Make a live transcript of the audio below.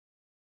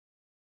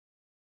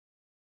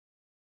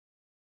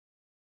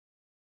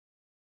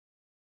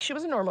She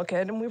was a normal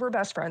kid, and we were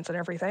best friends and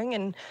everything,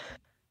 and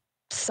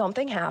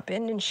something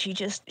happened, and she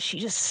just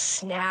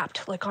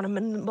snapped. Like, on a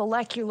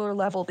molecular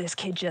level, this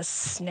kid just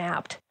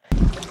snapped.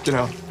 Get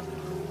out.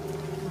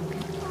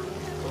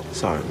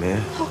 Sorry,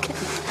 man. Okay.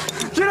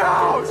 Get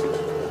out!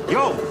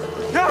 Yo!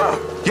 Yeah!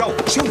 Yo,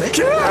 chill, man.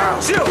 Get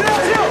out! Chill! Get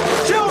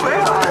out! Chill,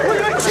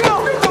 man!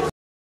 Chill! Get the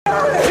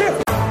out of here!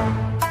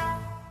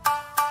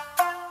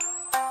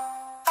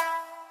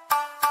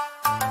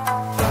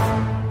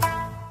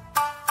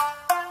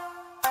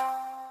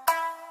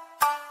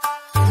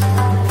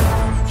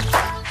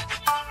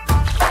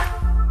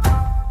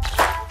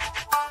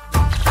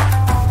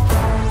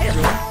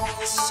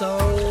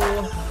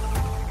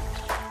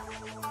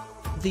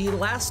 The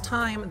last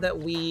time that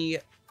we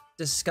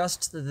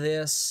discussed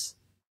this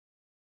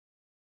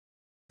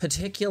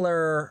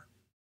particular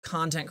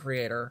content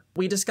creator,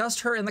 we discussed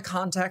her in the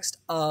context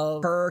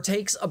of her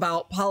takes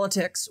about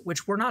politics,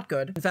 which were not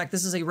good. In fact,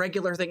 this is a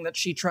regular thing that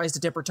she tries to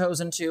dip her toes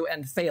into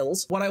and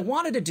fails. What I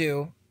wanted to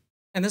do,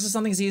 and this is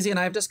something Zizi and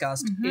I have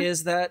discussed,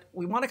 is that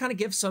we want to kind of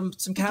give some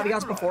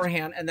caveats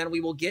beforehand, and then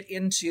we will get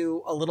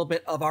into a little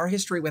bit of our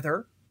history with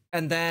her,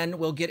 and then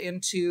we'll get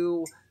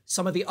into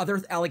some of the other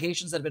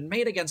allegations that have been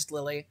made against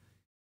Lily.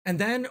 And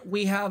then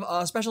we have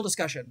a special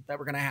discussion that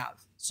we're going to have.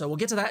 So we'll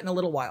get to that in a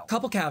little while.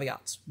 Couple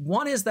caveats.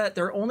 One is that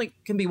there only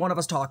can be one of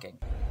us talking.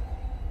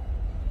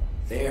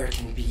 There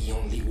can be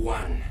only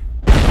one.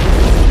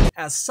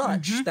 As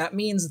such, that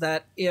means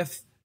that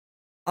if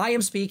I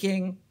am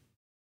speaking,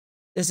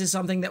 this is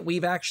something that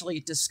we've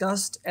actually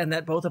discussed and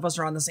that both of us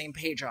are on the same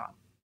page on.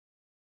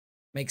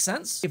 Make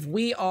sense? If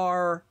we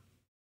are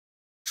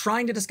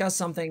trying to discuss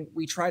something,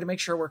 we try to make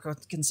sure we're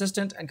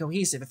consistent and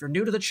cohesive. If you're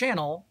new to the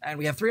channel, and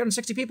we have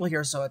 360 people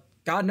here, so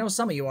God knows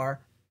some of you are,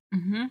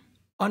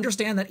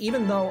 understand that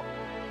even though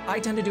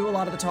I tend to do a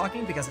lot of the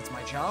talking because it's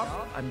my job,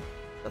 I'm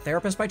a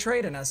therapist by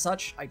trade, and as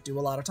such, I do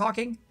a lot of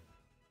talking,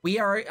 we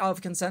are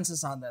of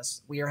consensus on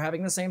this. We are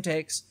having the same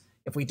takes.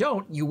 If we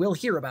don't, you will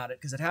hear about it,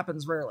 because it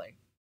happens rarely.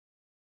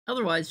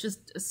 Otherwise,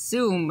 just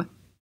assume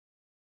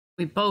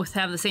we both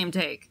have the same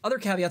take. Other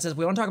caveats is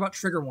we want to talk about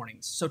trigger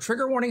warnings. So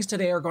trigger warnings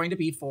today are going to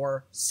be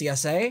for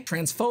CSA,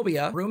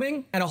 transphobia,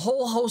 grooming, and a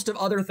whole host of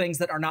other things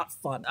that are not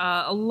fun.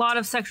 A lot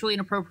of sexually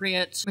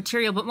inappropriate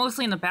material, but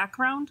mostly in the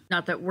background.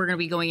 Not that we're going to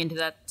be going into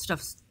that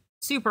stuff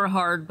super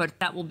hard, but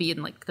that will be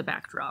in like the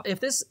backdrop.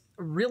 If this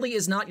really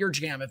is not your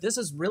jam, if this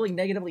is really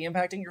negatively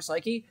impacting your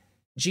psyche,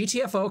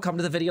 GTFO, come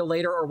to the video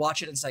later or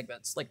watch it in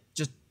segments. Like,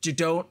 just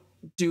don't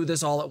do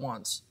this all at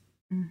once.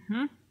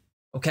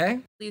 Okay?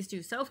 Please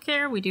do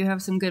self-care. We do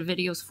have some good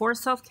videos for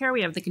self-care.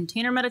 We have the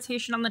container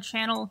meditation on the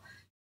channel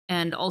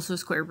and also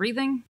square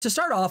breathing. To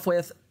start off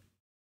with,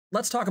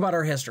 let's talk about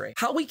our history.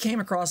 How we came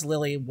across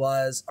Lily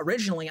was,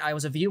 originally I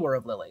was a viewer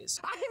of Lily's.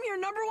 I am your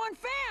 #1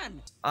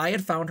 fan! I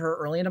had found her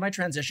early into my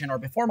transition, or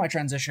before my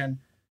transition,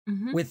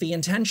 with the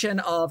intention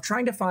of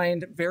trying to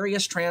find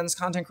various trans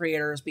content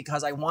creators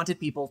because I wanted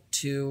people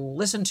to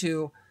listen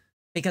to,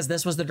 because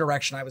this was the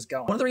direction I was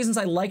going. One of the reasons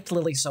I liked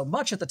Lily so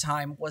much at the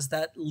time was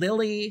that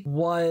Lily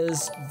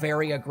was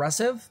very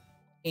aggressive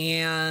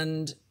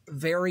and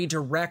very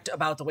direct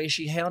about the way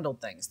she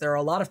handled things. There are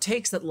a lot of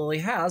takes that Lily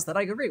has that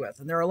I agree with,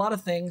 and there are a lot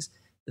of things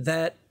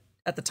that,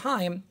 at the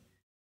time,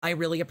 I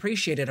really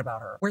appreciated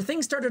about her. Where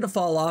things started to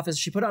fall off is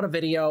she put out a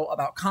video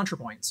about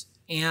ContraPoints,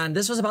 and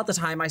this was about the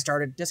time I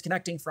started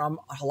disconnecting from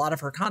a lot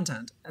of her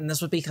content. And this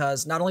was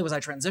because not only was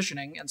I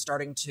transitioning and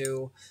starting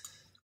to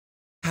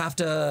have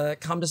to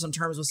come to some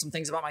terms with some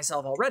things about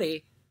myself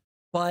already,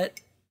 but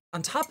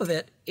on top of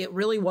it, it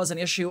really was an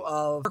issue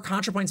of her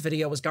ContraPoints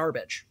video was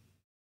garbage.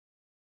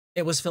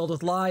 It was filled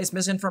with lies,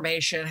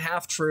 misinformation,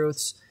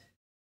 half-truths.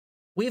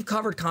 We've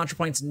covered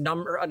ContraPoints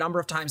a number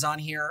of times on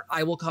here.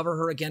 I will cover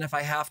her again if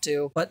I have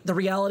to. But the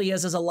reality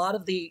is a lot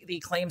of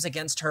the claims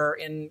against her,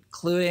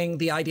 including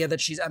the idea that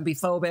she's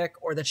MB-phobic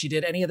or that she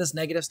did any of this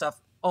negative stuff,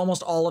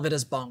 almost all of it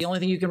is bunk. The only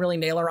thing you can really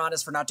nail her on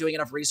is for not doing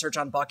enough research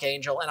on Buck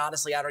Angel, and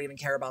honestly, I don't even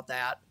care about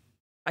that.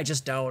 I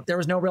just don't. There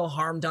was no real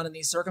harm done in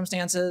these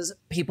circumstances.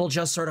 People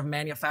just sort of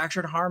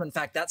manufactured harm. In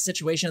fact, that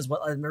situation is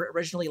what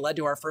originally led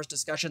to our first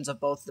discussions of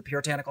both the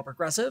puritanical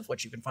progressive,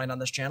 which you can find on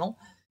this channel.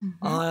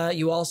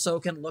 You also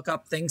can look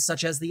up things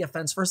such as the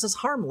offense versus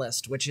harm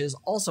list, which is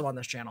also on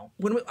this channel.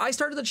 When I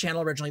started the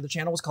channel originally, the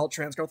channel was called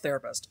Trans Girl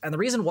Therapist. And the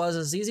reason was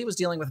Zizi was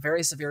dealing with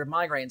very severe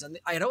migraines. And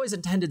I had always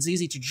intended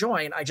Zizi to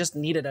join. I just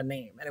needed a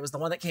name. And it was the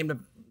one that came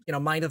to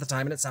mind at the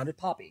time, and it sounded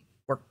poppy.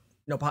 Or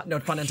no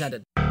pun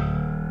intended.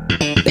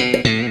 I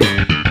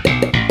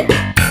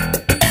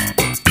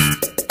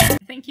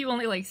think you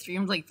only like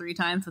streamed like 3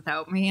 times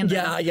without me. And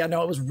Yeah,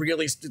 no, it was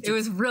really... It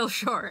was real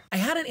short. I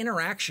had an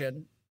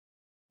interaction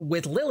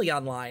with Lily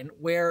online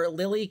where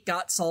Lily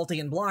got salty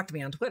and blocked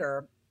me on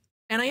Twitter,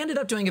 and I ended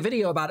up doing a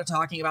video about it,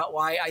 talking about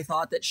why I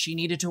thought that she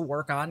needed to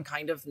work on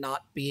kind of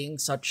not being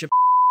such a...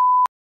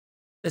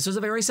 This was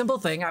a very simple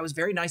thing. I was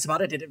very nice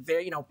about it. Did it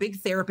very, big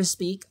therapist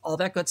speak, all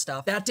that good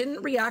stuff. That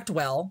didn't react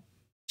well.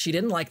 She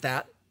didn't like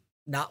that.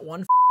 Not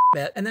one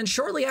bit. And then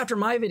shortly after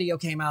my video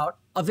came out,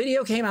 a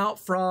video came out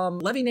from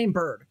Levy Named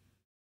Bird,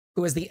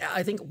 who is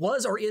I think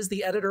was or is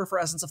the editor for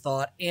Essence of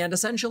Thought. And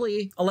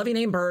essentially, a levy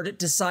named Bird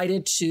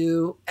decided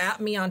to at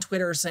me on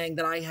Twitter saying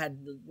that I had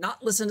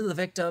not listened to the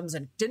victims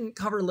and didn't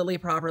cover Lily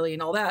properly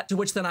and all that, to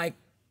which then I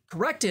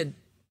corrected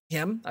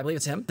him, I believe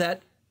it's him,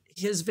 that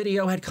his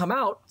video had come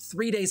out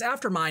 3 days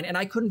after mine and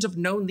I couldn't have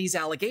known these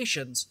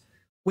allegations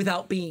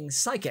without being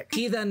psychic.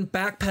 He then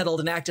backpedaled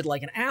and acted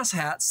like an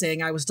asshat,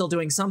 saying I was still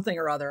doing something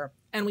or other,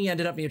 and we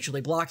ended up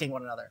mutually blocking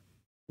one another.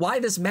 Why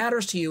this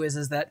matters to you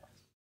is that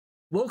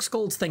woke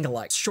scolds think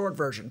alike. Short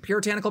version.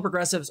 Puritanical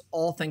progressives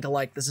all think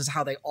alike. This is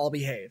how they all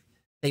behave.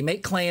 They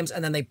make claims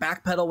and then they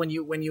backpedal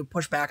when you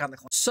push back on the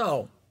claim.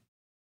 So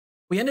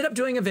we ended up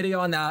doing a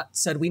video on that,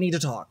 said we need to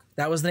talk.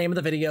 That was the name of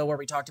the video where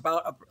we talked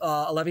about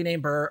a levy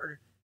named Bird.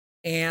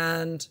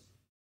 And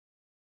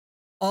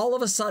all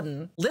of a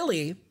sudden,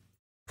 Lily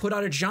put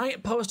out a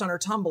giant post on her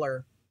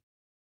Tumblr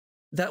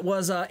that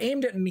was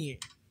aimed at me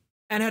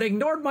and had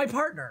ignored my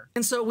partner.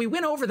 And so we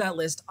went over that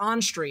list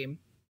on stream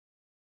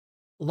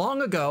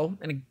long ago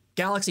in a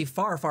galaxy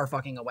far, far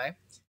fucking away.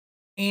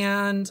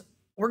 And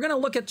we're going to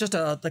look at just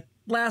the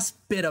last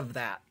bit of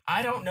that.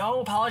 I don't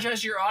know.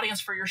 Apologize to your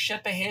audience for your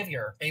shit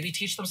behavior. Maybe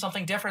teach them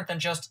something different than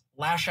just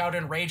lash out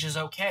and rage is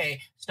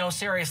okay. No,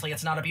 seriously,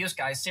 it's not abuse,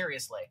 guys.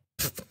 Seriously.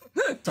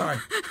 Sorry.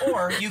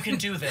 Or you can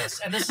do this.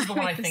 And this is the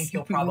one I think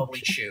you'll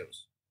probably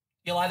choose.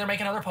 You'll either make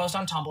another post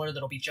on Tumblr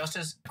that'll be just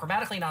as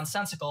grammatically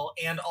nonsensical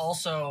and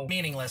also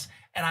meaningless,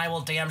 and I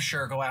will damn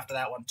sure go after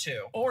that one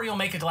too. Or you'll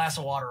make a glass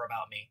of water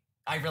about me.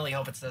 I really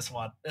hope it's this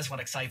one. This one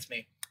excites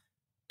me.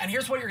 And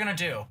here's what you're going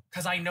to do,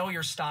 because I know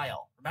your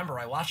style. Remember,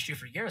 I watched you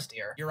for years,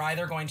 dear. You're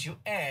either going to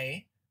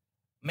A,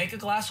 make a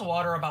glass of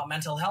water about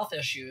mental health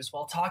issues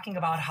while talking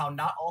about how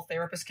not all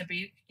therapists can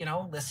be,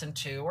 listened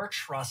to or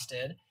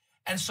trusted,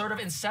 and sort of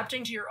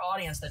incepting to your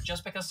audience that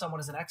just because someone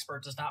is an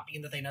expert does not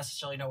mean that they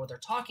necessarily know what they're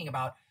talking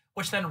about,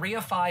 which then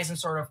reifies and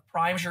sort of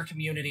primes your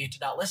community to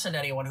not listen to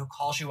anyone who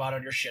calls you out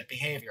on your shit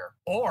behavior.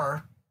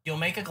 Or you'll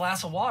make a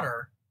glass of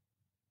water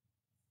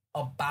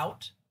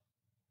about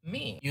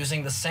me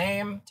using the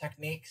same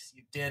techniques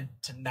you did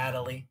to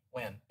Natalie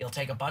Wynn. You'll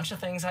take a bunch of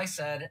things I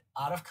said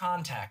out of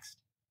context.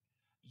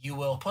 You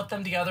will put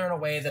them together in a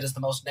way that is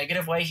the most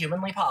negative way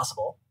humanly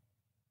possible.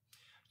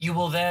 You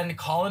will then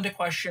call into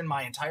question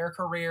my entire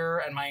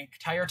career and my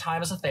entire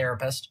time as a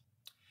therapist.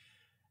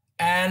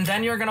 And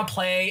then you're going to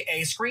play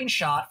a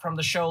screenshot from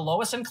the show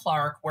Lois and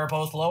Clark, where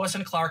both Lois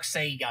and Clark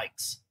say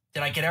yikes.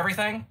 Did I get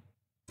everything?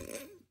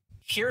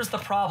 Here's the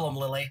problem,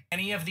 Lily.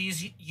 Any of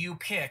these you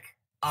pick,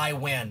 I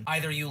win.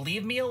 Either you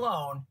leave me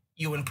alone,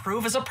 you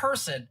improve as a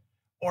person,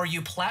 or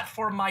you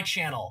platform my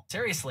channel.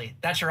 Seriously,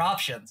 that's your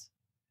options.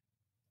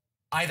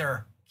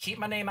 Either keep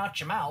my name out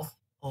your mouth,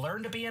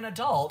 learn to be an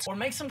adult, or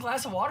make some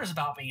glass of waters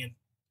about me and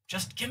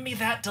just give me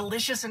that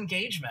delicious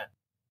engagement.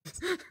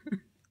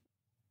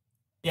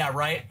 Yeah,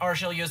 right? Or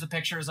she'll use the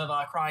pictures of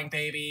a crying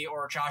baby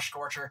or Josh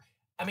Scorcher.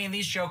 I mean,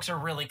 these jokes are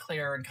really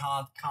clear and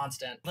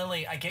constant.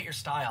 Lily, I get your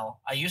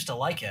style. I used to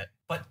like it.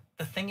 But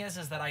the thing is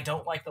that I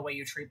don't like the way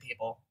you treat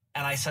people.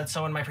 And I said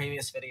so in my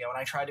previous video, and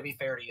I tried to be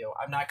fair to you.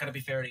 I'm not going to be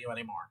fair to you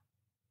anymore.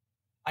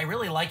 I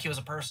really like you as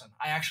a person.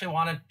 I actually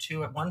wanted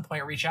to, at one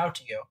point, reach out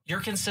to you.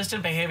 Your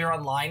consistent behavior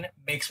online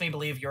makes me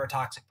believe you're a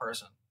toxic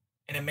person.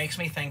 And it makes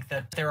me think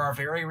that there are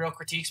very real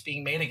critiques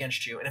being made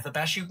against you. And if the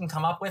best you can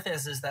come up with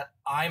is that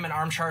I'm an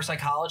armchair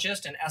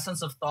psychologist and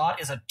Essence of Thought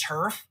is a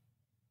turf,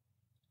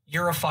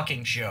 you're a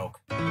fucking joke.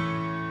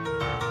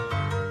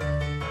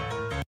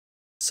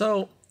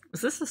 So,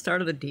 was this the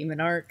start of the demon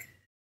arc?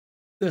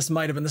 This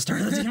might have been the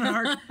start of the demon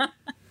arc.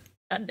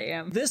 God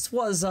damn. This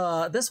was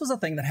a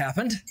thing that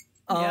happened.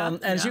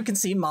 As you can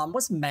see, Mom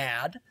was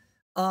mad.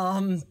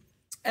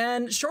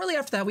 And shortly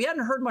after that, we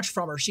hadn't heard much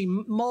from her. She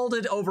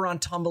molded over on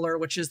Tumblr,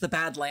 which is the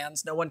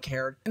Badlands. No one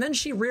cared. And then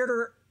she reared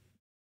her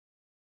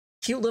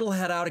cute little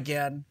head out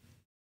again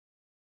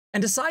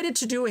and decided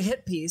to do a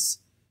hit piece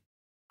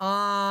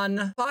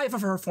on 5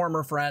 of her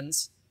former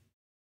friends,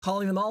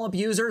 calling them all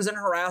abusers and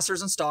harassers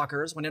and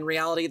stalkers, when in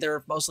reality,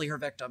 they're mostly her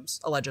victims,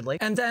 allegedly.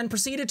 And then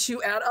proceeded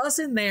to add us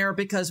in there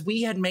because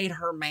we had made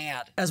her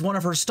mad as one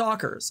of her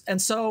stalkers.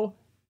 And so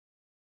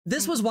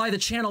this was why the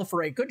channel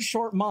for a good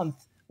short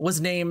month was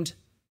named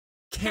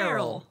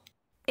Carol.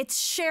 It's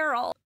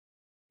Cheryl.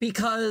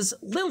 Because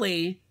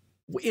Lily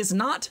is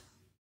not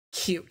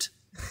cute.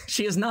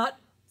 She is not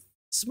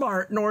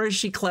smart, nor is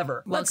she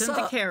clever. Welcome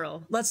to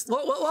Carol.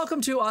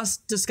 Welcome to us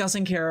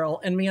discussing Carol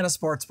and me in a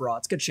sports bra.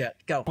 It's good shit.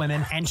 Go.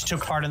 Women and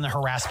took part in the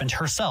harassment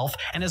herself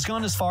and has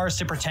gone as far as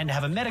to pretend to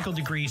have a medical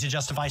degree to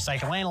justify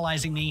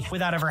psychoanalyzing me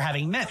without ever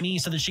having met me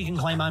so that she can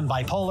claim I'm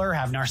bipolar,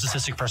 have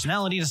narcissistic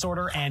personality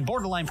disorder, and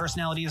borderline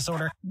personality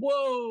disorder.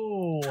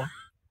 Whoa.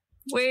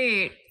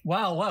 Wait.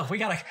 Wow. We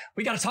gotta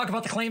talk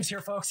about the claims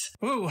here, folks.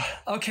 Ooh.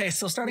 Okay,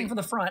 so starting from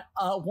the front.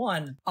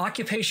 1,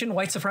 occupation,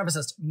 white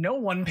supremacist. No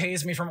one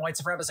pays me from white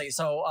supremacy,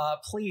 so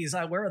please,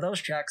 where are those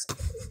checks?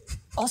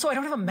 Also, I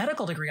don't have a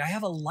medical degree. I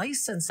have a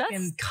license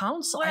in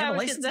counseling. I have a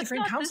license degree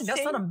in counseling.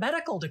 That's not a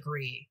medical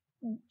degree.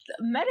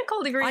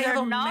 Medical degrees I have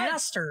are a not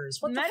master's.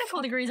 What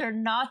medical degrees are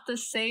not the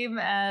same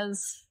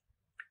as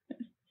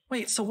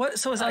Wait, so what?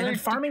 So is I've been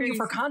farming you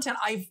for content?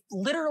 I've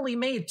literally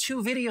made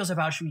 2 videos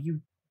about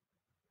you.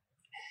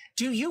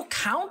 Do you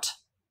count?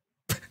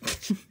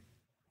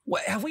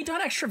 What, have we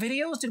done extra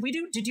videos? Did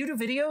you do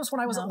videos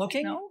when I wasn't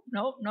looking?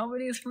 No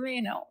videos for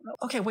me. No.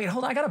 Okay, wait,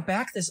 hold on. I gotta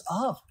back this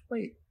up.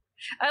 Wait.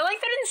 I like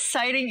that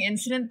inciting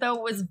incident though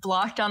was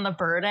blocked on the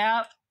Bird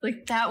app.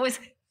 Like that was.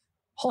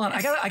 Hold on,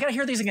 I gotta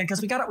hear these again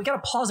because we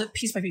gotta pause it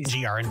piece by piece.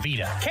 GR and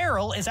Vita.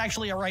 Carol is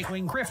actually a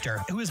right-wing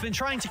grifter who has been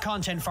trying to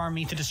content farm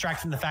me to distract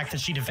from the fact that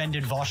she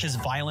defended Vosh's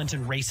violent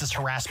and racist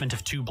harassment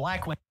of 2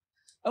 black women.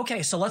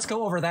 Okay, so let's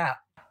go over that.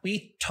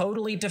 We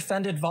totally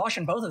defended Vosh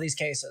in both of these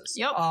cases.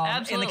 Yep,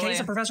 absolutely. In the case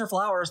of Professor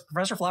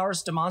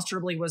Flowers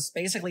demonstrably was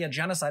basically a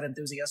genocide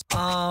enthusiast.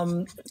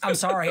 I'm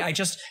sorry,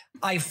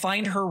 I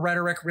find her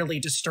rhetoric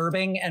really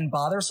disturbing and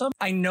bothersome.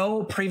 I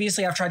know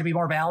previously I've tried to be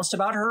more balanced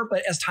about her,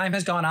 but as time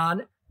has gone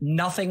on,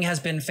 nothing has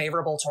been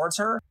favorable towards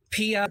her.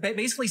 Pia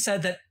basically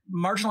said that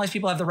marginalized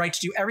people have the right to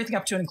do everything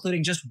up to and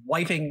including just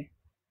wiping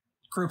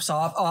groups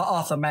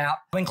off the map,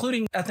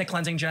 including ethnic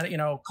cleansing,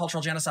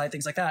 cultural genocide,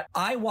 things like that.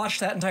 I watched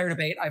that entire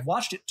debate. I've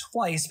watched it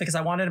twice because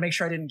I wanted to make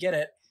sure I didn't get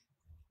it.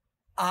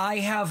 I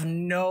have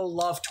no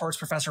love towards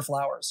Professor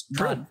Flowers.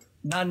 None.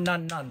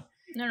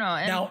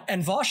 No.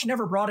 And Vosh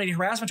never brought any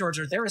harassment towards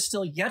her. There is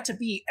still yet to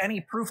be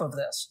any proof of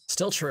this.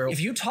 Still true. If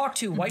you talk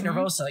to White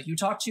Nervosa, you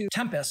talk to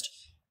Tempest,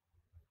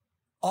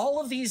 all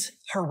of these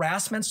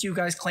harassments you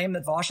guys claim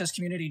that Vosh's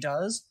community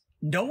does,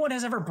 no one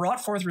has ever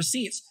brought forth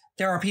receipts.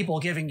 There are people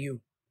giving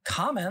you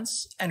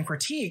comments and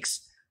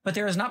critiques, but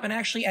there has not been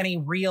actually any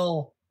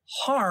real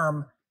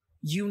harm.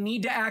 You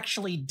need to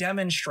actually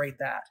demonstrate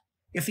that.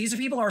 If these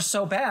people are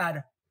so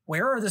bad,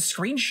 where are the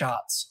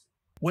screenshots?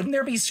 Wouldn't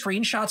there be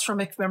screenshots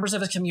from members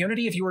of the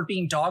community if you were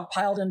being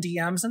dogpiled in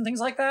DMs and things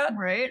like that?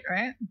 Right.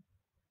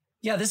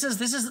 Yeah,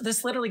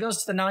 this literally goes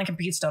to the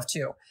non-compete stuff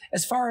too.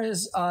 As far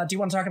as, do you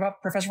want to talk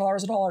about Professor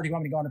Flowers at all, or do you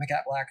want me to go on to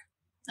Cat Black?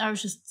 I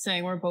was just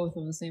saying we're both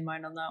of the same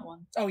mind on that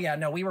one. Oh yeah,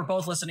 no, we were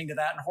both listening to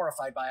that and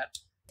horrified by it.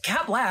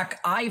 Cat Black,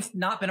 I've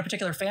not been a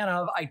particular fan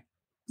of. I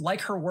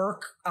like her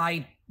work.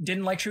 I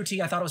didn't like True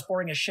Tea. I thought it was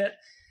boring as shit.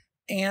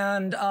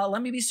 And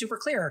let me be super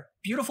clear.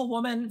 Beautiful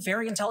woman,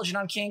 very intelligent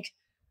on kink.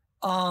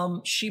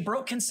 She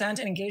broke consent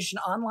and engaged in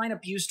online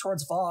abuse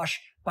towards Vosh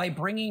by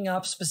bringing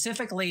up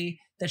specifically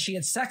that she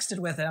had sexted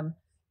with him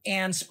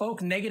and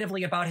spoke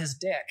negatively about his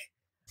dick.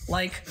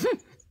 Like,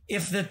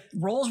 if the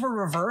roles were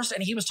reversed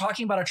and he was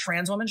talking about a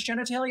trans woman's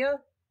genitalia,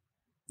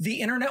 the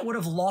internet would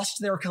have lost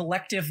their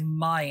collective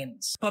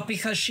minds. But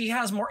because she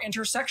has more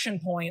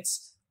intersection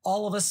points,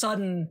 all of a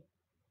sudden,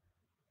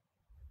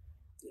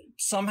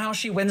 somehow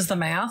she wins the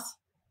math.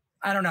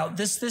 I don't know.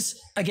 This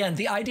again,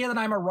 the idea that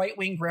I'm a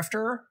right-wing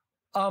grifter,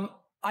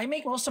 I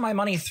make most of my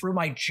money through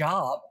my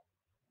job.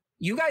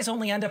 You guys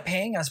only end up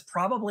paying us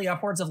probably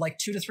upwards of like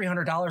 $200 to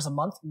 $300 a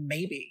month,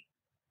 maybe.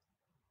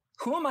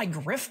 Who am I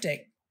grifting?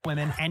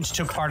 Women and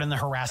took part in the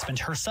harassment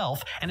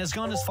herself and has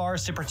gone as far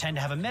as to pretend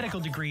to have a medical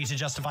degree to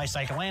justify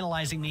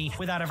psychoanalyzing me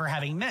without ever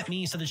having met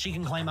me so that she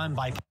can claim I'm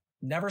bipolar.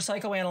 Never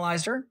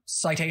psychoanalyzed her.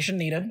 Citation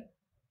needed.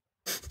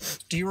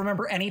 Do you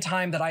remember any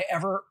time that I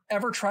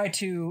ever tried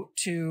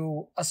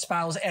to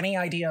espouse any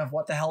idea of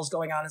what the hell's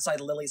going on inside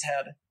Lily's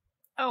head?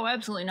 Oh,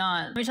 absolutely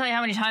not. Let me tell you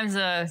how many times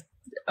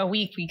a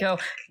week we go,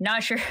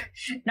 not your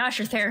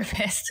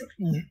therapist.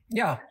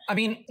 Yeah. I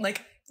mean,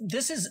 like,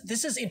 this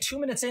is in 2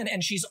 minutes in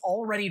and she's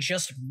already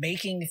just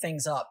making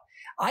things up.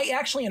 I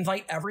actually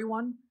invite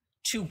everyone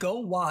to go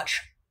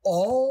watch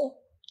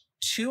all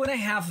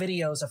 2.5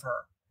 videos of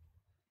her.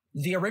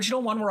 The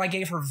original one where I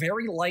gave her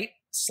very light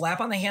slap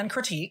on the hand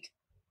critique.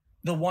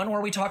 The one where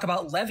we talk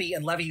about Levy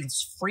and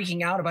Levy's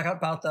freaking out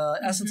about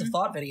the Essence of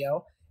Thought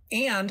video.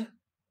 And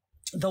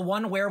the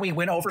one where we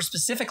went over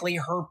specifically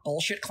her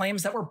bullshit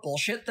claims that were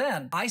bullshit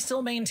then. I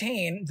still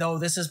maintain, though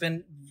this has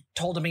been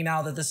told to me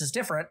now that this is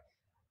different,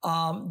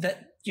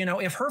 that,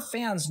 if her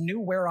fans knew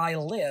where I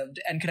lived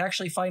and could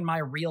actually find my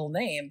real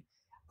name,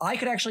 I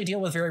could actually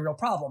deal with very real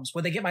problems.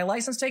 Would they get my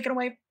license taken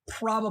away?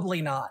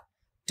 Probably not.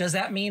 Does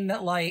that mean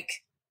that, like,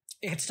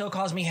 it could still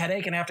cause me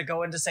headache and I have to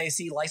go in to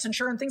see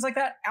licensure and things like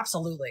that?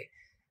 Absolutely.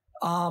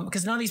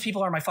 Because none of these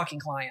people are my fucking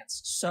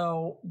clients.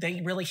 So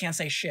they really can't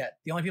say shit.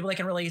 The only people that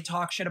can really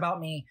talk shit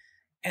about me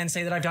and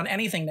say that I've done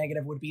anything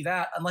negative would be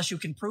that, unless you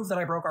can prove that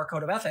I broke our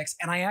code of ethics.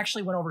 And I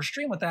actually went over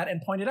stream with that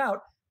and pointed out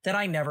that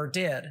I never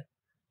did.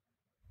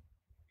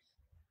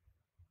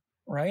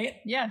 Right?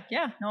 Yeah.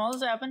 No, all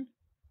this happened.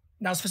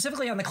 Now,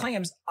 specifically on the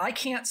claims, I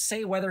can't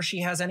say whether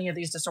she has any of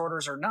these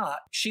disorders or not.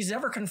 She's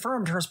never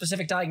confirmed her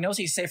specific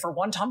diagnoses, say for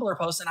one Tumblr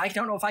post, and I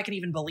don't know if I can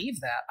even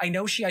believe that. I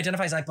know she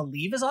identifies, I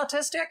believe, as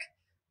autistic,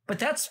 but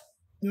that's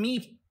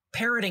me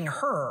parroting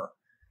her.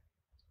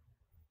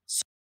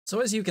 So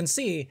as you can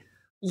see,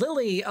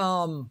 Lily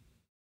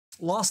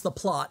lost the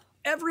plot.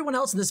 Everyone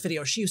else in this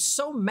video, she was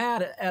so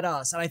mad at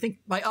us, and I think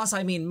by us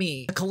I mean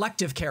me, the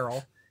collective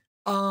Carol,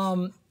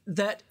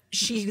 that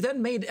she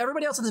then made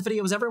everybody else in this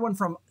video was everyone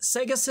from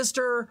Sega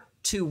Sister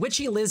to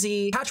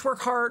WitchyLizzy,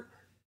 Patchwork Heart.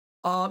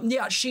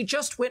 Yeah, she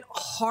just went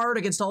hard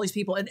against all these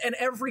people, and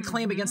every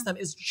claim against them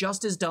is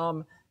just as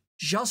dumb,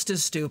 just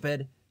as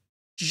stupid,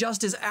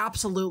 just is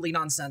absolutely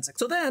nonsensical.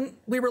 So then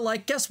we were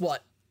like, guess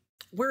what?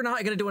 We're not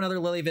going to do another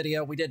Lily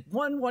video. We did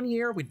one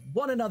year, we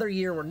won another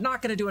year. We're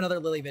not going to do another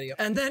Lily video.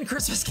 And then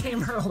Christmas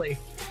came early.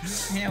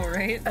 Yeah,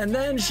 right. And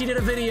then she did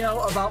a video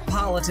about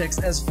politics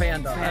as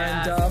fandom.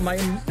 Yeah. And my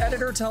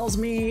editor tells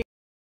me,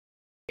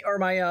 or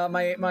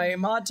my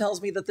mod tells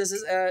me that this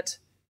is at,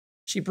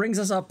 she brings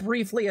us up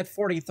briefly at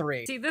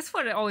 43. See, this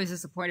one always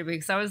disappointed me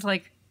because I was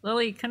like,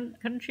 Lily,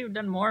 couldn't you have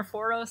done more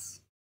for us?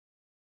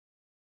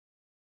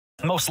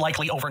 Most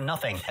likely over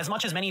nothing. As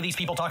much as many of these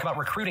people talk about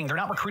recruiting, they're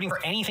not recruiting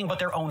for anything but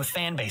their own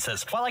fan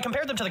bases. While I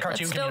compared them to the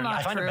cartoon community,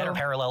 I find a better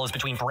parallel is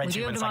between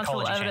BreadTube and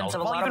psychology channels.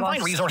 While you can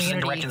find resources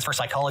and directions for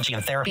psychology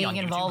and therapy on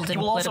YouTube, you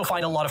will also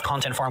find a lot of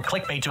content from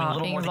clickbait doing a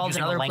little more than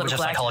using the language of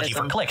psychology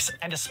for clicks,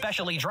 and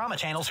especially drama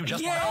channels who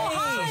just want to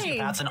call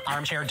sociopaths and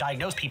armchair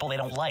diagnose people they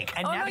don't like.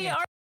 And navigate.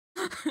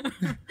 Wait,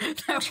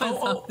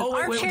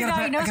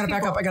 I gotta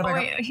back up.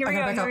 Here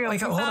we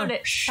go. Hold on.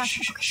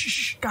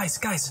 Shh,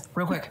 guys,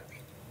 real quick.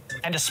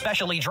 And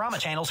especially drama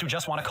channels who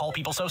just want to call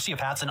people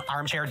sociopaths and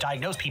armchair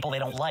diagnose people they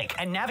don't like.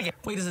 And navigate.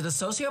 Wait, is it a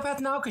sociopath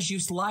now? Because you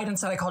lied and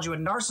said I called you a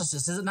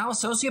narcissist. Is it now a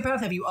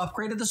sociopath? Have you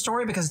upgraded the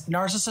story because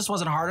narcissist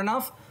wasn't hard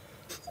enough?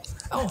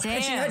 Oh, damn.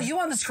 And she had you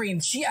on the screen.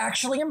 She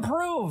actually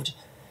improved.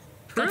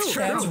 That's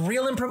true. That's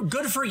real improvement.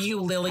 Good for you,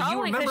 Lily. Probably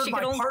you remembered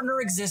my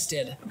partner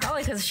existed.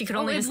 Probably because she could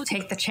only just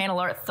take the channel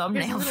art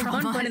thumbnail from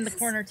us. One in the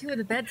corner too of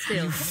the bed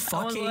still.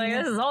 I was like,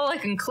 this is all I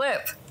can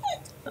clip.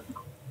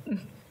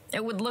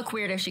 It would look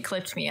weird if she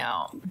clipped me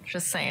out.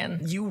 Just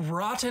saying. You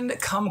rotten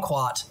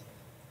kumquat.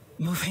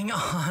 Moving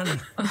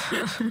on.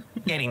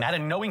 Getting that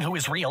and knowing who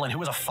is real and who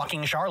is a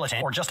fucking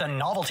charlatan or just a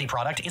novelty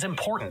product is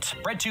important.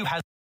 BreadTube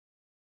has.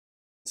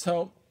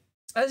 So,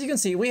 as you can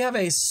see, we have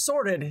a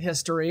sordid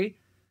history.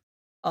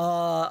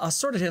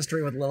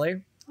 With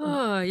Lily.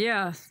 Oh,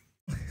 yeah.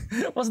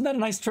 Wasn't that a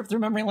nice trip through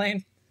memory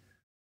lane?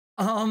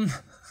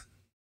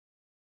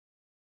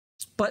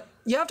 But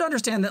you have to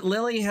understand that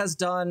Lily has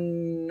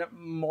done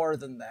more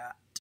than that.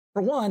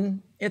 For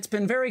one, it's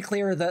been very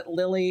clear that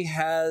Lily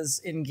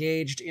has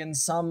engaged in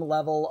some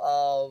level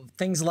of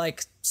things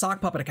like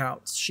sock puppet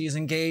accounts. She's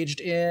engaged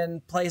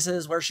in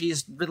places where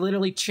she's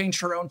literally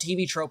changed her own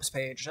TV tropes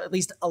page, at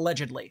least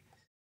allegedly.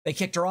 They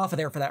kicked her off of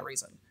there for that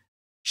reason.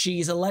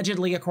 She's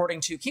allegedly, according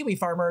to Kiwi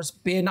farmers,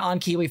 been on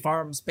Kiwi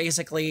farms,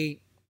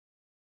 basically,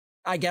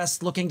 I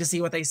guess, looking to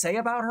see what they say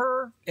about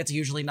her. It's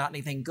usually not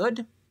anything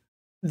good.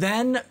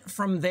 Then,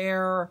 from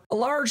there, a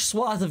large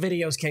swath of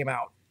videos came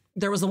out.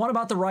 There was the one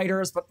about the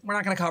writers, but we're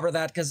not going to cover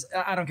that because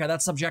I don't care.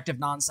 That's subjective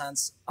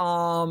nonsense. There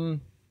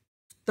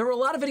were a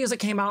lot of videos that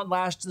came out in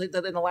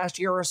the last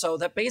year or so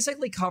that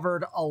basically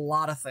covered a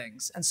lot of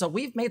things. And so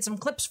we've made some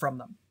clips from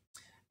them.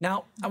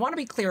 Now, I want to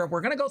be clear.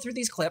 We're going to go through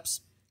these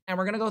clips, and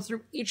we're going to go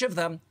through each of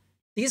them.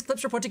 These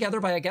clips are put together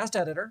by a guest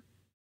editor,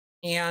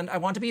 and I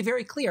want to be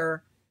very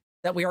clear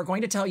that we are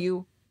going to tell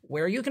you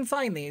where you can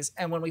find these,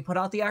 and when we put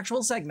out the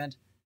actual segment,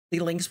 the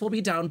links will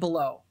be down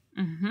below.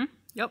 Mm-hmm.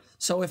 Yep.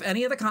 So if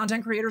any of the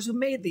content creators who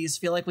made these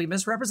feel like we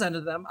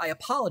misrepresented them, I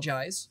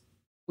apologize.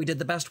 We did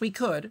the best we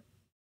could.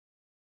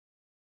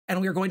 And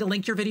we are going to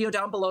link your video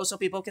down below so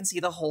people can see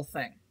the whole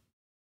thing.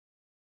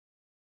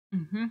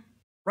 Mm-hmm.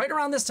 Right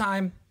around this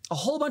time, a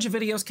whole bunch of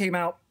videos came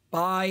out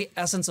by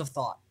Essence of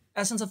Thought.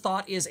 Essence of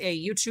Thought is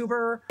a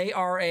YouTuber. They,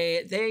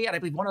 and I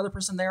believe one other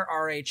person there,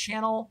 are a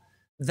channel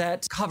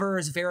that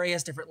covers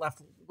various different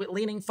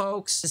left-leaning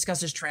folks,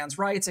 discusses trans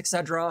rights,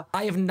 etc.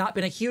 I have not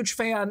been a huge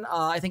fan.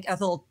 I think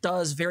Ethel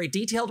does very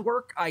detailed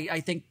work. I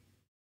think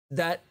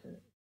that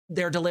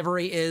their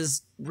delivery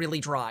is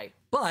really dry.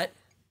 But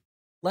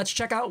let's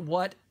check out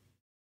what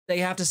they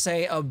have to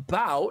say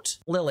about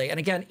Lily. And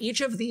again,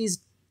 each of these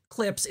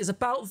clips is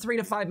about 3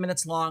 to 5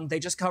 minutes long. They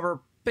just cover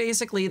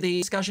basically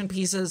the discussion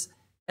pieces.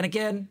 And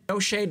again, no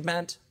shade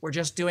meant. We're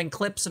just doing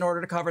clips in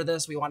order to cover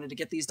this. We wanted to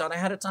get these done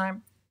ahead of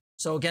time.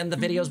 So again, the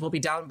videos will be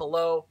down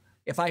below.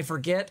 If I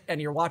forget and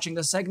you're watching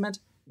this segment,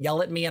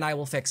 yell at me and I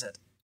will fix it.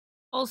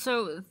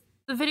 Also,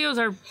 the videos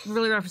are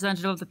really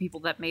representative of the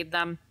people that made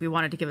them. We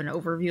wanted to give an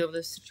overview of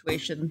this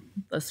situation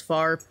thus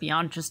far,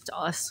 beyond just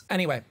us.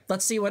 Anyway,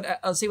 let's see what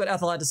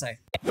Ethel had to say.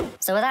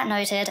 So with that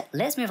noted,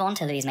 let's move on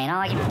to Lily's main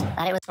argument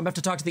that it was— I'm gonna have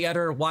to talk to the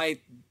editor. Why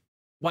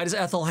does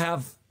Ethel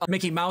have a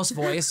Mickey Mouse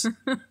voice?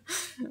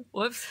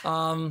 Whoops.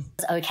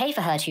 It's okay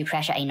for her to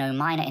pressure a no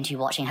minor into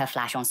watching her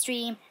flash on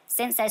stream,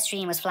 since their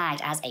stream was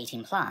flagged as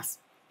 18+.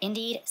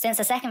 Indeed, since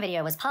the second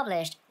video was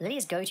published,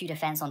 Lily's go-to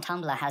defense on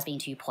Tumblr has been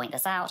to point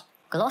this out,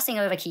 glossing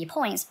over key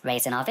points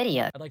raised in our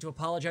video. I'd like to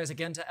apologize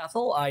again to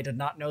Ethel. I did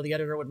not know the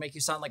editor would make you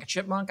sound like a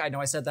chipmunk. I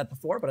know I said that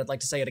before, but I'd like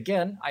to say it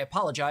again. I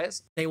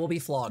apologize. They will be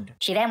flogged.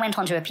 She then went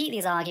on to repeat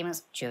these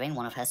arguments during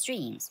one of her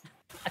streams.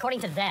 According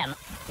to them,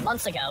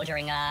 months ago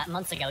during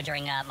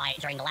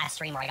the last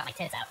stream where I got my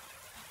tits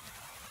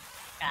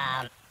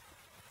out,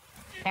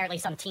 apparently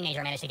some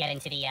teenager managed to get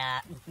into the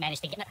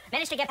managed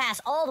to get past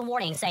all the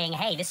warnings saying,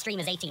 "Hey, this stream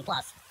is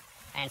 18+,"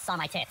 and saw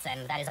my tits,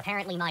 and that is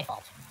apparently my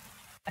fault.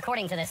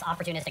 According to this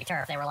opportunistic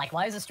turf, they were like,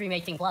 "Why is this stream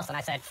 18+?" And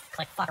I said,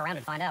 "Click fuck around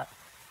and find out."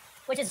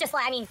 Which is just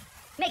like, I mean,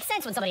 makes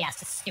sense when somebody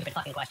asks a stupid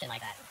fucking question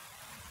like that.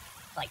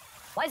 Like,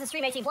 why is the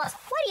stream 18+? What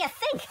do you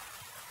think?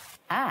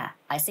 Ah,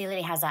 I see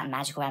Lily has that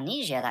magical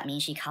amnesia that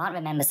means she can't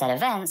remember said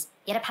events,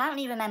 yet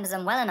apparently remembers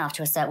them well enough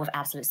to assert with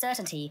absolute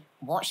certainty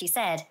what she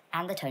said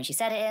and the tone she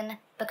said it in,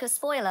 because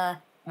spoiler,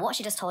 what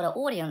she just told her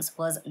audience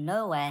was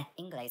nowhere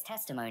in Glade's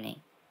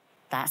testimony.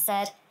 That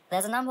said,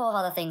 there's a number of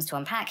other things to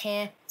unpack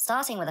here,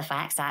 starting with the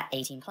fact that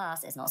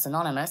 18+ is not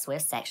synonymous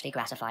with sexually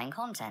gratifying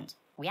content.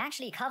 We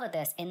actually covered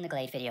this in the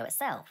Glade video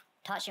itself,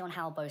 touching on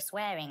how both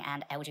swearing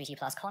and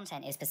LGBT+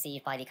 content is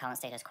perceived by the current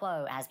status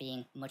quo as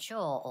being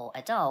mature or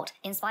adult,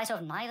 in spite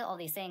of neither of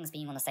these things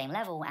being on the same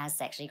level as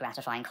sexually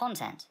gratifying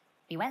content.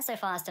 We went so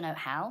far as to note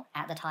how,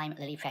 at the time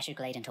Lily pressured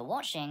Glade into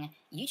watching,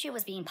 YouTube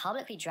was being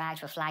publicly dragged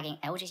for flagging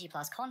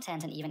LGBT+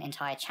 content and even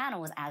entire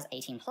channels as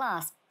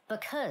 18+,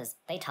 because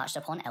they touched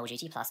upon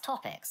LGBT+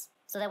 topics.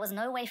 So there was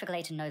no way for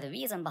Glade to know the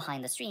reason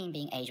behind the stream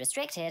being age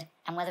restricted,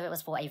 and whether it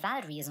was for a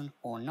valid reason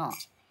or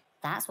not.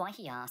 That's why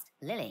he asked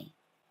Lily.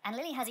 And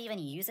Lily has even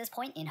used this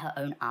point in her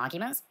own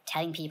arguments,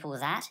 telling people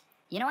that,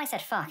 you know I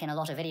said fuck in a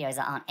lot of videos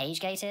that aren't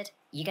age-gated?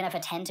 You gonna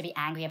pretend to be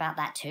angry about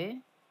that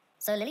too?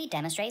 So Lily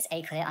demonstrates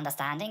a clear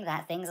understanding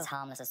that things as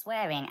harmless as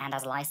swearing and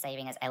as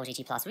life-saving as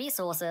LGBT+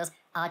 resources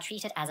are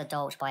treated as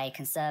adult by a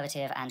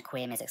conservative and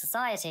queer music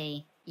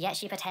society, yet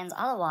she pretends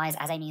otherwise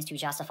as a means to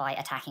justify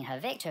attacking her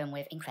victim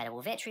with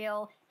incredible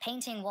vitriol,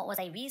 painting what was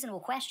a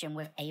reasonable question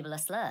with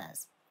ableist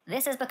slurs.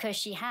 This is because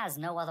she has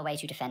no other way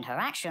to defend her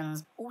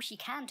actions. All she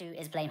can do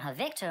is blame her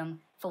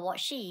victim for what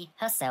she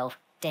herself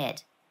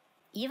did.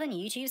 Even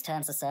YouTube's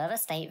terms of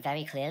service state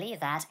very clearly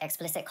that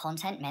explicit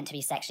content meant to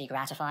be sexually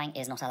gratifying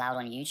is not allowed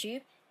on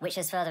YouTube, which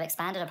is further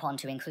expanded upon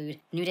to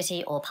include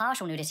nudity or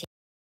partial nudity.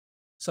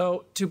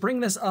 So to bring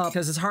this up,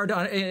 because it's hard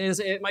to,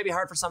 it might be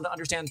hard for some to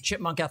understand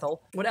Chipmunk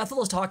Ethel. What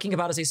Ethel is talking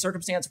about is a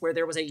circumstance where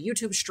there was a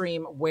YouTube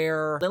stream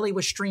where Lily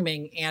was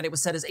streaming and it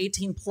was set as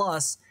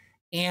 18+,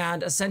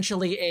 and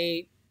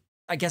essentially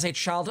I guess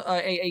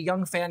a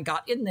young fan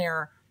got in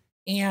there,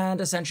 and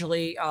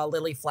essentially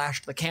Lily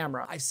flashed the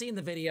camera. I've seen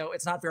the video.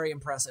 It's not very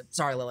impressive.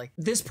 Sorry, Lily.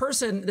 This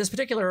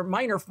particular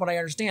minor, from what I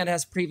understand,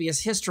 has previous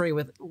history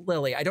with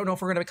Lily. I don't know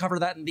if we're going to cover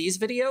that in these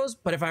videos,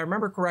 but if I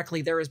remember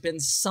correctly, there has been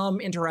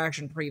some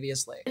interaction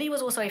previously. Lily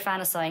was also a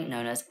fan of something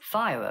known as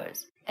Fire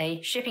Rose,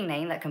 a shipping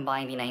name that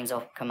combined the names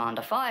of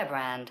Commander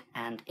Firebrand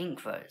and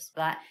Ink Rose.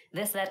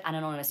 This led an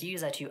anonymous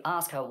user to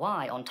ask her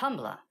why on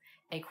Tumblr,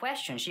 a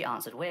question she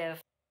answered with,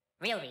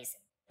 Real reason.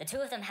 The two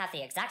of them have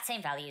the exact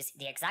same values,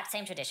 the exact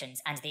same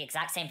traditions, and the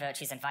exact same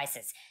virtues and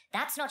vices.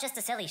 That's not just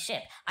a silly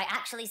ship. I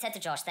actually said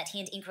to Josh that he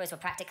and Ink Rose were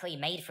practically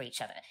made for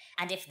each other.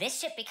 And if this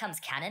ship becomes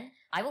canon,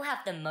 I will have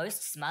the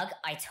most smug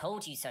I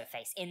told you so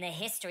face in the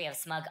history of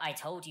smug I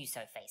told you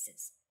so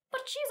faces.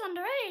 But she's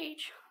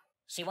underage.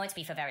 She won't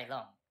be for very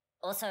long.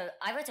 Also,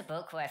 I wrote a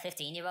book where a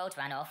 15-year-old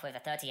ran off with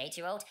a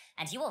 38-year-old,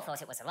 and you all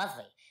thought it was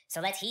lovely. So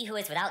let he who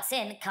is without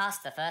sin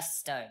cast the first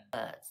stone.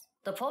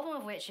 The problem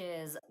of which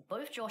is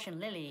both Josh and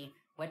Lily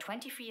were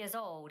 23 years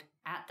old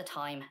at the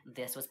time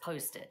this was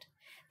posted.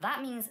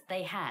 That means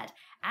they had,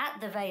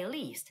 at the very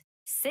least,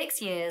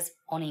 6 years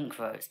on Ink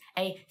Rose,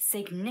 a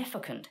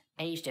significant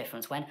age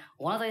difference when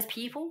one of those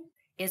people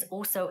is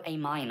also a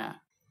minor.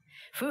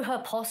 Through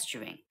her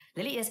posturing,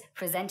 Lily is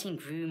presenting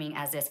grooming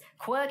as this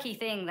quirky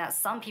thing that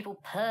some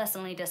people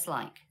personally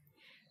dislike,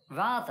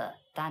 rather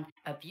than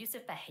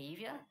abusive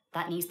behavior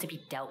that needs to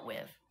be dealt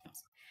with.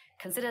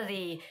 Consider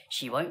the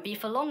 "she won't be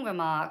for long"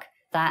 remark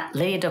that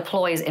Lily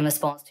deploys in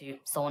response to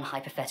someone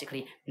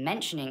hypothetically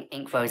mentioning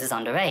Ink Rose as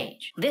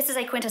underage. This is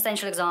a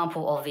quintessential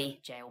example of the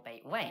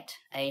jailbait wait,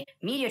 a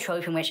media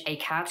trope in which a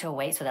character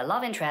waits for their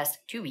love interest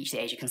to reach the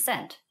age of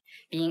consent,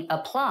 being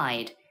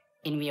applied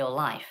in real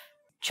life.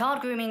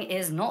 Child grooming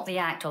is not the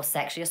act of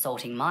sexually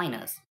assaulting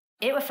minors.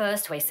 It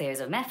refers to a series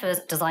of methods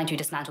designed to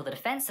dismantle the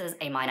defenses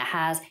a minor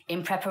has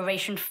in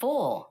preparation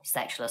for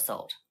sexual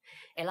assault,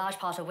 a large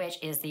part of which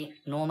is the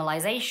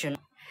normalization.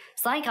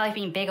 Something I've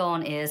been big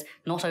on is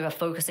not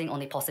over-focusing on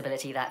the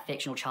possibility that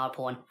fictional child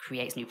porn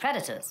creates new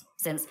predators,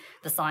 since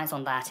the science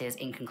on that is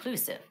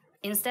inconclusive.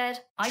 Instead,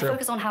 I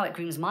focus on how it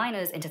grooms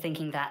minors into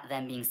thinking that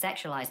them being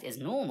sexualized is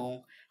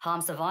normal,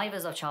 harms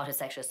survivors of childhood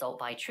sexual assault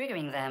by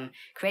triggering them,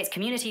 creates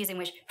communities in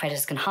which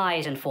predators can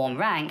hide and form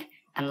rank,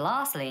 and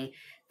lastly,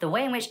 the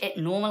way in which it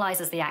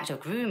normalizes the act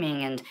of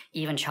grooming and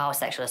even child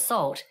sexual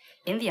assault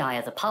in the eye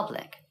of the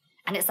public.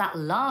 And it's that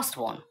last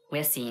one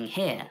we're seeing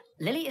here.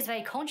 Lily is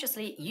very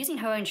consciously using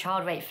her own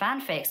child rape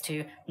fanfics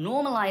to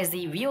normalize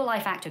the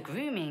real-life act of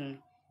grooming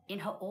in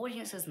her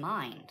audience's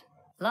mind.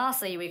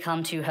 Lastly, we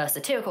come to her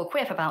satirical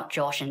quip about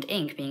Josh and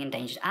Ink being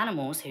endangered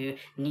animals who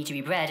need to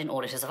be bred in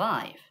order to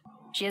survive.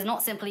 She is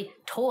not simply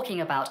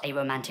talking about a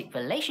romantic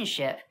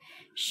relationship,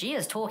 she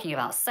is talking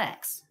about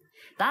sex.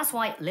 That's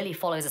why Lily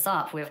follows us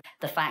up with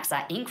the fact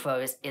that Ink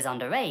Rose is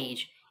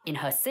underage in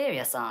her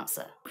serious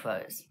answer.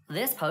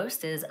 This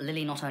post is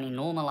Lily not only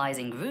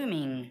normalizing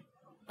grooming,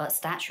 but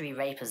statutory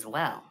rape as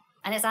well.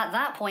 And it's at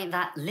that point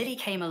that Lily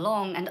came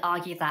along and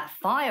argued that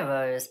Fire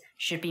Rose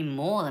should be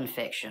more than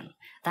fiction,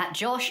 that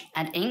Josh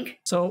and Ink...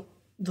 So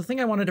the thing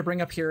I wanted to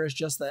bring up here is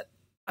just that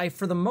I,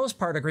 for the most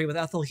part, agree with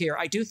Ethel here.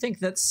 I do think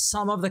that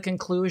some of the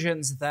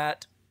conclusions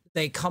that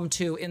they come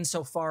to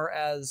insofar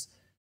as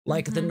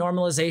like the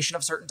normalization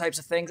of certain types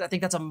of things, I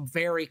think that's a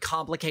very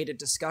complicated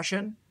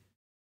discussion.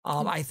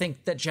 I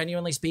think that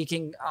genuinely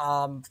speaking,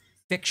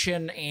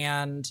 fiction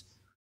and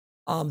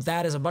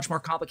that is a much more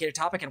complicated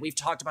topic, and we've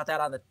talked about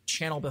that on the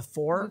channel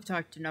before. We've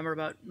talked a number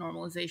about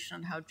normalization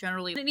and how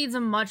generally it needs a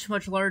much,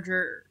 much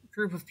larger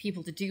group of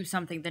people to do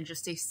something than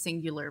just a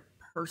singular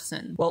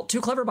person. Well, too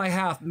clever by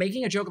half.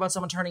 Making a joke about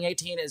someone turning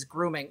 18 is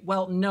grooming.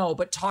 Well, no,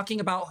 but talking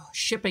about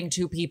shipping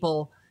two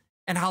people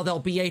and how they'll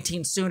be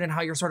 18 soon and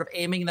how you're sort of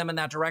aiming them in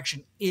that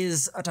direction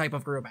is a type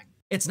of grooming.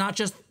 It's not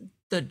just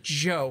the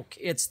joke,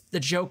 it's the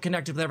joke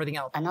connected with everything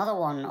else. Another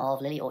one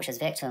of Lily Orchard's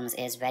victims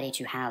is ready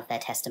to have their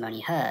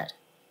testimony heard.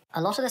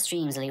 A lot of the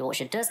streams Lily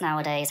Orchard does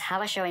nowadays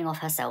have her showing off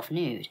herself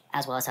nude,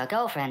 as well as her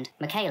girlfriend,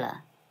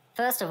 Michaela.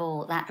 First of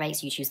all, that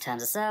breaks YouTube's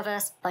terms of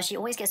service, but she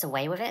always gets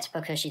away with it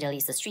because she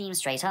deletes the stream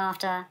straight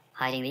after,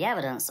 hiding the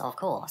evidence, of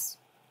course.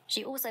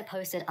 She also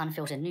posted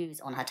unfiltered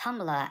nudes on her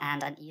Tumblr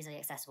and an easily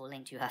accessible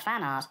link to her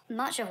fan art,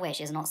 much of which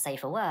is not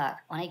safe for work,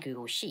 on a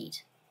Google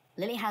Sheet.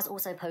 Lily has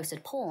also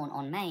posted porn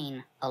on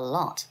Maine a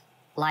lot.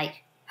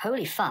 Like,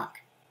 holy fuck.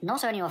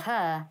 Not only of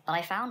her, but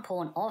I found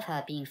porn of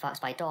her being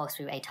fucked by dogs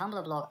through a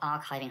Tumblr blog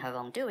archiving her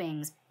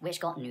wrongdoings, which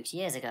got nuked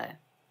years ago.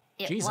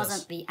 It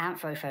wasn't the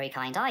anthro-furry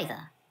kind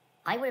either.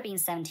 I would have been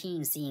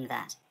 17 seeing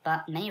that,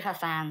 but many of her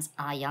fans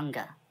are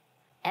younger.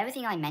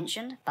 Everything I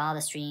mentioned, bar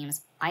the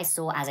streams, I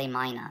saw as a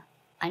minor.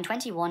 I'm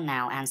 21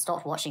 now and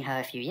stopped watching her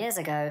a few years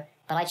ago,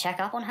 but I check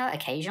up on her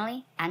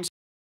occasionally, and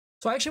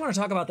so I actually want to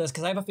talk about this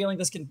because I have a feeling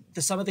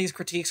some of these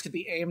critiques could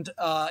be aimed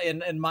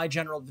in my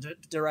general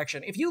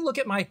direction. If you look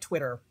at my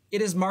Twitter,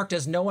 it is marked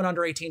as no one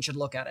under 18 should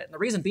look at it. And the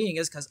reason being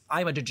is because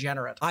I'm a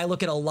degenerate. I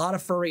look at a lot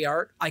of furry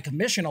art. I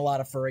commission a lot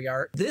of furry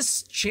art.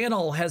 This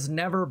channel has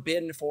never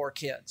been for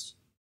kids,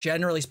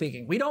 generally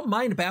speaking. We don't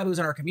mind baboos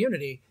in our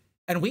community,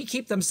 and we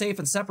keep them safe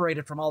and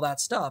separated from all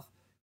that stuff.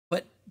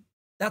 But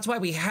that's why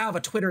we have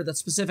a Twitter that's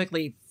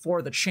specifically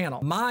for the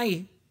channel.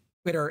 My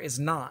Twitter is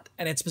not,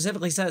 and it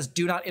specifically says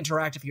do not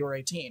interact if you are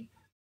 18.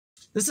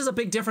 This is a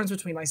big difference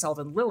between myself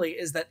and Lily,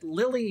 is that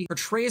Lily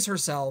portrays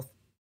herself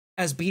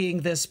as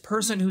being this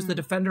person who's the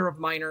defender of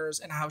minors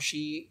and how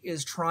she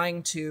is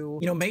trying to,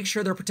 you know, make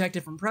sure they're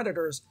protected from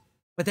predators.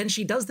 But then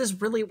she does this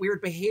really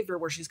weird behavior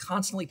where she's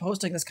constantly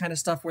posting this kind of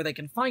stuff where they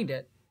can find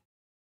it.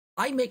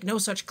 I make no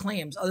such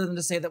claims other than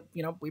to say that,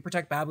 you know, we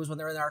protect baboos when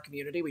they're in our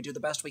community. We do the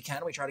best we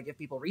can. We try to give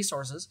people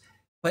resources.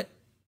 But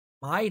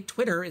my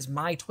Twitter is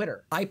my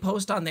Twitter. I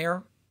post on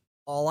there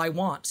all I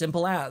want,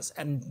 simple as,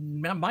 and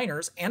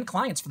minors and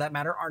clients for that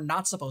matter are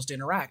not supposed to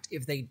interact.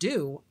 If they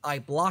do, I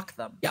block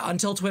them. Yeah,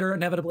 until Twitter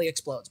inevitably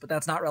explodes, but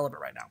that's not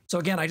relevant right now. So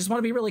again, I just want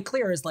to be really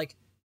clear is like,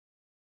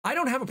 I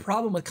don't have a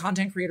problem with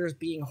content creators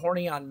being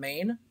horny on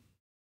main.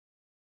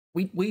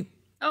 We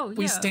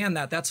stand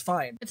that, that's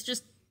fine. It's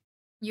just,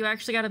 you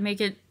actually got to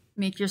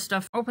make your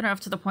stuff open enough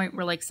to the point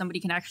where like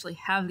somebody can actually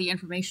have the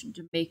information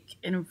to make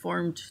an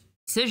informed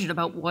decision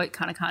about what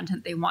kind of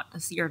content they want to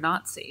see or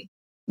not see.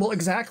 Well,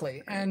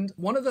 exactly. And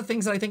one of the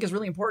things that I think is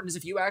really important is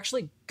if you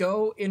actually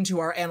go into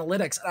our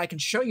analytics, and I can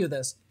show you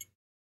this,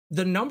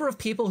 the number of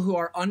people who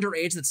are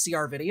underage that see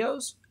our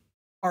videos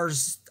are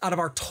out of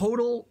our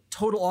total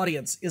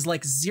audience is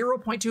like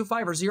 0.25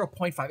 or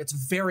 0.5. It's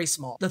very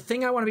small. The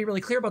thing I want to be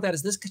really clear about that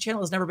is this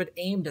channel has never been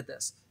aimed at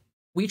this.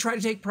 We try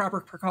to take proper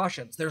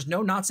precautions. There's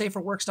no not safe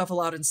for work stuff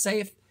allowed in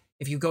safe.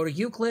 If you go to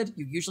Euclid,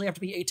 you usually have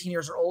to be 18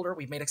 years or older.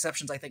 We've made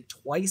exceptions, I think,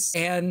 twice.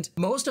 And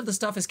most of the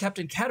stuff is kept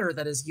in Keter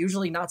that is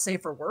usually not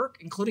safe for work,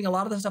 including a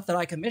lot of the stuff that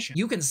I commission.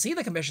 You can see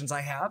the commissions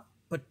I have,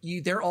 but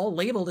they're all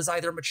labeled as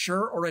either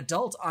mature or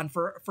adult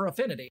for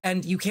affinity.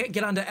 And you can't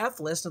get onto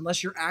F-list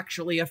unless you're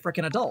actually a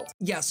freaking adult.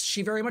 Yes,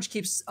 she very much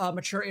keeps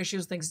mature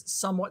issues, things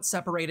somewhat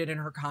separated in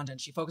her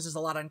content. She focuses a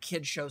lot on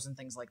kids shows and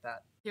things like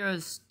that.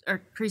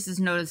 Chris is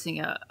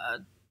noticing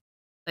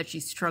that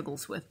she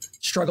struggles with.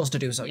 Struggles to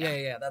do so.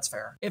 Yeah, that's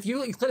fair. If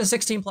you click a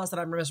 16 plus that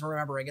I'm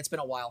misremembering, it's been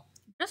a while.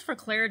 Just for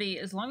clarity,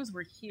 as long as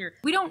we're here,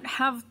 we don't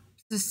have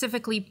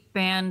specifically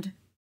banned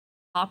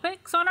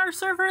topics on our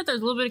server.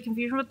 There's a little bit of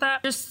confusion with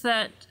that. Just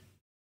that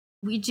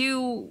we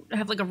do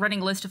have like a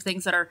running list of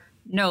things that are,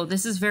 no,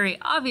 this is very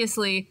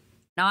obviously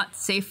not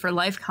safe for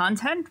life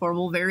content, or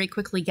we'll very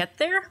quickly get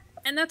there.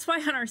 And that's why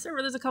on our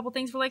server, there's a couple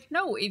things we're like,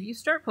 no, if you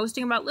start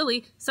posting about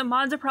Lily, some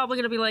mods are probably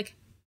going to be like,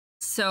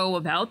 so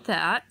about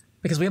that.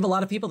 Because we have a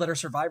lot of people that are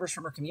survivors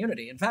from our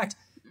community. In fact,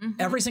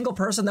 every single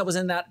person that was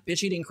in that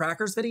bitch eating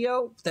crackers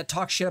video that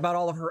talked shit about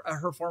all of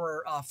her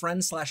former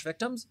friends /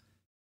 victims,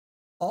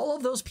 all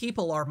of those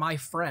people are my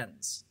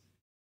friends,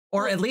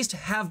 or at least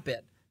have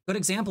been. Good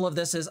example of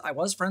this is I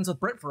was friends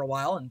with Britt for a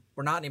while, and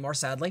we're not anymore,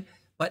 sadly.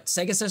 But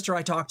Sega Sister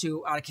I talked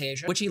to on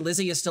occasion.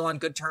 WitchyLizzy is still on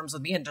good terms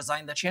with me and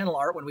designed the channel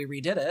art when we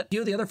redid it. A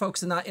few of the other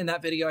folks in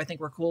that video I think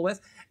we're cool with.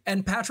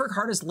 And Patrick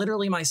Hart is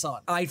literally my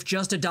son. I've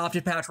just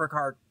adopted Patrick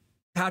Hart.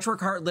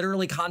 Patrick Hart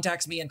literally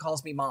contacts me and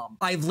calls me mom.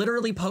 I've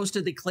literally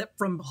posted the clip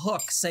from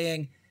Hook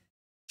saying,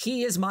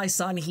 He is my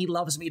son. He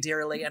loves me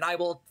dearly, and I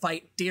will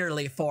fight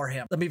dearly for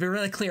him. Let me be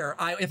really clear.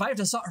 If I have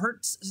to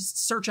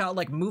search out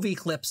like movie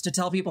clips to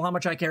tell people how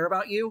much I care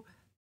about you,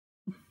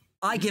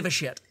 I give a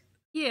shit.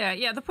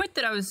 Yeah. The point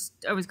that I was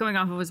going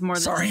off of was more.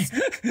 Sorry,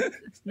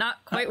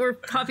 not quite where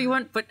Poppy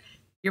went, but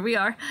here we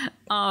are.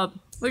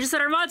 Which is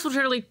that our mods will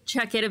generally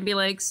check in and be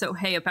like, "So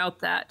hey, about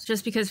that,"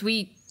 just because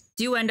we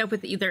do end up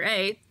with either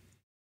A,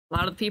 a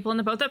lot of the people in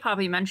the boat that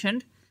Poppy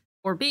mentioned,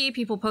 or B,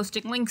 people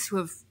posting links who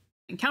have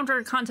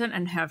encountered content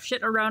and have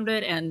shit around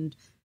it and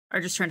are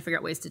just trying to figure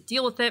out ways to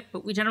deal with it.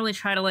 But we generally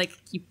try to like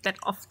keep that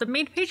off the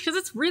main page because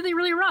it's really,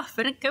 really rough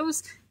and it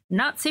goes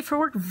not safe for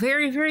work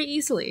very, very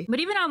easily. But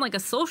even on like a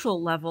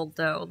social level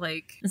though,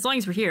 like as long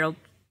as we're here, I'll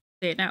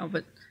say it now,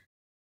 but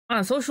on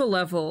a social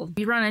level,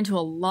 we run into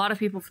a lot of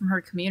people from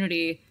her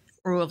community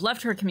or who have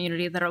left her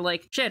community that are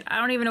like, shit, I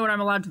don't even know what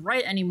I'm allowed to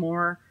write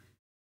anymore.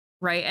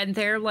 Right. And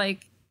they're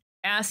like,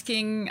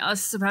 asking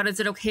us about,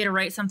 is it okay to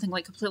write something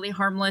like completely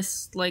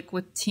harmless, like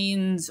with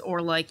teens or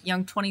like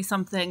young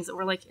 20-somethings?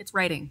 We're like, it's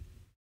writing.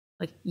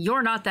 Like,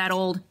 you're not that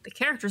old. The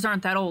characters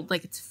aren't that old.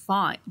 Like, it's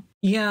fine.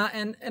 Yeah,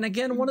 and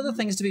again, one of the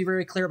things to be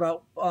very clear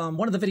about,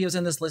 one of the videos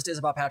in this list is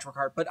about Patrick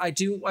Hart, but I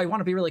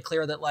want to be really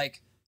clear that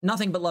like,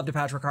 nothing but love to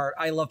Patrick Hart.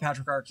 I love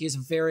Patrick Hart. He's a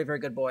very, very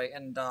good boy,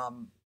 and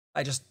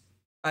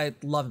I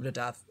love him to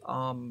death.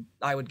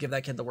 I would give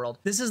that kid the world.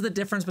 This is the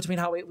difference between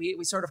how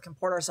we sort of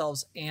comport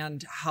ourselves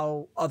and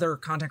how other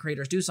content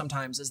creators do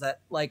sometimes, is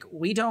that like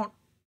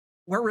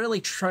we're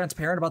really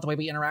transparent about the way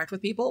we interact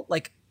with people.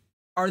 Like,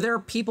 are there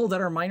people that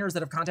are minors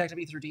that have contacted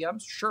me through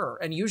DMs? Sure.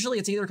 And usually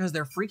it's either because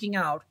they're freaking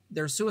out,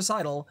 they're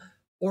suicidal,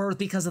 or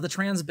because of the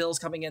trans bills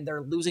coming in,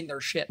 they're losing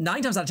their shit.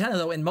 9 times out of 10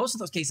 though, in most of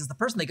those cases, the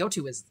person they go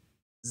to is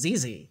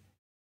ZZ.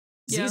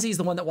 Yeah. ZZ's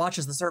the one that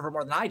watches the server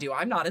more than I do.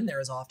 I'm not in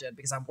there as often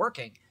because I'm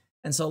working.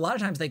 And so a lot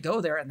of times they go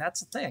there, and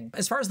that's the thing.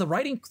 As far as the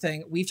writing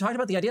thing, we've talked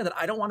about the idea that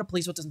I don't want to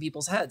police what's in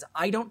people's heads.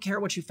 I don't care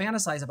what you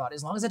fantasize about.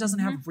 As long as it doesn't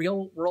have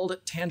real world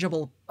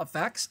tangible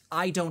effects,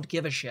 I don't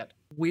give a shit.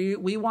 We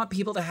want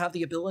people to have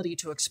the ability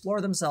to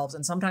explore themselves,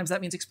 and sometimes that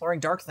means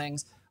exploring dark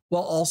things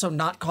while also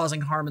not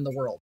causing harm in the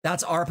world.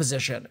 That's our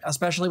position,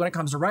 especially when it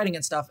comes to writing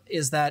and stuff,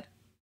 is that,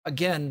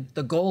 again,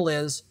 the goal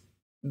is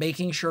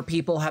making sure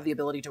people have the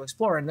ability to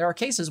explore. And there are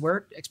cases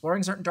where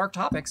exploring certain dark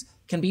topics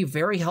can be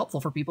very helpful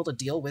for people to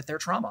deal with their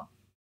trauma.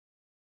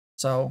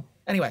 So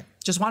anyway,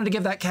 just wanted to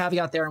give that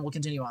caveat there, and we'll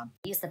continue on.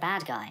 He's the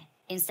bad guy,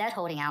 instead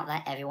holding out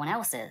that everyone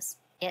else is.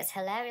 It's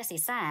hilariously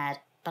sad,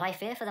 but I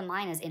fear for the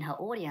minors in her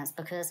audience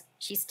because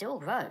she's still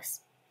gross.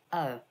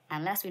 Oh,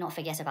 and lest we not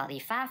forget about the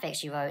fanfics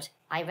she wrote,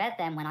 I read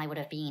them when I would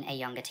have been a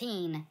younger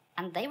teen,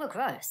 and they were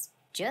gross.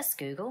 Just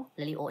Google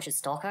Lily Orchard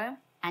Stockholm,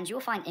 and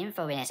you'll find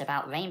info in it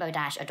about Rainbow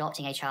Dash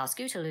adopting a child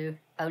Scootaloo,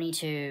 only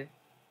to,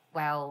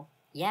 well,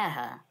 yeah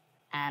her.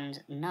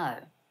 And no,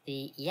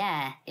 the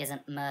yeah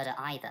isn't murder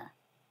either.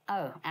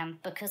 Oh,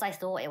 and because I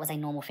thought it was a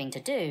normal thing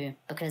to do,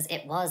 because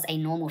it was a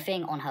normal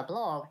thing on her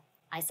blog,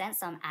 I sent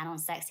some anon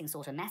sexting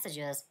sort of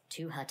messages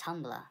to her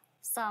Tumblr.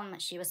 Some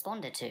she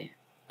responded to,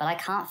 but I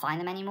can't find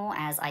them anymore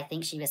as I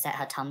think she reset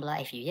her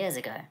Tumblr a few years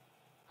ago.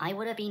 I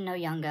would have been no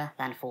younger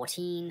than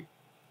 14,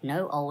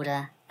 no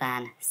older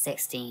than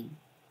 16.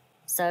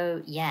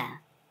 So yeah,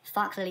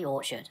 fuck Lily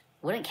Orchard.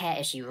 Wouldn't care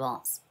if she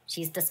rots.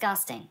 She's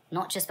disgusting,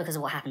 not just because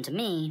of what happened to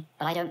me,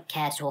 but I don't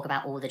care to talk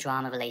about all the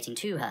drama relating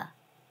to her.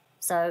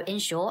 So in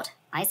short,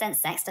 I sent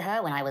sex to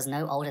her when I was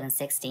no older than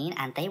 16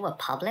 and they were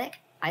public.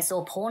 I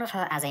saw porn of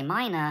her as a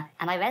minor,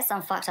 and I read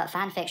some fucked up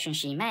fanfiction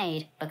she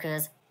made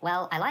because,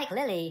 well, I like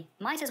Lily,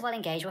 might as well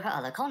engage with her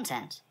other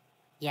content.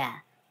 Yeah,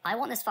 I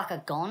want this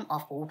fucker gone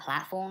off all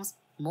platforms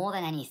more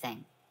than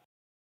anything.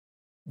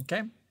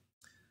 Okay.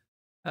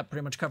 That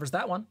pretty much covers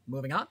that one.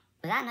 Moving on.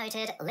 With that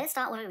noted, let's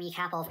start with a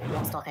recap of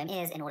what Stockholm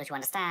is in order to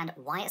understand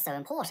why it's so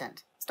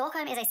important.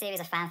 Stockholm is a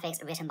series of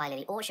fanfics written by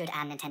Lily Orchard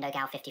and Nintendo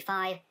Gal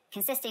 55,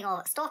 consisting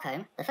of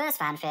Stockholm, the first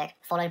fanfic,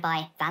 followed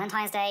by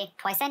Valentine's Day,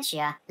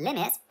 Twicentia,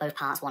 Limits, both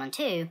parts 1 and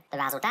 2, The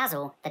Razzle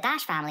Dazzle, The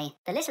Dash Family,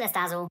 The Littlest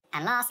Dazzle,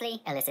 and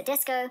lastly, Illicit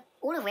Disco,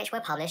 all of which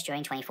were published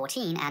during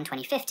 2014 and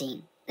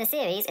 2015. The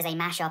series is a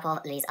mashup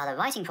of Lily's other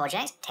writing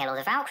project, Tale of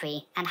the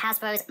Valkyrie, and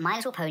Hasbro's My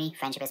Little Pony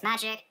Friendship is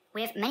Magic,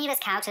 with many of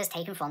its characters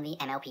taken from the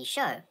MLP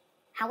show.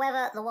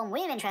 However, the one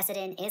we're interested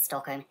in is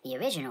Stockholm, the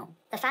original.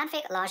 The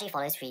fanfic largely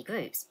follows 3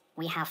 groups.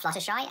 We have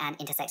Fluttershy and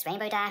Intersex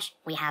Rainbow Dash,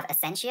 we have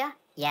Essentia,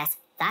 yes,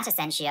 that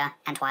Essentia,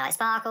 and Twilight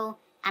Sparkle,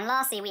 and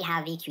lastly we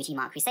have the Cutie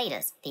Mark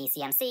Crusaders, the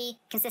CMC,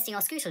 consisting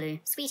of Scootaloo,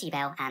 Sweetie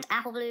Belle, and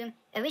Apple Bloom,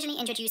 originally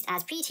introduced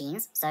as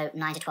preteens, so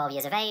 9 to 12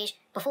 years of age,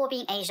 before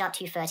being aged up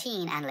to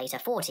 13 and later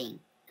 14.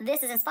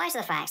 This is in spite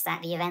of the fact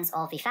that the events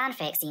of the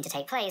fanfic seem to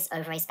take place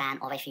over a span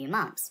of a few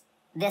months.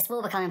 This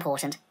will become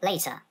important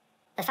later.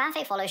 The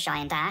fanfic follows Shy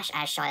and Dash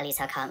as Shy leaves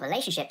her current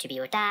relationship to be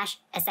with Dash,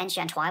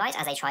 Essentia and Twilight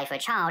as they try for a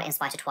child in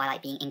spite of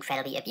Twilight being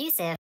incredibly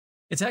abusive.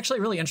 It's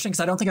actually really interesting because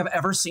I don't think I've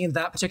ever seen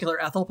that particular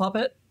Ethel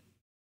puppet.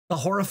 The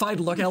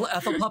horrified look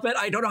Ethel puppet.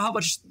 I don't know how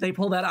much they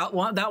pull that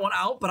one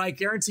out, but I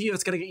guarantee you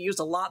it's going to get used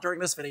a lot during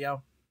this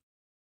video.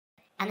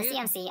 And the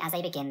CMC as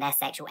they begin their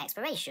sexual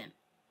exploration.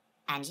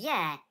 And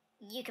yeah,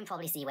 you can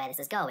probably see where this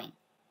is going.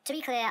 To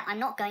be clear, I'm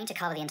not going to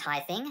cover the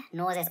entire thing,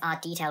 nor is this our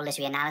detailed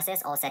literary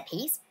analysis of said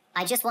piece.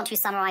 I just want to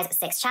summarize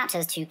 6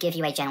 chapters to give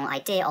you a general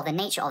idea of the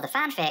nature of the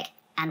fanfic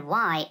and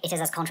why it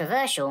is as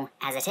controversial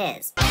as it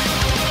is.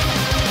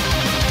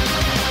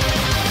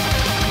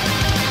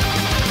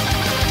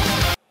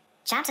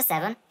 Chapter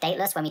 7,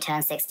 Dateless When We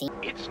Turn 16.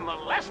 It's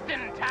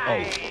molesting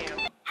time!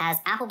 Has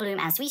Apple Bloom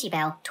and Sweetie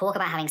Belle talk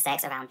about having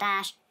sex around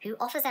Dash, who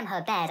offers them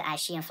her bed as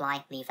she and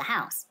Fly leave the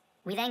house.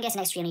 We then get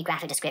an extremely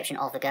graphic description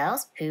of the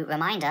girls, who,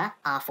 reminder,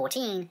 are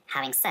 14,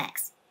 having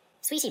sex.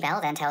 Sweetie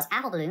Belle then tells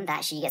Apple Bloom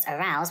that she gets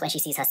aroused when she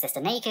sees her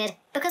sister naked,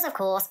 because of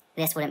course,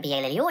 this wouldn't be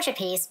a Lily Orchard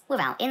piece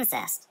without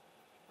incest.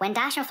 When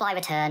Dash and Fly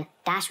return,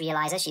 Dash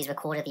realizes she's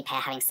recorded the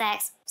pair having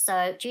sex,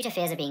 so due to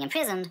fears of being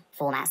imprisoned,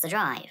 formats the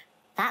drive.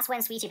 That's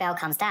when Sweetie Belle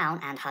comes down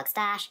and hugs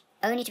Dash,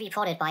 only to be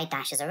prodded by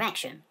Dash's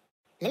erection.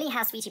 Lily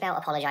has Sweetie Belle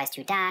apologize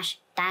to Dash,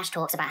 Dash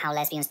talks about how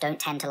lesbians don't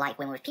tend to like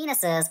women with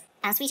penises,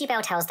 and Sweetie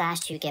Belle tells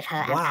Dash to give her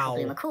and Apple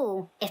Bloom a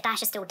call if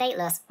Dash is still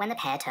dateless when the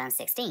pair turns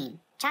 16.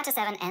 Chapter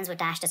 7 ends with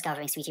Dash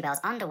discovering Sweetie Belle's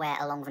underwear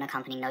along with an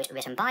accompanying note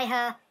written by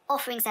her,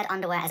 offering said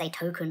underwear as a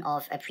token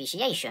of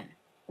appreciation.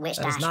 Which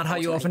that is not how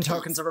you open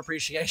tokens of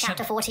appreciation.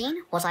 Chapter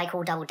 14, What I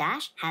Call Double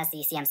Dash, has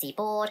the CMC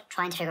board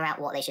trying to figure out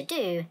what they should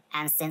do,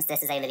 and since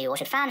this is a Lily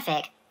Orchard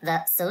fanfic,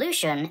 the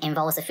solution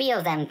involves the 3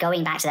 of them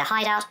going back to their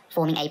hideout,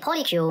 forming a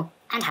polycule,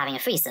 and having a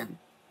threesome.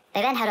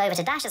 They then head over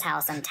to Dash's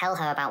house and tell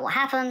her about what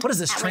happened. What is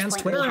this, trans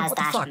Twitter? Lily has what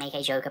the Dash fuck? make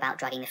a joke about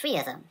drugging the 3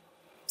 of them.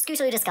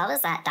 Scootaloo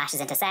discovers that Dash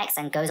is into sex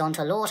and goes on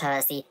to laud her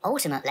as the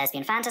ultimate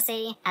lesbian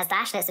fantasy, as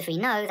Dash lets the 3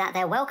 know that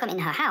they're welcome in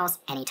her house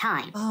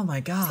anytime. Oh my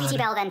god. Sweetie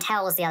Belle then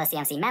tells the other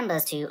CMC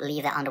members to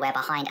leave their underwear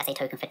behind as a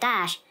token for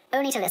Dash,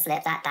 only to let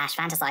slip that Dash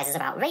fantasizes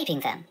about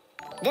raping them.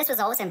 This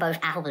results in both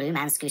Apple Bloom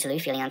and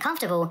Scootaloo feeling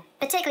uncomfortable,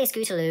 particularly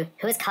Scootaloo,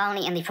 who is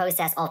currently in the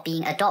process of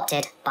being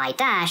adopted by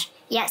Dash,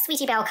 yet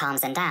Sweetie Belle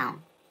calms them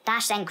down.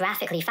 Dash then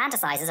graphically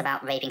fantasizes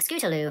about raping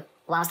Scootaloo,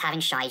 whilst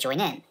having Shy join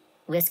in,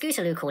 with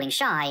Scootaloo calling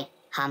Shy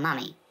her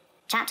mummy.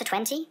 Chapter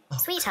 20,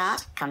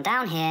 Sweetheart, Come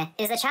Down Here,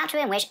 is the chapter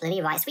in which Lily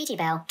writes Sweetie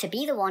Belle to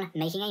be the one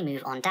making a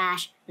move on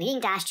Dash, leading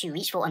Dash to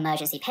reach for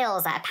emergency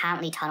pills that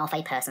apparently turn off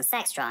a person's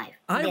sex drive.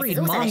 I read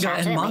manga,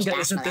 and manga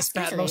isn't this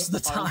bad most of the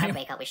time.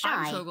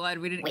 I'm so glad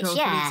we didn't which, go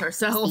through this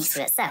ourselves. Speaks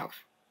for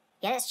itself.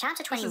 Yet it's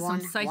chapter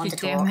 21, psychic One to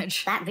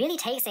damage. Talk, that really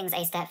takes things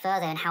a step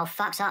further in how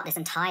fucked up this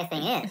entire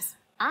thing is.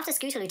 After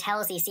Scootaloo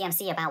tells the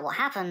CMC about what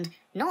happened,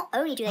 not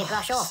only do they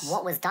brush off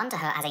what was done to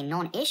her as a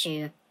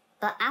non-issue,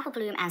 but Apple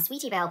Bloom and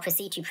Sweetie Belle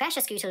proceed to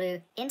pressure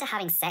Scootaloo into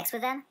having sex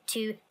with them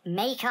to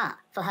make up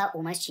for her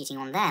almost cheating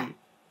on them.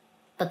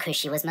 Because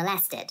she was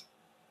molested.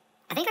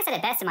 I think I said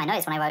it best in my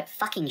notes when I wrote,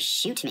 fucking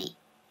shoot me.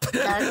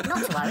 Though,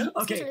 not to worry,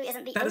 Okay, Scootaloo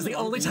isn't the that is the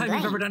only time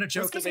you've ever done a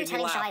joke that made me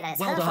telling laugh. Shy that it's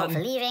Well her fault done. for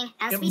leaving,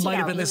 and It Sweetie might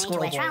have Belle been the being made to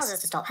wear squirrel voice. trousers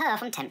to stop her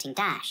from tempting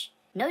Dash.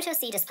 Notice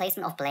the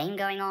displacement of blame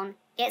going on?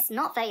 It's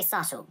not very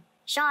subtle.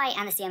 Shy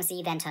and the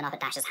CMC then turn up at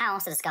Dash's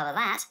house to discover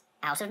that,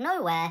 out of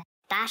nowhere,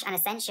 Dash and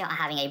Essentia are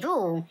having a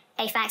brawl,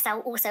 a fact that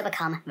will also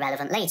become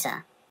relevant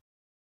later.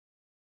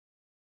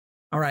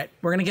 All right,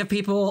 we're gonna give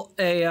people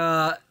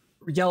a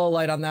yellow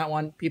light on that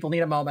one. People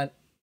need a moment.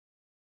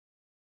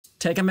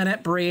 Take a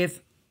minute, breathe.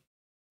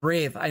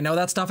 Breathe. I know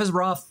that stuff is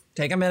rough.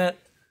 Take a minute.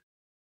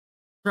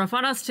 Rough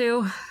on us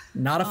too.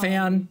 Not a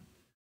fan.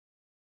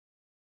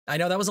 I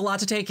know that was a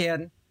lot to take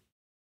in.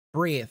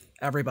 Breathe,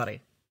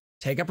 everybody.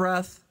 Take a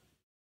breath.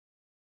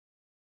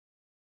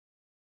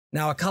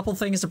 Now, a couple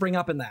things to bring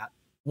up in that.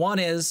 One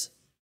is,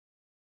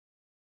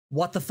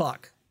 what the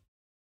fuck?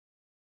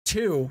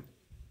 2,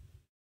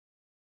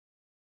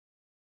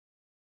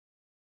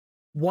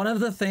 one of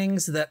the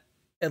things that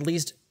at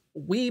least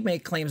we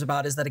make claims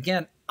about is that,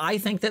 again, I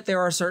think that there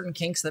are certain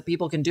kinks that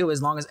people can do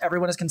as long as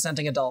everyone is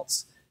consenting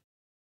adults.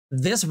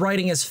 This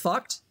writing is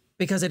fucked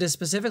because it is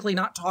specifically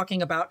not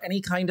talking about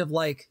any kind of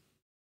like,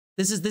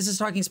 this is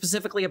talking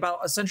specifically about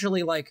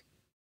essentially like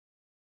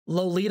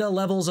Lolita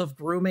levels of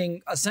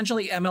grooming,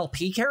 essentially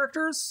MLP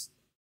characters,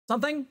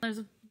 something. There's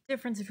a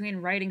difference between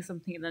writing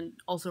something and then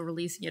also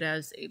releasing it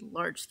as a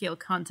large-scale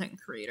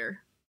content creator.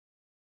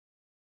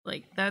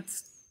 Like,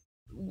 that's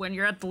when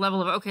you're at the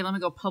level of, okay, let me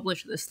go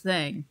publish this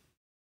thing.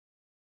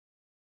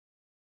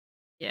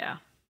 Yeah.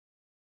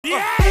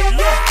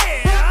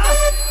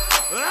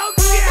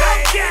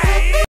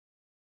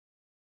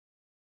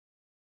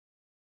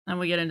 And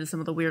we get into some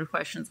of the weird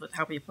questions with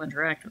how people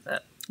interact with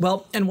it.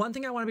 Well, and one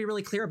thing I want to be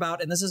really clear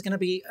about, and this is going to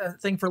be a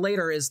thing for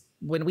later, is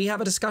when we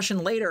have a discussion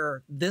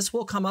later, this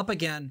will come up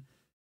again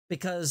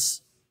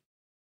because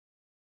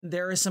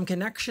there is some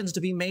connections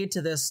to be made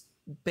to this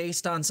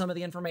based on some of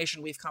the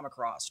information we've come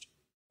across.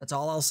 That's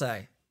all I'll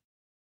say.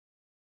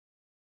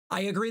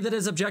 I agree that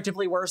it's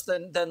objectively worse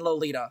than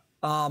Lolita.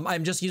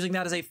 I'm just using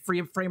that as a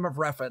frame of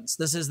reference.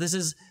 This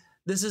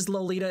is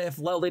Lolita if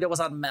Lolita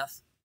was on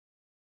meth.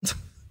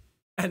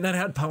 And then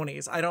had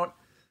ponies. I don't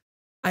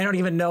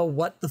even know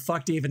what the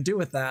fuck to even do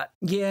with that.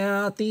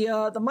 Yeah,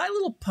 the My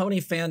Little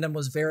Pony fandom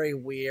was very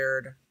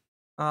weird.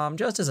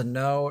 Just as a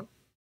note.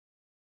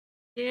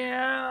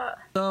 Yeah.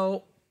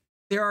 So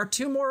There are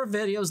 2 more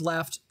videos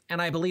left,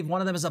 and I believe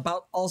one of them is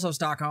about also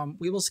Stockholm.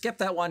 We will skip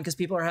that one because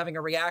people are having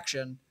a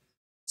reaction.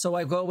 So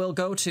we'll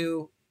go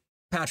to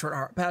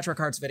Patrick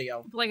Hart's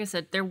video. Like I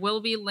said, there will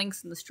be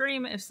links in the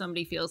stream if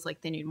somebody feels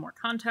like they need more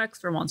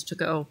context or wants to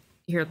go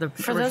hear the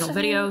For original those of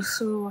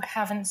videos. you who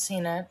haven't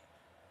seen it,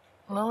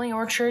 Lily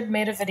Orchard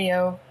made a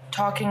video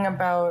talking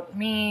about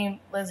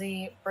me,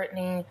 Lizzie,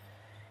 Brittany,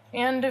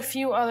 and a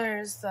few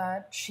others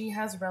that she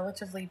has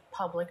relatively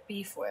public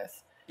beef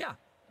with. Yeah.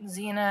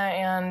 Zena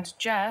and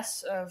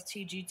Jess of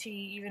TGT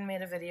even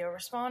made a video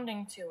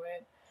responding to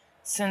it,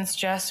 since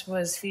Jess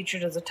was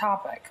featured as a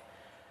topic.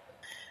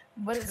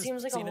 But it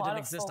seems like a lot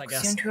of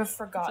folks seem to have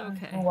forgotten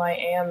who I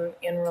am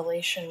in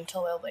relation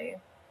to Lily,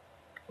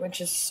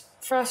 which is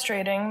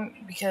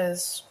frustrating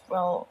because,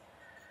 well,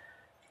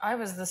 I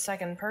was the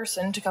second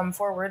person to come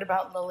forward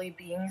about Lily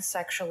being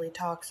sexually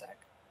toxic,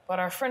 but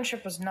our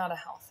friendship was not a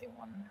healthy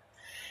one.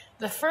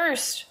 The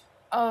first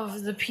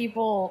of the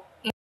people...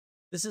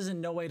 This is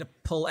in no way to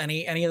pull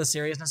any of the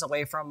seriousness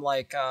away from,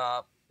 like,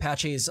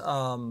 Patchy's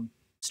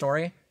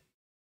story,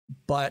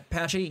 but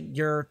Patchy,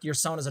 your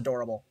son is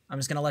adorable. I'm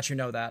just gonna let you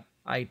know that.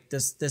 I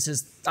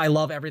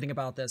love everything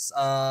about this.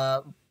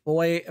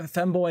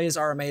 Femboys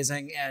are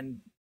amazing,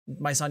 and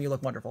my son, you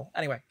look wonderful.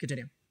 Anyway,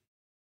 continue.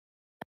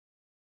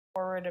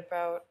 Forward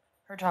about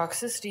her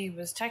toxicity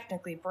was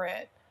technically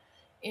Brit.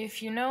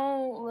 If you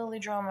know Lily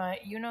drama,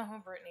 you know who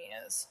Brittany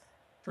is.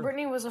 True.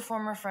 Brittany was a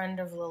former friend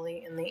of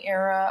Lily in the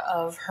era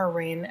of her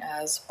reign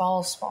as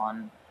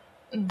Ballspawn,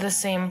 the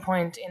same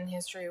point in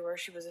history where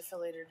she was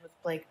affiliated with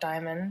Blake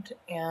Diamond,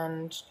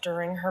 and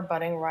during her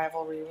budding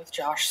rivalry with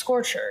Josh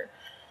Scorcher.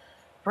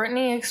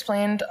 Brittany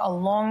explained a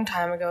long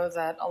time ago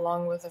that,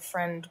 along with a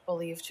friend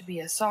believed to be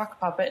a sock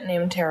puppet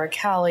named Tara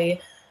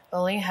Callie,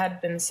 Lily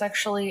had been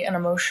sexually and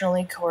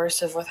emotionally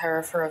coercive with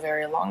her for a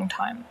very long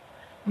time.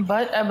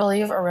 But I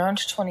believe around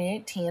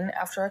 2018,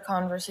 after a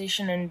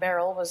conversation in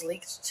Beryl was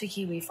leaked to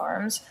Kiwi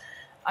Farms,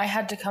 I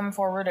had to come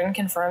forward and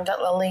confirm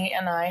that Lily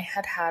and I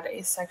had had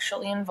a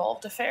sexually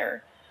involved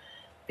affair.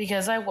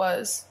 Because I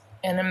was,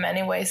 and in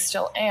many ways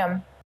still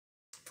am.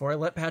 Before I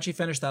let Patchy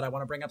finish that, I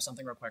want to bring up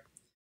something real quick.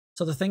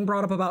 So the thing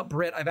brought up about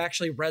Brit, I've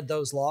actually read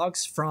those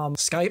logs from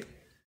Skype.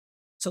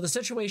 So the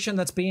situation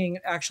that's being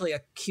actually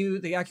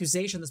the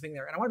accusation that's being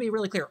there, and I want to be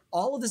really clear,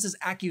 all of this is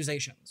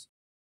accusations.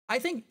 I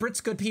think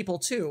Brit's good people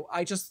too.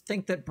 I just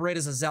think that Brit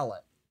is a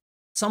zealot.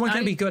 Someone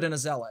can be good and a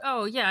zealot.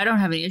 Oh yeah, I don't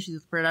have any issues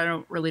with Brit. I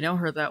don't really know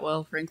her that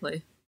well,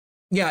 frankly.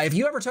 Yeah, if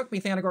you ever took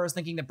me, Thanagor, as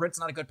thinking that Brit's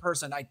not a good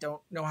person, I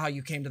don't know how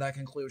you came to that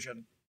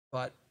conclusion.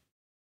 But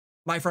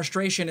my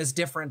frustration is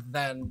different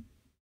than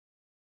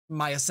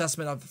my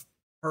assessment of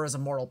her as a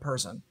moral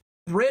person.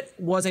 Brit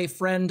was a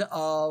friend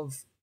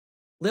of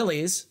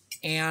Lily's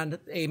and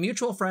a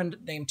mutual friend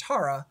named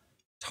Tara.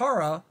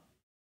 Tara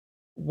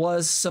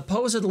was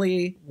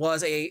supposedly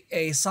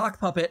a sock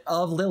puppet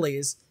of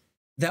Lily's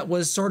that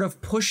was sort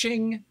of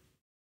pushing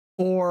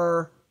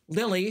for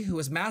Lily, who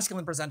was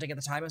masculine presenting at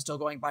the time and still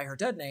going by her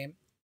dead name,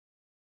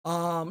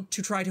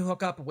 to try to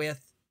hook up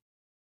with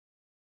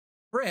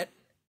Brit,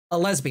 a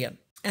lesbian.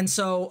 And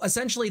so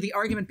essentially the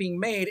argument being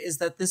made is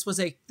that this was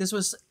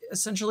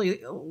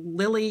essentially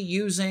Lily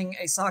using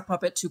a sock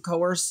puppet to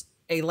coerce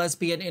a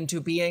lesbian into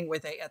being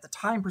with at the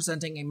time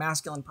presenting a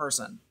masculine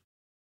person.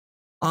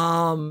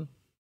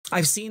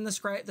 I've seen the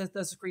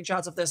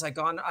screenshots of this. I've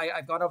gone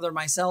over there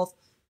myself.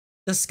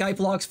 The Skype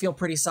logs feel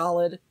pretty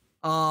solid.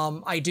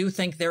 I do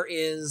think there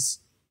is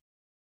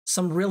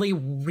some really,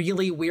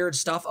 really weird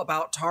stuff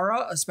about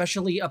Tara,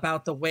 especially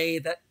about the way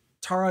that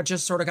Tara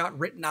just sort of got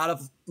written out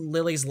of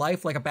Lily's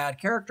life like a bad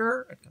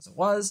character, because it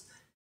was.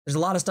 There's a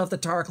lot of stuff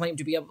that Tara claimed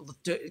to be able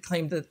to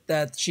claim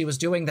that she was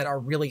doing that are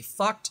really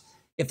fucked.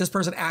 If this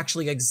person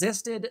actually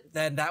existed,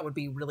 then that would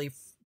be really,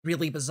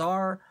 really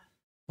bizarre.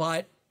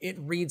 But it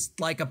reads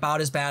like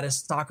about as bad as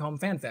Stockholm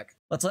fanfic.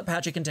 Let's let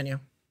Patchy continue.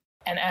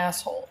 An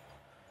asshole.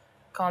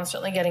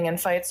 Constantly getting in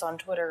fights on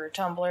Twitter or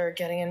Tumblr,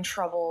 getting in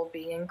trouble,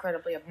 being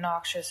incredibly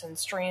obnoxious in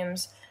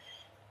streams.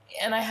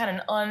 And I had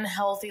an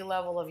unhealthy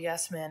level of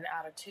yes-man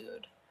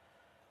attitude.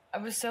 I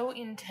was so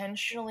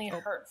intentionally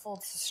hurtful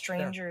to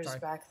strangers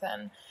back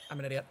then. I'm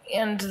an idiot.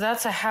 And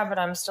that's a habit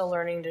I'm still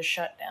learning to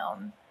shut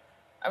down.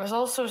 I was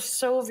also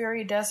so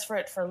very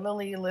desperate for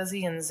Lily,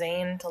 Lizzie, and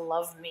Zane to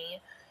love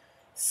me.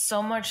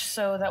 So much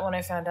so that when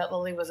I found out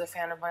Lily was a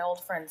fan of my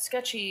old friend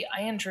Sketchy,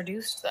 I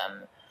introduced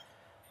them.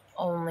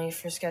 Only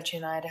for Sketchy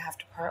and I to have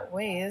to part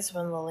ways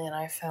when Lily and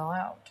I fell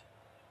out.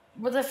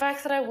 But the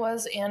fact that I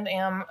was and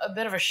am a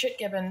bit of a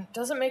shit-gibbon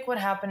doesn't make what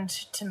happened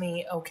to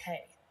me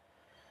okay.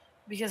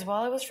 Because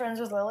while I was friends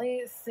with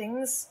Lily,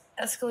 things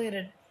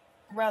escalated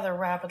rather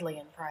rapidly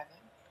in private.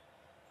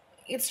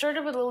 It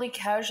started with Lily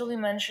casually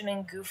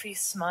mentioning goofy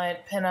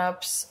smut,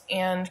 pinups,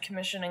 and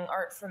commissioning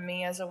art from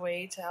me as a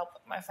way to help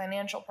with my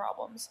financial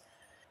problems.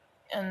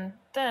 And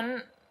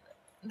then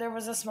there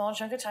was a small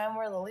chunk of time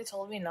where Lily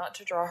told me not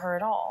to draw her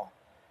at all.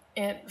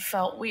 It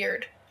felt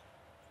weird.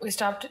 We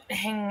stopped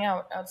hanging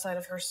out outside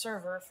of her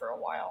server for a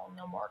while.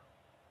 No more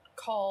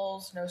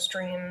calls, no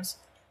streams.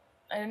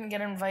 I didn't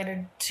get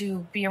invited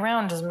to be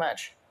around as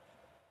much.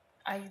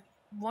 I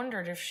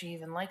wondered if she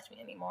even liked me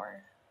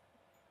anymore.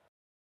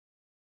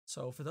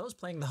 So for those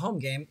playing the home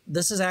game,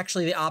 this is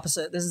actually the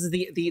opposite. This is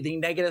the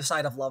negative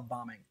side of love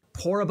bombing.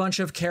 Pour a bunch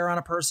of care on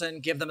a person,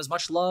 give them as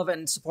much love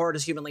and support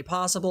as humanly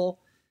possible.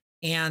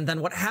 And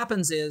then what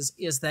happens is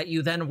that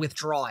you then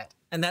withdraw it.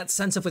 And that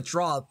sense of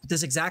withdrawal,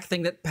 this exact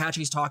thing that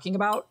Patchy's talking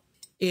about,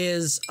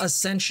 is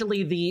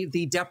essentially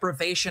the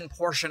deprivation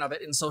portion of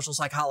it in social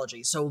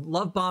psychology. So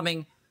love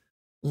bombing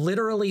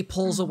literally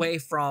pulls away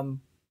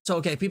from... So,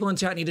 okay, people in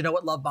chat need to know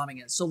what love bombing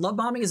is. So love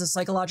bombing is a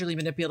psychologically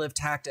manipulative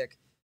tactic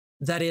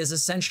that is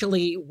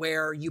essentially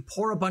where you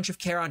pour a bunch of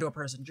care onto a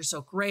person. You're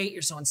so great,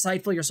 you're so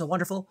insightful, you're so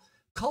wonderful.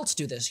 Cults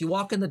do this. You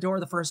walk in the door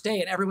the first day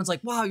and everyone's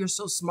like, wow, you're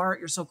so smart,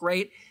 you're so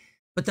great.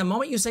 But the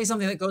moment you say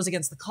something that goes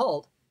against the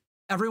cult,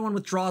 everyone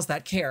withdraws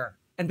that care.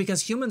 And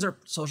because humans are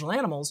social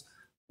animals,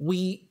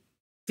 we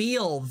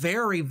feel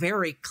very,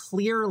 very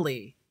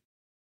clearly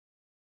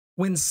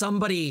when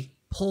somebody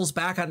pulls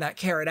back on that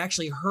care. It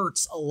actually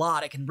hurts a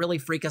lot. It can really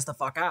freak us the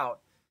fuck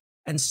out.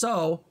 And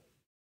so,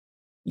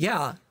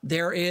 yeah,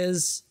 there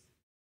is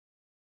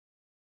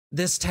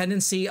this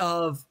tendency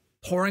of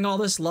pouring all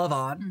this love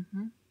on.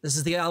 This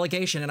is the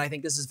allegation, and I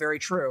think this is very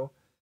true.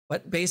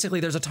 But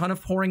basically, there's a ton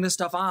of pouring this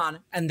stuff on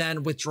and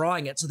then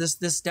withdrawing it. So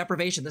this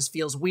deprivation, this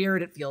feels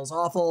weird. It feels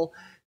awful.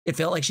 It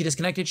felt like she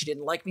disconnected. She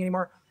didn't like me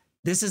anymore.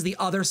 This is the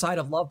other side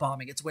of love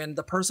bombing. It's when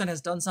the person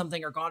has done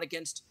something or gone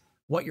against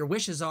what your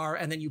wishes are,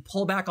 and then you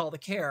pull back all the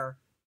care.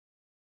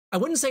 I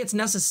wouldn't say it's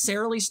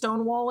necessarily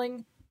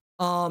stonewalling.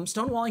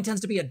 Stonewalling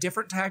tends to be a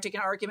different tactic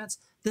in arguments.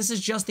 This is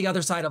just the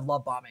other side of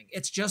love bombing.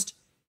 It's just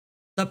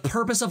the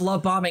purpose of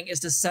love bombing is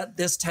to set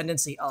this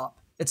tendency up.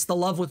 It's the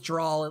love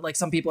withdrawal, like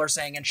some people are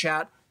saying in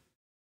chat.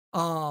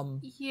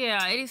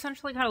 Yeah, it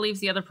essentially kind of leaves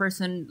the other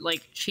person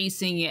like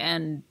chasing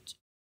and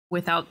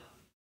without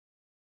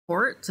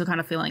support, so kind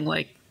of feeling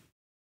like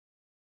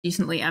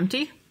decently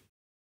empty.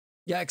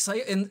 Yeah,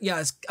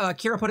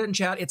 Kira put it in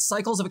chat. It's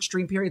cycles of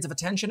extreme periods of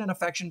attention and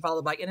affection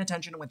followed by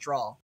inattention and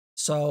withdrawal.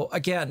 So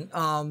again,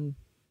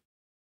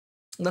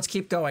 let's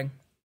keep going.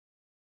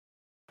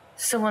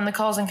 So when the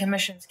calls and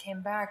commissions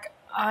came back,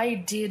 I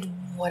did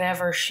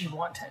whatever she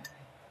wanted.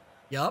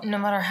 Yep. No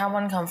matter how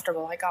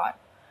uncomfortable I got.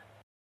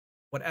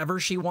 Whatever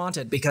she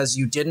wanted, because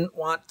you didn't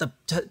want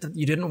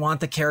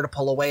the care to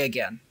pull away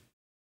again.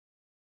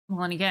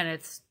 Well, and again,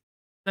 it's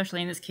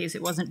especially in this case,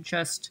 it wasn't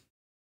just,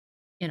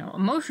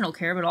 emotional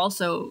care, but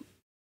also,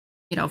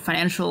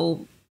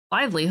 financial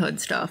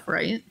livelihood stuff,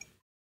 right?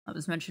 That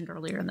was mentioned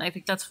earlier, and I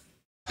think that's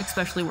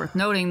especially worth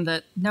noting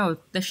that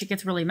this shit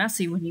gets really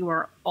messy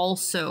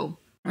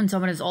when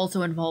someone is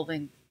also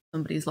involving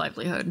somebody's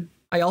livelihood.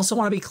 I also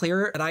want to be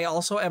clear that I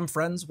also am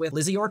friends with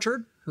Lizzie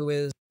Orchard, who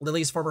is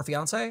Lily's former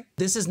fiance.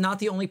 This is not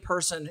the only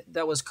person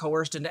that was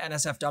coerced into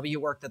NSFW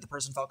work that the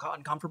person felt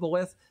uncomfortable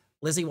with.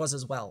 Lizzie was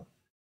as well.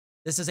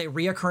 This is a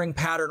reoccurring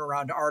pattern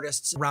around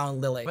artists around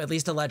Lily, at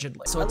least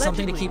allegedly. So it's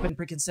something to keep in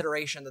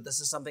consideration that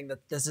this is something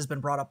that this has been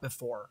brought up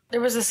before.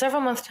 There was a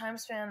several-month time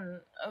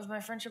span of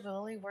my friendship with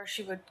Lily where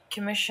she would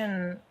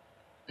commission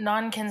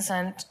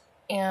non-consent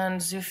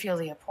and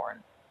zoophilia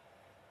porn.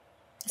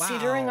 Wow. See,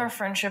 during our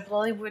friendship,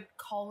 Lily would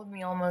call with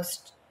me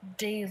almost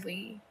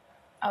daily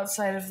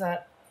outside of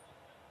that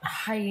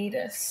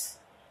hiatus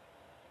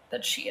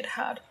that she had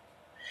had.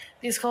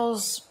 These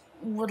calls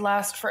would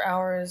last for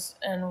hours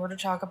and were to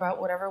talk about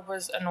whatever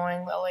was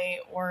annoying Lily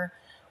or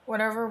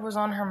whatever was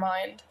on her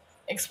mind.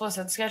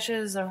 Explicit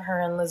sketches of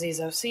her and Lizzie's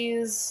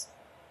OCs.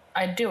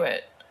 I'd do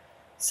it.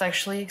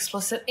 Sexually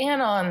explicit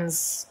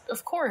anons,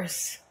 of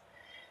course.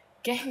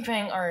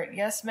 Gangbang art,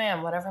 yes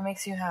ma'am, whatever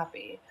makes you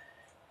happy.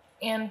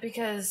 And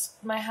because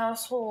my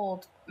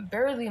household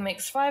barely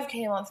makes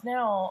 $5K a month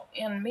now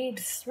and made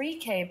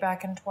 $3K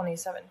back in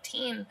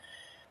 2017,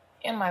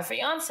 and my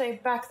fiance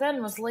back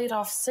then was laid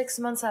off 6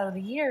 months out of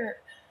the year,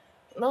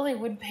 Lily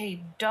would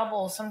pay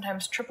double,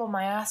 sometimes triple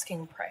my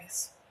asking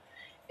price.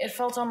 It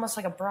felt almost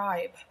like a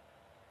bribe.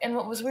 And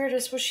what was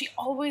weirdest was she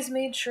always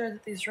made sure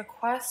that these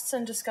requests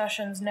and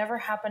discussions never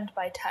happened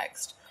by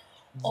text.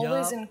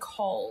 Always in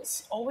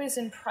calls, always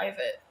in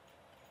private.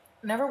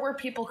 Never where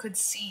people could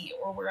see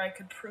or where I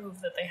could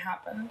prove that they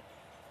happened.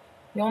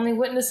 The only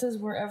witnesses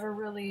were ever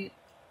really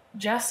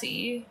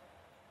Jesse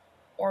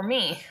or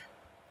me.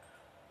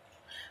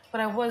 But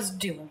I was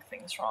doing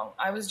things wrong.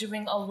 I was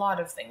doing a lot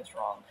of things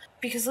wrong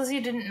because Lizzie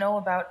didn't know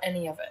about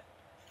any of it.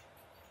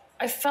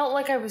 I felt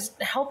like I was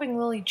helping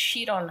Lily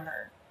cheat on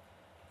her.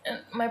 And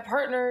my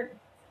partner,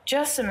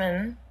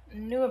 Jessamine,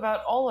 knew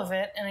about all of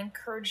it and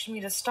encouraged me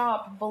to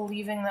stop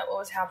believing that what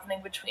was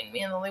happening between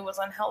me and Lily was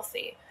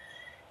unhealthy.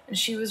 And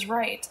she was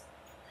right.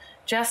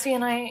 Jessie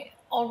and I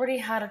already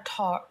had a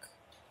talk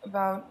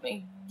about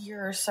a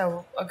year or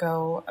so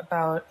ago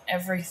about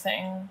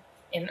everything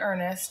in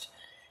earnest.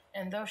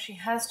 And though she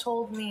has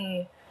told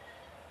me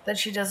that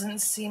she doesn't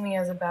see me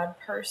as a bad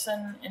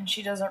person and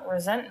she doesn't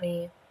resent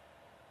me,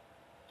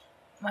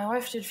 my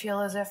wife did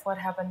feel as if what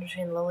happened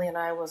between Lily and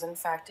I was in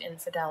fact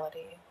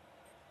infidelity.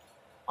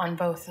 On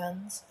both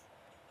ends.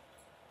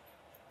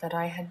 That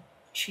I had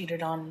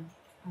cheated on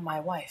my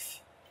wife.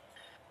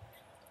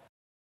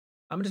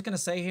 I'm just going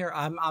to say here,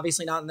 I'm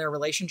obviously not in their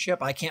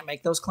relationship. I can't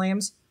make those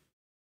claims.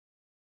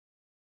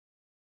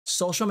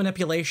 Social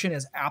manipulation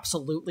is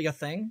absolutely a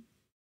thing.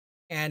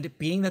 And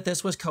being that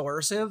this was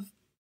coercive,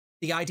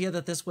 the idea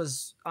that this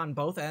was on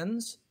both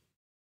ends,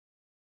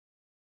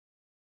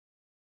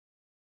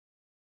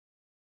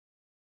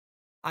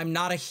 I'm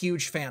not a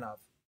huge fan of.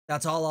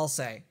 That's all I'll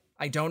say.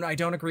 I don't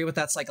agree with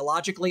that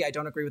psychologically. I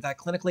don't agree with that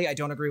clinically. I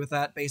don't agree with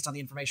that based on the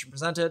information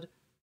presented.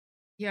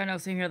 Yeah, no,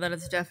 same here. That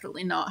is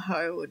definitely not how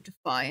I would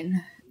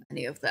define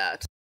any of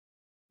that.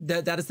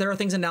 There are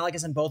things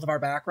analogous in both of our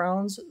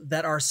backgrounds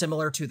that are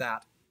similar to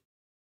that.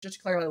 Just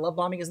to clarify, love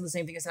bombing isn't the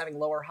same thing as having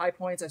lower high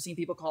points. I've seen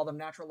people call them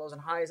natural lows and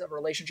highs of a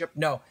relationship.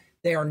 No,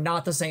 they are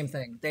not the same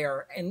thing. They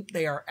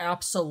are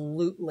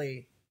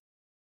absolutely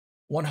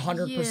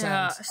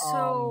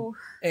 100%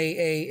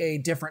 a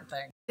different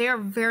thing. They are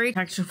very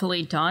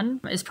tactfully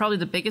done is probably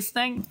the biggest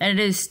thing. And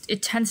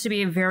it tends to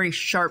be a very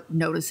sharp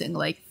noticing,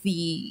 like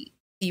the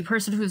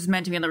person who's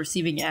meant to be on the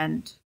receiving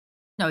end.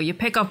 No, you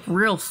pick up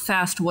real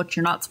fast what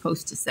you're not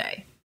supposed to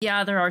say.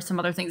 Yeah, there are some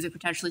other things that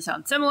potentially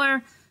sound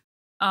similar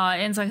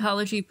in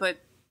psychology, but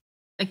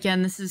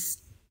again, this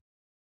is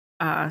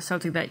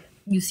something that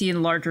you see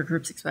in larger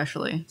groups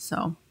especially,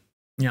 so.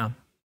 Yeah.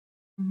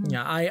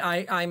 Yeah,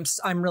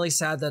 I'm really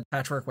sad that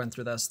Patchwork went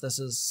through this. This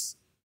is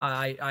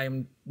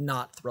I'm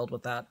not thrilled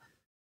with that.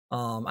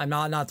 I'm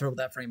not thrilled with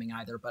that framing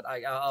either, but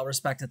I'll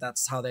respect that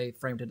that's how they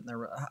framed it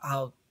in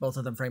how both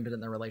of them framed it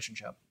in their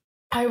relationship.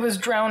 I was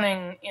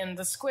drowning in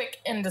the squick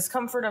and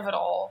discomfort of it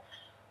all,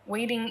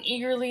 waiting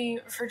eagerly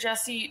for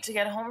Jessie to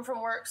get home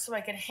from work so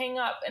I could hang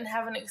up and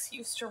have an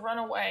excuse to run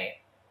away.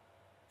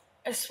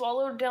 I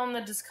swallowed down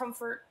the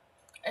discomfort.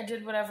 I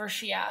did whatever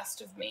she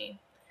asked of me,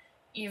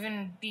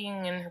 even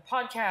being in her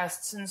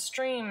podcasts and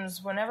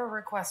streams whenever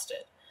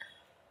requested.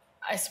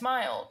 I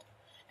smiled,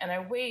 and I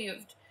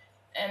waved,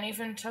 and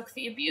even took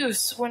the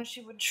abuse when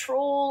she would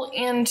troll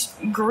and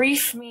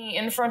grief me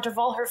in front of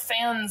all her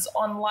fans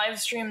on live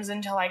streams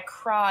until I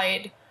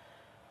cried,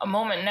 a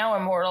moment now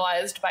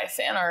immortalized by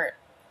Fanart.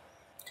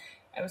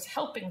 I was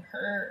helping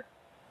her.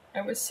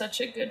 I was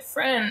such a good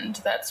friend,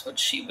 that's what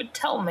she would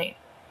tell me.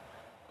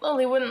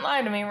 Lily wouldn't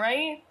lie to me,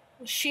 right?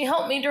 She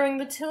helped me during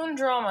the Toon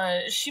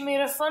drama. She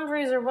made a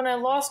fundraiser when I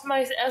lost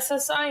my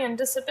SSI and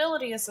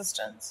disability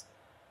assistance.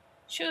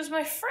 She was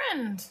my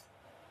friend.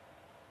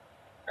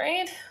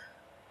 Right?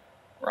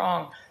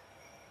 Wrong.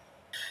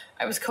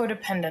 I was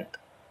codependent.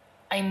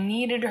 I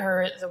needed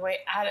her the way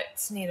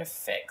addicts need a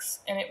fix,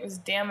 and it was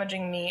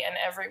damaging me and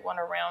everyone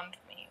around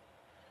me.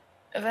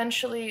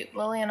 Eventually,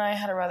 Lily and I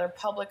had a rather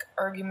public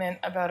argument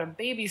about a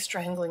baby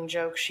strangling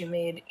joke she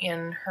made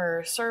in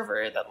her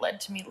server that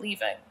led to me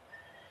leaving.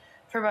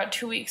 For about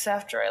 2 weeks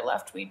after I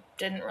left, we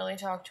didn't really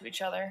talk to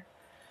each other.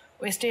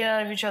 We stayed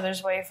out of each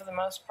other's way for the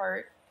most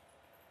part.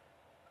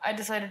 I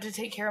decided to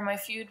take care of my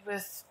feud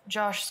with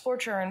Josh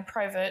Scorcher in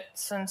private,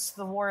 since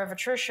the war of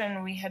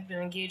attrition we had been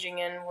engaging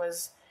in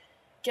was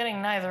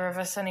getting neither of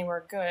us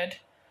anywhere good.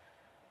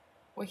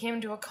 We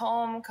came to a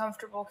calm,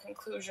 comfortable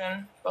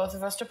conclusion. Both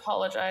of us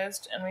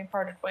apologized, and we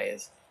parted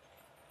ways.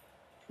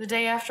 The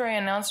day after I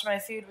announced my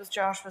feud with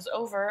Josh was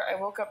over, I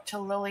woke up to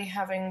Lily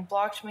having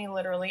blocked me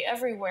literally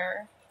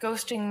everywhere,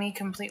 ghosting me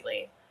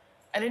completely.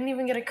 I didn't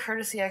even get a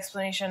courtesy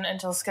explanation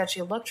until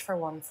Sketchy looked for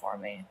one for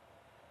me.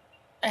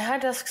 I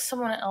had to ask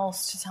someone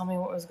else to tell me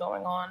what was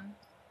going on,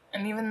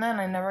 and even then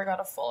I never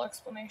got a full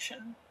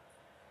explanation.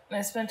 And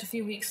I spent a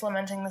few weeks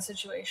lamenting the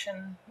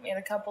situation, made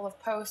a couple of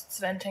posts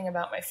venting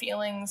about my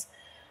feelings,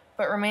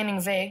 but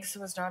remaining vague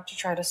so as not to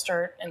try to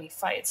start any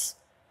fights.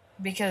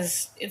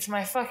 Because it's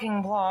my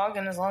fucking blog,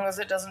 and as long as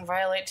it doesn't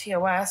violate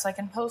TOS, I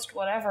can post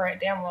whatever I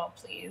damn well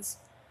please.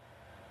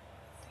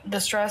 The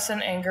stress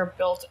and anger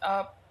built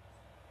up.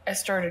 I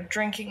started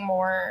drinking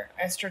more,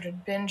 I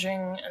started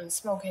binging and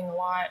smoking a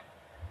lot,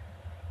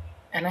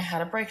 and I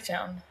had a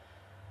breakdown.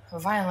 A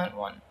violent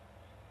one.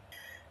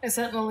 I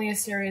sent Lily a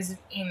series of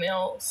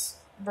emails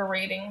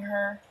berating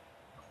her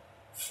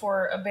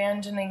for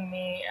abandoning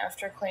me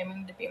after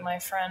claiming to be my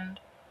friend.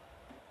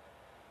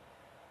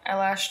 I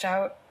lashed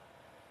out,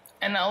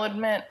 and I'll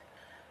admit,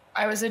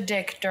 I was a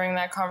dick during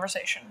that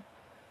conversation.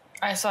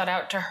 I sought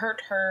out to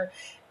hurt her,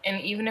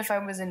 and even if I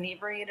was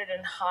inebriated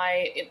and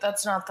high,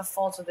 that's not the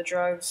fault of the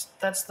drugs.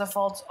 That's the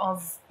fault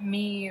of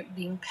me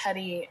being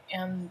petty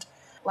and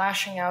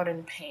lashing out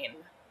in pain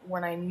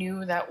when I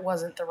knew that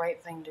wasn't the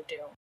right thing to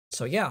do.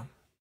 So yeah.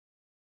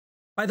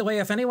 By the way,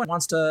 if anyone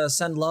wants to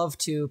send love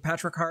to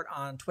Patchwork Heart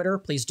on Twitter,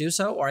 please do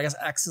so. Or I guess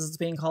X is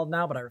being called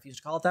now, but I refuse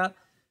to call it that.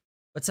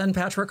 But send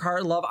Patchwork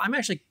Heart love. I'm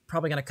actually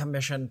probably going to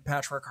commission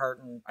Patchwork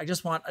Heart, and I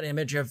just want an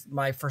image of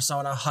my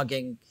persona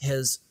hugging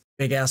his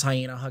big-ass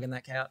hyena hugging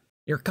that cat.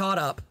 You're caught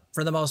up,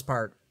 for the most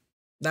part.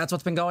 That's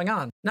what's been going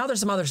on. Now there's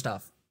some other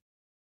stuff.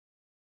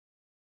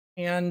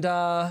 And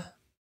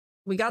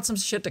we got some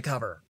shit to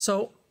cover.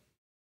 So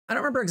I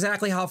don't remember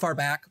exactly how far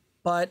back,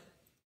 but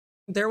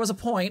there was a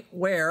point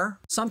where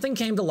something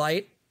came to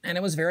light, and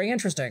it was very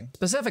interesting.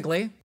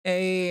 Specifically,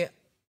 a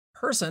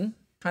person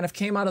kind of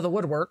came out of the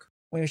woodwork.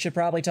 We should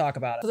probably talk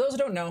about it. For those who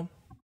don't know,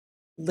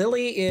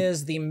 Lily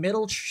is the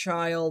middle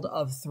child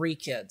of 3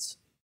 kids.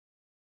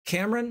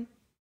 Cameron,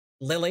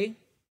 Lily,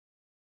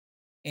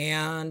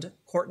 and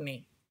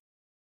Courtney.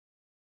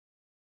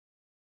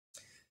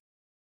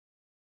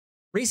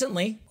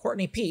 Recently,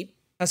 Courtney Pete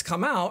has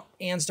come out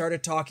and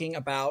started talking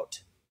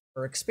about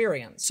her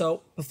experience.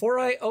 So before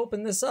I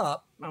open this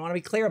up, I want to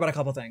be clear about a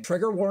couple things.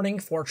 Trigger warning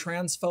for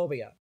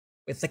transphobia,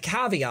 with the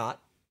caveat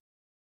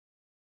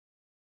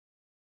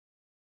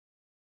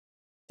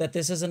that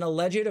this is an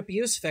alleged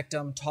abuse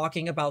victim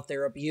talking about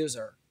their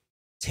abuser.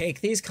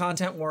 Take these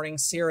content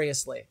warnings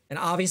seriously. And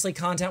obviously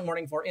content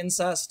warning for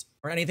incest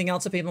or anything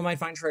else that people might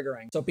find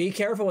triggering. So be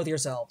careful with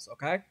yourselves,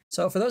 okay?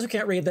 So for those who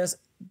can't read this,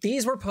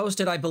 these were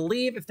posted, I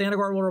believe, if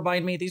Thanagar will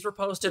remind me, these were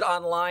posted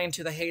online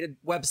to the hated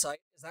website.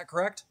 Is that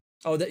correct?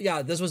 Oh,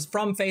 yeah, this was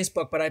from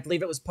Facebook, but I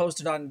believe it was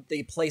posted on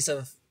the place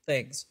of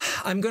things.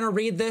 I'm gonna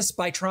read this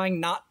by trying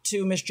not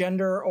to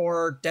misgender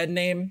or dead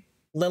name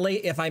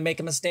Lily. If I make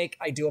a mistake,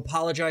 I do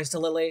apologize to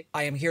Lily.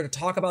 I am here to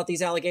talk about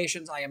these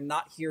allegations. I am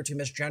not here to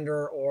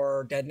misgender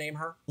or dead name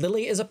her.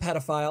 Lily is a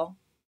pedophile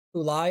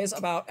who lies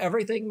about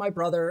everything my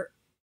brother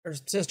or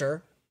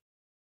sister.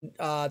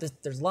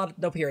 There's a lot of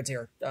no periods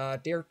here.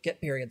 Dear, get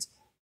periods.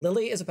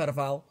 Lily is a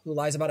pedophile who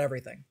lies about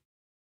everything.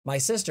 My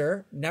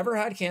sister never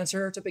had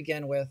cancer to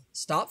begin with.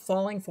 Stop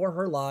falling for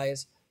her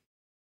lies.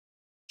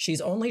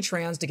 She's only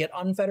trans to get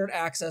unfettered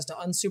access to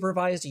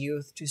unsupervised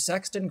youth to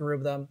sext and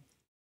groom them.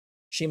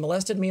 She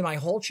molested me my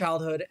whole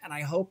childhood, and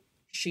I hope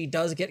she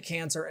does get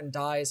cancer and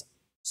dies.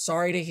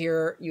 Sorry to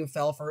hear you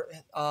fell for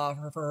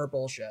her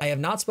bullshit. I have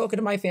not spoken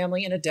to my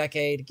family in a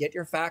decade. Get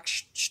your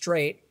facts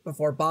straight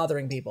before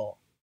bothering people.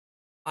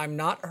 I'm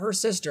not her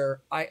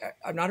sister.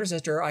 I'm not her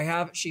sister.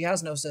 She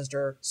has no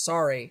sister.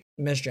 Sorry,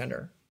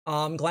 misgender.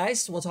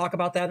 Gleiss, we'll talk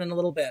about that in a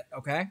little bit,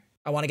 okay?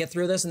 I want to get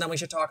through this and then we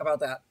should talk about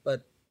that,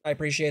 but I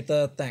appreciate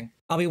the thing.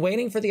 I'll be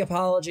waiting for the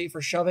apology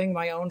for shoving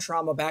my own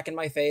trauma back in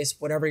my face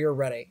whenever you're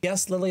ready.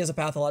 Yes, Lily is a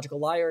pathological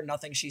liar.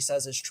 Nothing she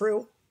says is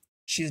true.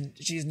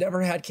 She's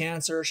never had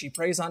cancer. She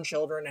preys on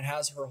children and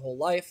has her whole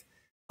life.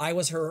 I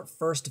was her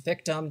first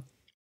victim.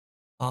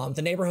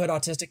 The neighborhood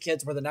autistic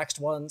kids were the next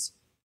ones.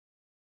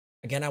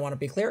 Again, I want to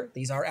be clear,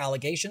 these are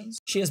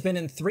allegations. She has been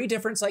in 3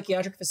 different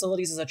psychiatric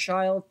facilities as a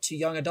child to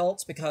young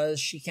adults because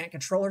she can't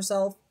control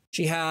herself.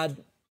 She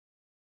had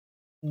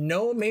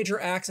no major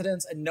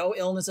accidents and no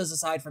illnesses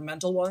aside from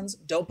mental ones.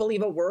 Don't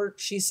believe a word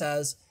she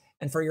says,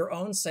 and for your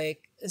own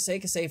sake of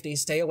safety,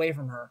 stay away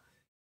from her.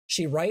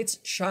 She writes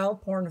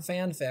child porn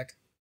fanfic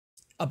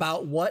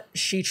about what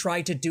she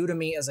tried to do to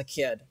me as a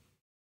kid.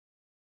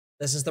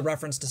 This is the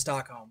reference to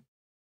Stockholm.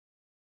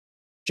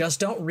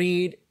 Just don't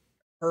read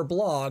her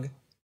blog.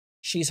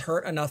 She's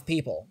hurt enough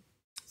people.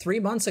 3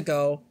 months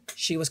ago,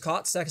 she was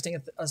caught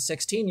sexting a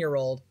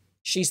 16-year-old.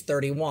 She's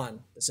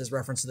 31. This is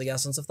reference to the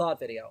Essence of Thought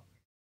video.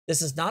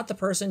 This is not the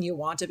person you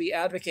want to be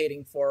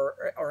advocating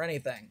for or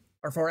anything.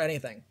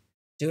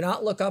 Do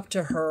not look up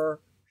to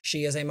her.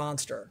 She is a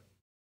monster.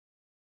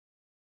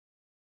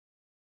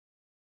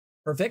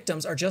 Her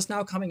victims are just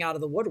now coming out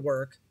of the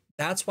woodwork.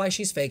 That's why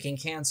she's faking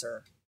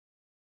cancer.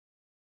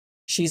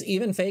 She's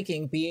even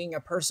faking being a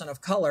person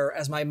of color,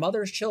 as my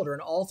mother's children,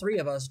 all 3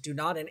 of us, do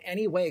not in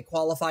any way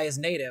qualify as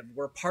native.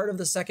 We're part of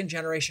the 2nd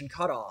generation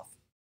cutoff.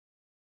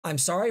 I'm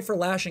sorry for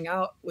lashing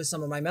out with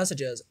some of my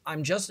messages.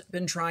 I've just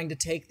been trying to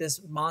take this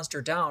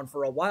monster down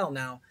for a while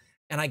now,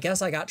 and I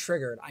guess I got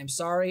triggered. I'm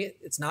sorry.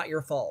 It's not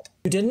your fault.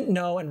 You didn't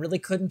know and really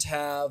couldn't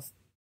have.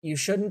 You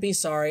shouldn't be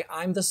sorry.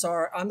 I'm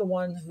the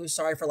one who's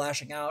sorry for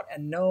lashing out.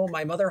 And no,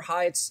 my mother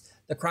hides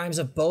the crimes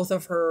of both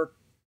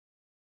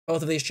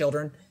of these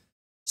children.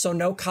 So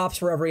no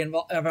cops were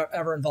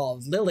ever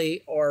involved.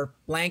 Lily, or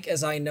blank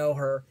as I know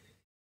her,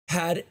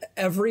 had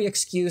every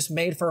excuse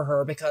made for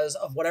her because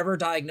of whatever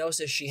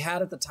diagnosis she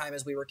had at the time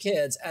as we were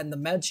kids, and the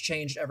meds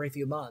changed every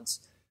few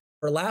months.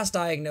 Her last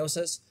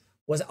diagnosis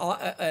was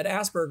an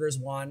Asperger's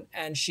one,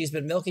 and she's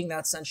been milking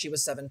that since she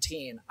was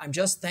 17. I'm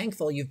just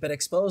thankful you've been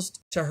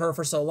exposed to her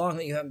for so long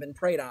that you haven't been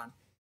preyed on.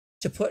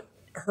 To put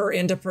her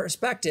into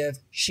perspective,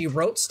 she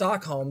wrote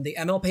Stockholm, the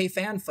MLP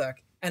fanfic,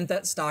 and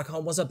that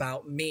Stockholm was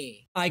about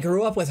me. I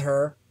grew up with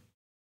her.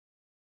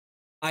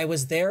 I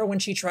was there when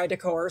she tried to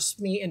coerce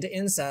me into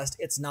incest.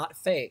 It's not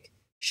fake.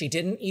 She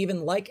didn't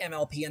even like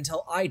MLP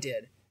until I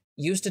did.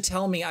 Used to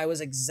tell me I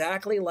was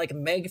exactly like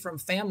Meg from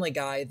Family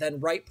Guy,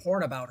 then write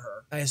porn about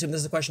her. I assume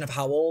this is a question of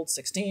how old,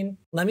 16?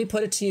 Let me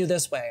put it to you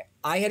this way.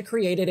 I had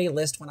created a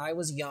list when I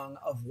was young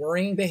of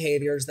worrying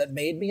behaviors that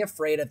made me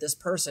afraid of this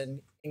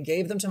person and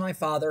gave them to my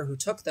father, who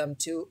took them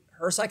to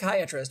her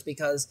psychiatrist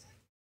because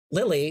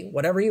Lily,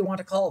 whatever you want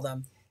to call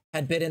them,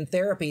 had been in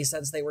therapy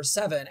since they were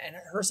 7, and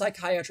her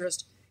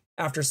psychiatrist,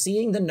 after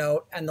seeing the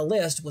note and the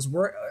list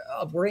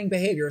of worrying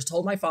behaviors,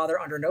 told my father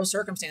under no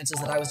circumstances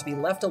that I was to be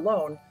left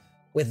alone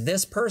with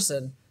this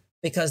person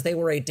because they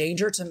were a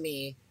danger to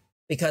me,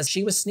 because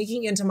she was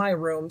sneaking into my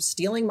room,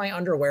 stealing my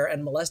underwear,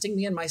 and molesting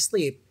me in my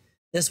sleep.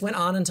 This went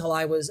on until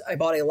I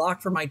bought a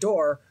lock for my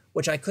door,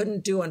 which I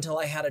couldn't do until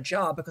I had a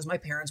job because my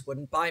parents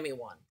wouldn't buy me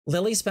one.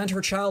 Lily spent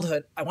her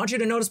childhood. I want you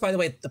to notice, by the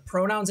way, the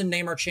pronouns and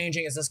name are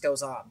changing as this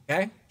goes on,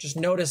 okay? Just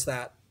notice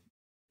that.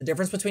 The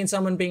difference between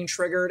someone being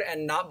triggered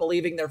and not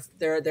believing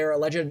their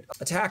alleged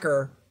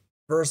attacker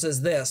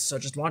versus this. So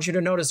just want you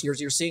to notice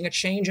you're seeing a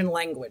change in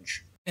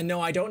language. And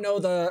no, I don't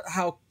know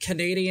how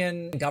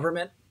Canadian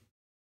government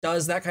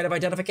does that kind of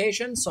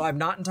identification, so I'm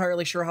not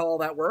entirely sure how all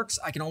that works.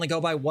 I can only go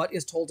by what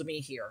is told to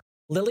me here.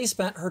 Lily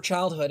spent her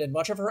childhood and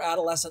much of her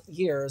adolescent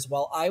years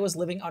while I was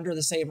living under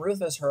the same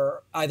roof as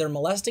her, either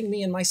molesting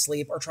me in my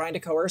sleep or trying to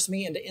coerce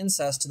me into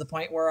incest to the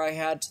point where I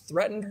had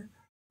threatened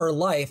her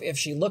life if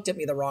she looked at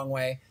me the wrong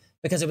way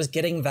because it was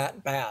getting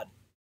that bad.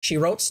 She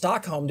wrote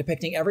Stockholm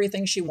depicting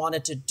everything she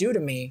wanted to do to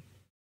me.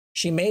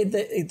 She made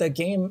the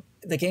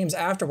games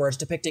afterwards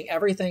depicting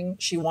everything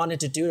she wanted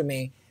to do to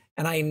me.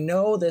 And I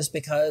know this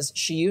because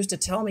she used to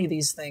tell me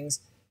these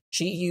things.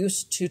 She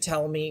used to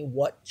tell me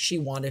what she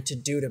wanted to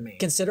do to me.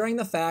 Considering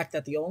the fact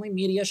that the only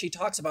media she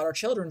talks about are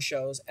children's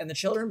shows, and the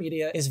children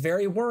media is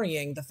very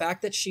worrying, the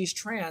fact that she's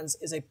trans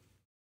is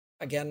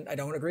again, I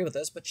don't agree with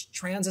this, but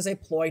trans is a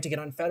ploy to get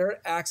unfettered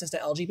access to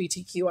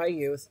LGBTQI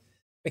youth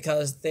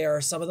because they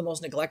are some of the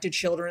most neglected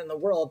children in the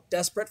world,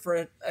 desperate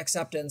for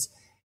acceptance,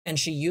 and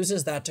she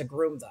uses that to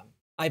groom them.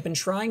 I've been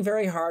trying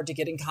very hard to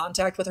get in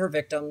contact with her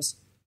victims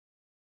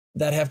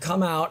that have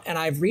come out, and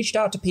I've reached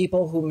out to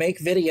people who make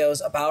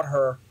videos about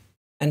her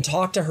and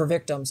talk to her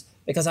victims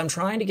because I'm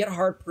trying to get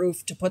hard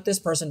proof to put this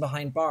person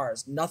behind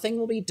bars. Nothing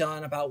will be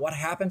done about what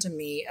happened to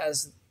me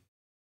as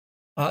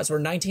we're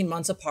 19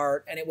 months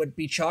apart, and it would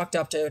be chalked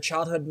up to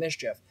childhood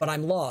mischief. But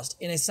I'm lost,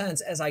 in a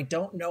sense, as I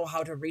don't know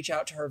how to reach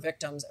out to her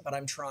victims, but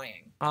I'm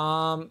trying.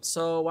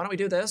 So why don't we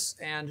do this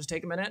and just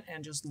take a minute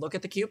and just look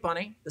at the cute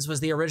bunny. This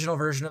was the original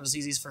version of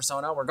Zizi's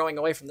persona. We're going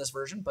away from this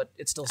version, but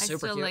it's still super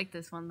cute. I still like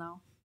this one,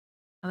 though.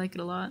 I like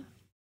it a lot.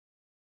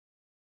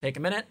 Take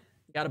a minute.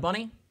 You got a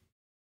bunny?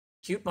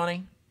 Cute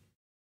bunny.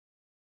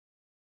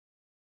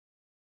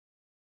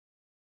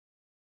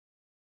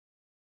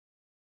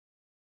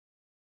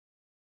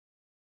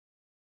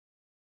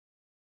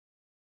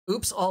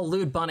 Oops, all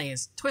lewd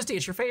bunnies. Twisty,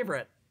 it's your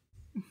favorite.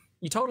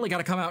 You totally got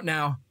to come out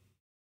now.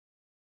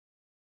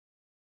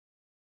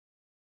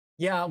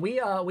 Yeah, we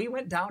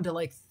went down to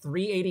like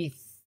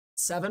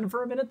 387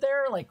 for a minute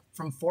there, like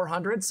from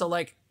 400. So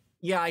like,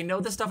 yeah, I know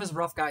this stuff is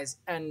rough, guys,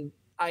 and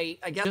I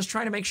guess just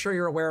trying to make sure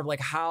you're aware of like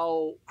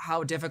how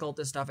difficult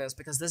this stuff is,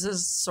 because this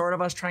is sort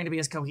of us trying to be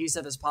as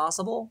cohesive as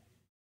possible,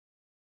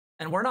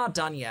 and we're not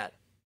done yet.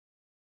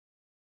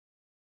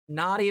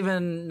 Not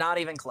even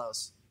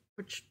close.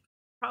 Which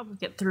probably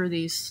get through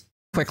these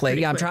quickly.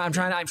 Yeah, I'm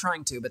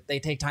trying to, but they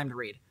take time to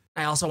read.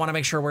 I also want to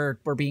make sure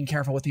we're being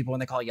careful with people when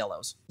they call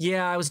yellows.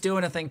 Yeah, I was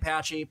doing a thing,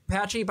 Patchy.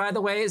 Patchy, by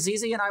the way,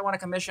 Zizi and I want to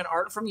commission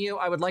art from you.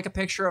 I would like a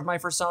picture of my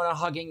persona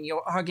hugging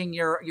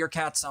your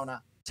cat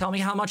Sona. Tell me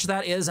how much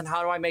that is and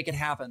how do I make it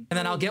happen. And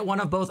then I'll get one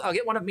of both. I'll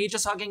get one of me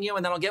just hugging you,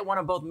 and then I'll get one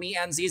of both me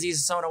and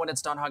Zizi's Sona when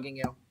it's done hugging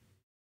you.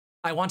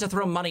 I want to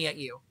throw money at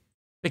you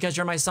because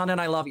you're my son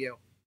and I love you.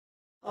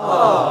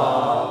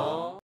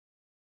 Aww.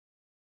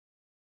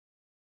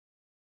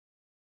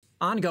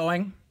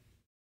 Ongoing.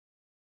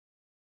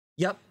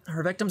 Yep,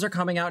 her victims are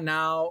coming out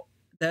now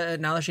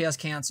that she has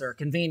cancer.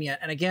 Convenient.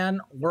 And again,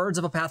 words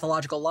of a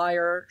pathological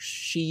liar.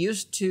 She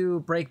used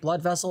to break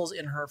blood vessels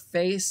in her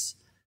face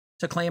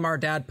to claim our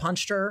dad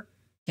punched her.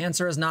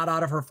 Cancer is not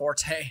out of her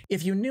forte.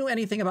 If you knew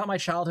anything about my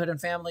childhood and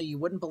family, you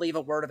wouldn't believe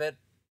a word of it,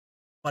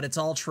 but it's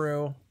all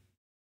true.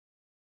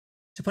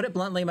 To put it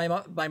bluntly,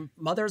 my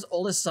mother's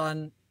oldest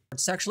son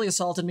sexually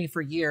assaulted me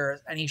for years,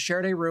 and he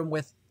shared a room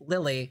with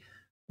Lily,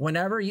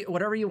 whatever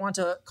you want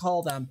to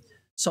call them.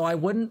 So I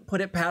wouldn't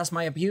put it past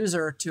my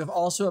abuser to have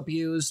also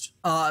abused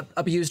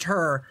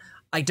her.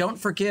 I don't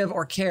forgive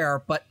or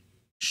care, but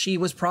she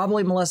was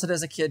probably molested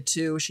as a kid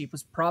too. She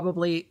was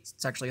probably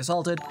sexually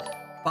assaulted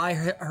by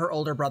her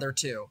older brother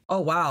too. Oh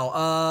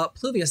wow,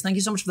 Pluvius, thank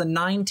you so much for the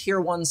 9 tier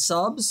 1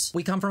 subs.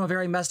 We come from a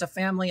very messed up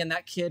family, and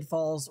that kid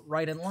falls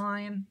right in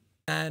line.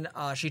 And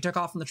she took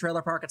off from the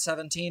trailer park at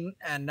 17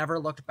 and never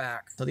looked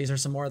back. So these are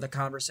some more of the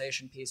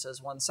conversation pieces.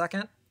 1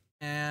 second.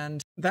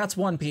 And that's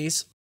one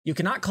piece. You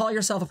cannot call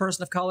yourself a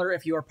person of color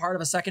if you are part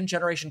of a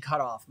second-generation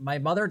cutoff. My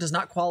mother does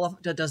not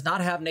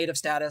have native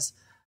status,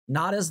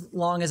 not as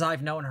long as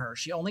I've known her.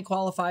 She only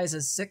qualifies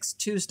as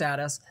 6'2"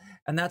 status,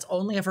 and that's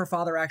only if her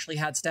father actually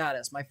had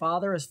status. My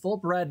father is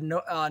full-bred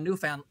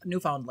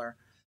Newfoundlander.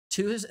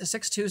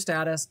 6'2"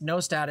 status, no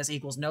status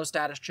equals no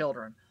status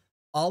children.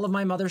 All of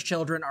my mother's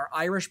children are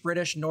Irish,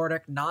 British,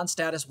 Nordic,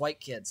 non-status white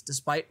kids,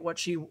 despite what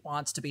she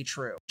wants to be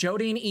true.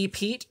 Jodine E.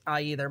 Pete,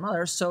 i.e. their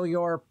mother, so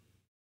your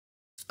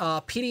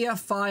PDF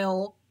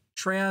file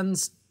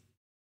trans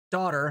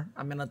daughter,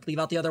 I'm going to leave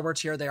out the other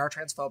words here, they are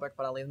transphobic,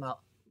 but I'll leave them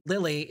out.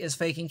 Lily is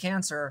faking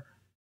cancer.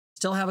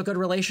 Still have a good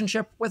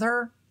relationship with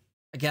her?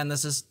 Again,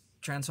 this is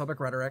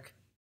transphobic rhetoric.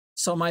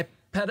 So my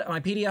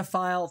PDF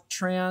file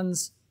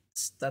trans,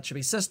 that should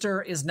be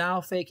sister, is now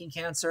faking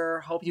cancer.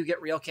 Hope you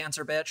get real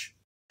cancer, bitch.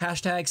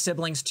 Hashtag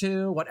siblings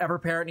too. Whatever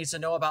parent needs to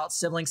know about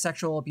sibling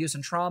sexual abuse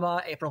and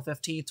trauma. April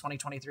 15th,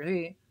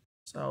 2023.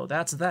 So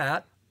that's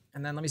that.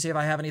 And then let me see if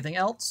I have anything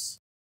else.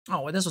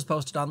 Oh, and this was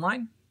posted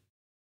online.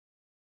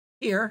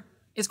 Here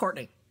is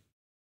Courtney.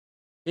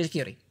 She's a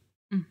cutie.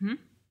 Mm-hmm.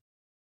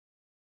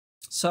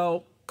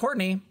 So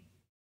Courtney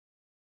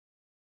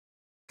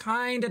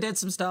kind of did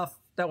some stuff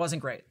that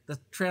wasn't great. The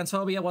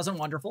transphobia wasn't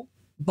wonderful,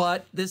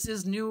 but this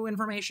is new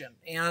information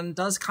and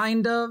does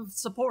kind of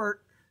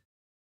support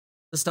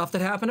the stuff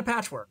that happened to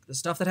Patchwork, the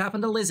stuff that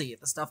happened to Lizzie,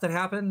 the stuff that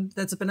happened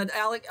that's been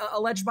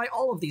alleged by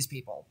all of these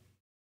people.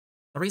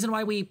 The reason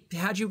why we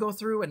had you go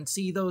through and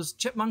see those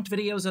chipmunked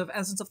videos of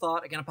Essence of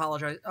Thought, again,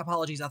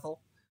 apologies,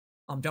 Ethel,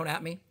 don't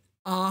at me,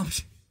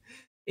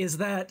 is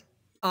that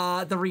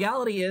the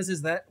reality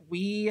is that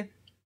we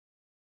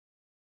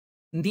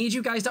need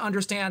you guys to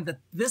understand that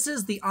this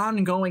is the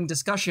ongoing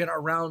discussion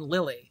around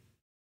Lily.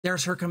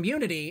 There's her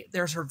community,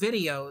 there's her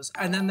videos,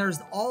 and then there's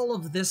all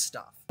of this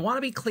stuff. I want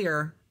to be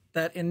clear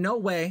that in no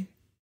way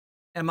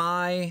am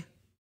I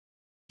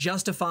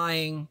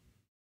justifying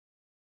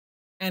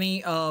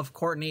any of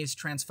Courtney's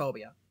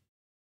transphobia.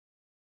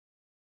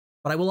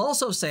 But I will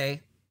also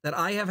say that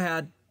I have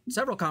had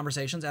several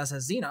conversations, as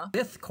has Zena,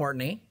 with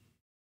Courtney,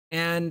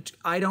 and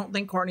I don't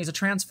think Courtney's a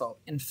transphobe.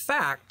 In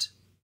fact,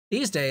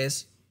 these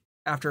days,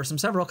 after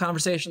several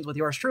conversations with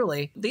yours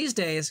truly, these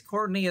days,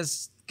 Courtney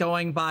is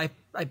going by,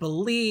 I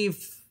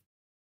believe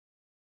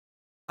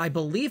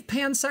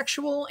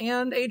pansexual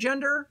and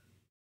agender.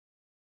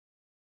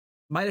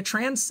 Might a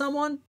trans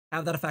someone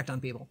have that effect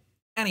on people?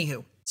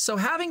 Anywho, so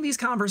having these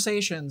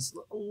conversations,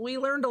 we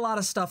learned a lot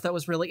of stuff that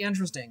was really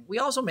interesting. We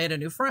also made a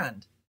new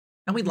friend,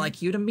 and we'd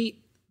like you to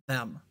meet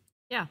them.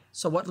 Yeah.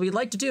 So what we'd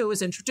like to do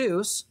is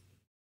introduce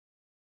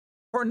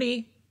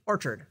Courtney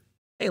Orchard.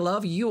 Hey,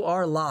 love, you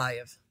are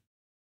live.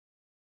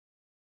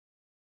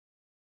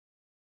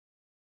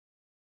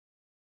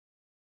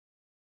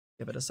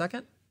 Give it a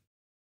second.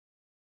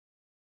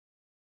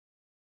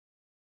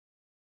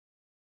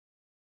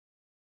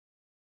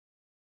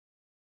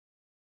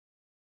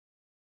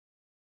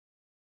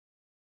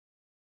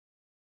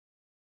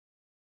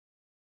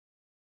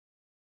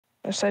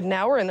 I said,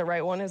 now we're in the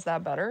right one. Is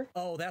that better?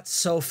 Oh, that's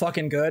so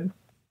fucking good.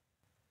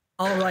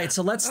 All right,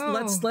 so let's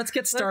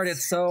get started.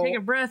 So take a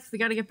breath. We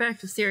got to get back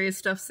to serious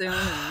stuff soon.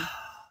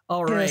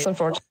 All right. Yes,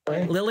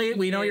 unfortunately. Lily,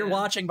 we know you're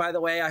watching, by the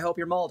way. I hope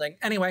you're molding.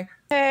 Anyway.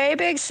 Hey,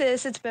 big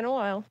sis. It's been a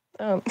while.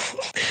 We're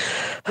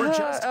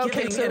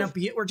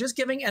just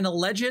giving an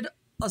alleged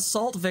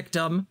assault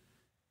victim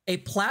a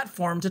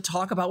platform to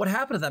talk about what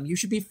happened to them. You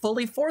should be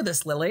fully for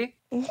this, Lily.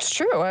 It's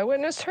true. I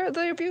witnessed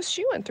the abuse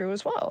she went through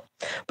as well.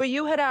 But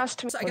you had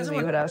asked me. So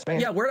you had asked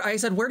me. Yeah, I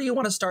said, where do you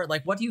want to start?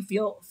 Like, what do you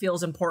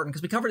feels important?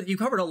 Because you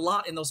covered a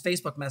lot in those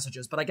Facebook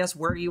messages, but I guess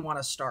where do you want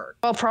to start?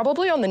 Well,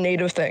 probably on the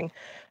native thing.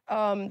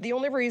 The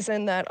only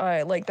reason that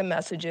I like the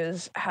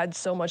messages had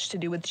so much to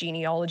do with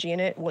genealogy in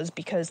it was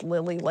because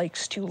Lily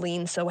likes to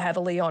lean so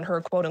heavily on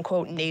her quote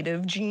unquote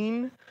native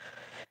gene,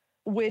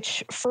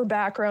 which for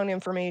background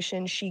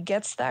information, she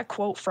gets that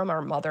quote from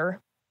our mother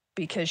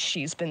because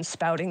she's been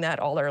spouting that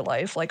all her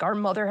life. Like, our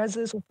mother has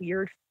this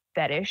weird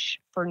fetish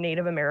for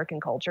Native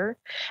American culture,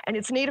 and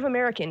it's Native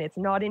American, it's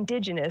not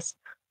indigenous,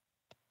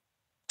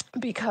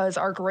 because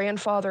our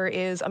grandfather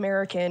is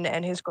American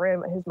and his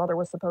mother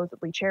was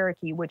supposedly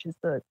Cherokee, which is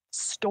the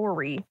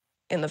story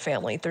in the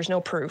family. There's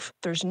no proof.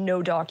 There's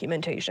no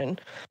documentation,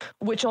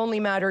 which only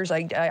matters,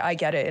 I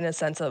get it, in a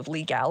sense of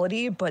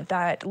legality, but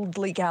that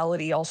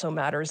legality also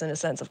matters in a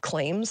sense of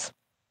claims.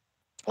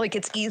 Like,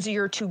 it's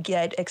easier to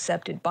get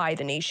accepted by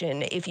the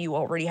nation if you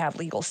already have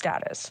legal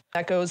status.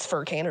 That goes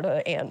for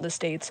Canada and the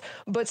States.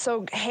 But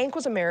so Hank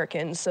was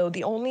American, so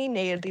the only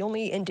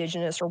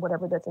indigenous or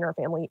whatever that's in our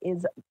family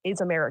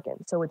is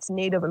American. So it's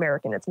Native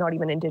American. It's not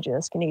even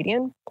indigenous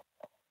Canadian.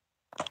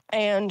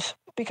 And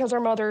because our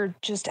mother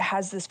just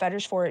has this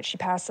fetish for it, she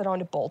passed it on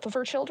to both of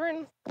her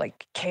children.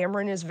 Like,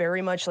 Cameron is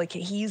very much like,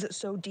 he's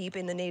so deep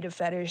in the Native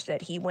fetish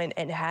that he went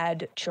and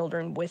had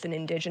children with an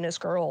indigenous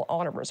girl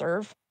on a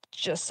reserve,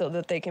 just so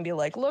that they can be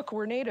like, look,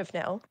 we're Native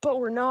now. But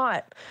we're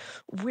not.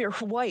 We're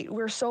white.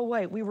 We're so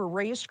white. We were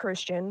raised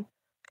Christian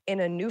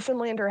in a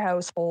Newfoundlander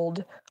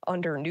household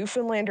under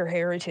Newfoundlander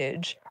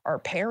heritage. Our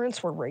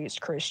parents were raised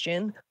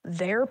Christian.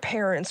 Their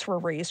parents were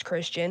raised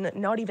Christian.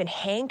 Not even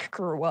Hank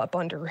grew up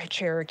under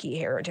Cherokee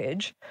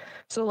heritage.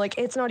 So, like,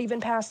 it's not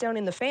even passed down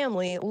in the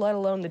family, let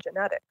alone the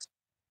genetics.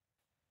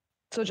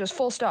 So just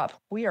full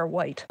stop. We are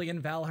white.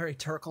 Valerie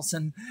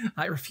Turkelson,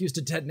 I refuse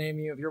to dead name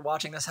you if you're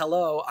watching this.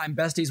 Hello, I'm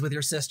besties with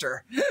your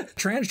sister.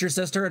 Trans your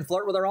sister and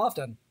flirt with her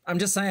often. I'm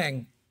just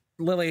saying,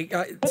 Lily.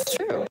 That's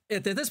true.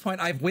 At this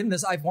point, I've won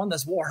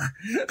this war.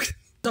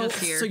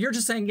 So you're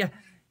just saying, yeah.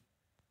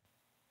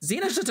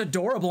 Zena's just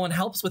adorable and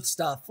helps with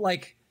stuff.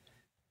 Like,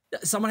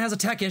 someone has a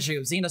tech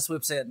issue, Zena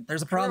swoops in.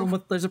 There's a problem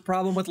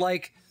with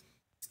like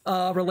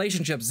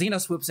relationships.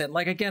 Zena swoops in.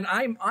 Like, again,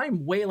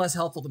 I'm way less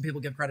helpful than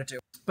people give credit to.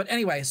 But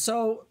anyway,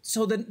 so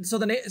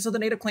the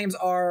native claims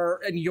are,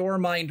 in your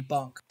mind,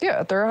 bunk.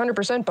 Yeah, they're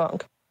 100%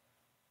 bunk.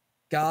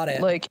 Got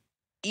it. Like,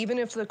 even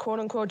if the quote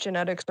unquote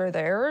genetics are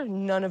there,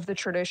 none of the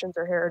traditions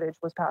or heritage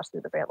was passed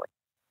through the family.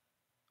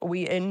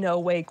 We in no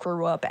way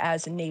grew up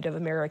as Native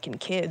American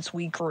kids.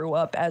 We grew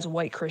up as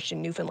white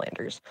Christian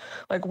Newfoundlanders.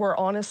 Like, we're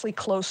honestly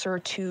closer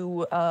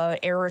to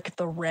Eric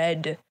the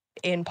Red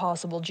in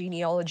possible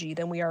genealogy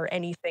than we are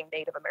anything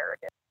Native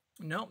American.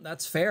 No,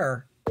 that's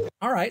fair.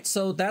 All right,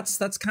 so that's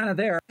kind of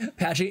there.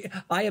 Patchy,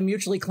 I am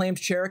mutually claimed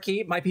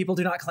Cherokee. My people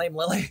do not claim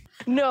Lily.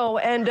 No,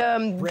 and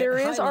there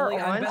is Hi, our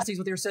Lily, I'm aunt. besties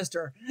with your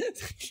sister.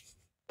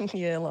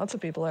 Yeah, lots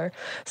of people are.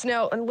 So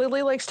now, and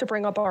Lily likes to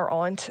bring up our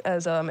aunt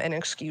as an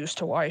excuse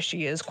to why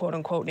she is quote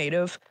unquote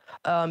Native,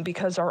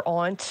 because our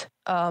aunt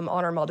on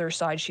our mother's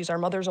side, she's our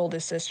mother's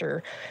oldest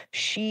sister.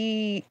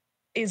 She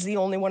is the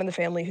only one in the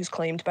family who's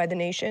claimed by the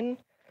nation,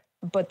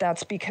 but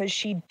that's because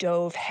she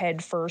dove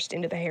headfirst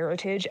into the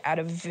heritage at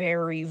a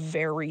very,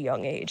 very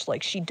young age.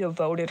 Like, she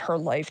devoted her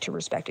life to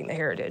respecting the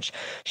heritage.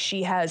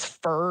 She has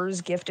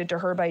furs gifted to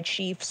her by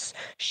chiefs.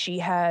 She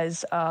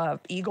has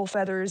eagle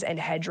feathers and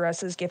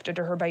headdresses gifted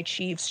to her by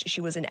chiefs.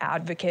 She was an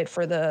advocate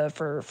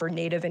for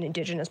Native and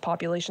Indigenous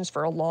populations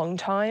for a long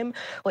time.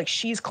 Like,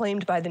 she's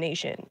claimed by the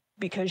nation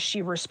because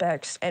she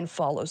respects and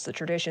follows the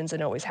traditions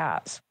and always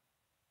has.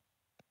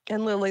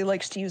 And Lily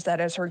likes to use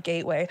that as her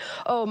gateway.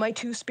 Oh, my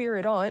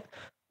two-spirit aunt,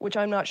 which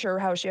I'm not sure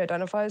how she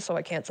identifies, so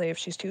I can't say if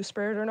she's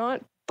two-spirit or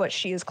not, but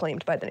she is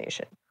claimed by the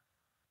nation.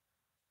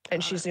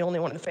 And she's the only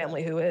one in the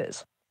family who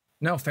is.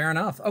 No, fair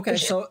enough. Okay,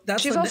 so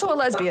that's... She's also a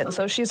lesbian,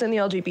 so she's in the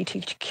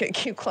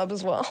LGBTQ club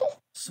as well.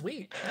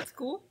 Sweet. That's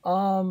cool.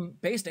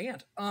 Based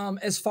aunt.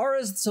 As far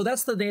as... So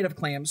that's the Native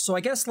claims. So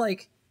I guess,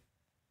 like,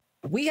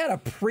 we had a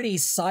pretty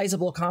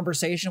sizable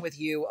conversation with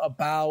you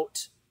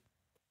about...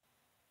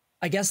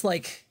 I guess,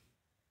 like...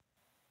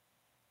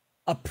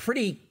 a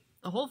pretty...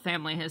 The whole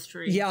family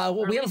history. Yeah,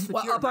 well, we have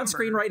up on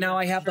screen right now.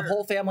 I have the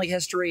whole family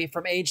history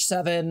from age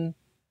 7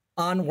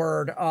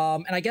 onward.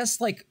 And I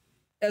guess, like,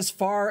 as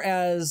far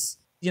as,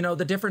 you know,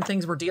 the different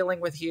things we're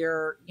dealing with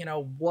here, you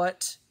know, where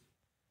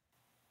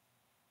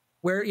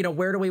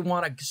do we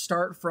want to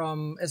start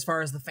from as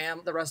far as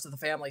the rest of the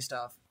family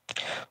stuff?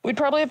 We'd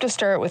probably have to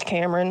start with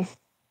Cameron,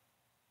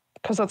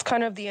 because that's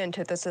kind of the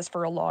antithesis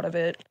for a lot of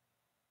it.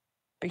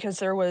 Because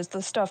there was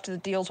the stuff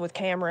that deals with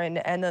Cameron,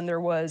 and then there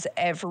was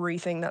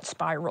everything that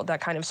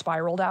kind of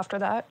spiraled after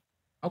that.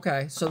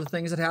 Okay, so the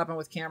things that happened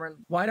with Cameron.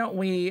 Why don't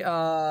we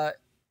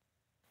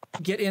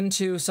get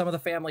into some of the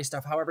family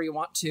stuff, however you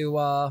want to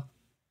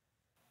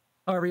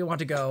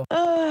go.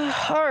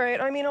 All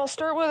right, I mean, I'll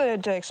start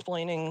with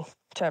explaining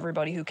to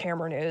everybody who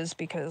Cameron is,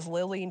 because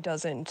Lily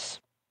doesn't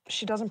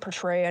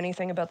portray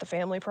anything about the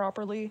family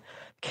properly.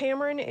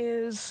 Cameron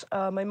is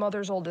my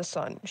mother's oldest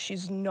son.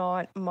 She's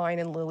not mine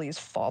and Lily's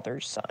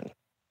father's son.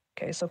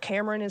 Okay, so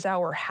Cameron is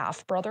our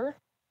half-brother,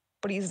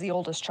 but he's the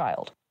oldest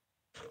child.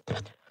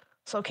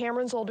 So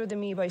Cameron's older than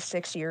me by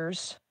 6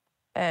 years,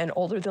 and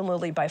older than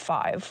Lily by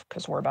 5,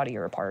 because we're about a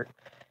year apart.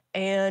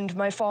 And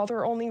my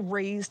father only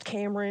raised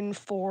Cameron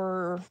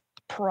for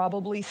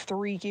probably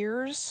 3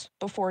 years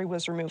before he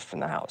was removed from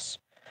the house.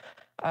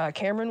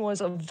 Cameron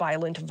was a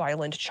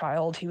violent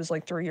child. He was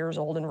like 3 years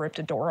old and ripped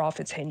a door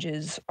off its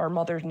hinges. Our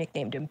mother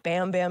nicknamed him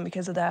Bam Bam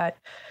because of that.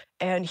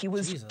 And he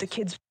was the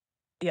kid's,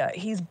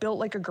 he's built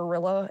like a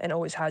gorilla and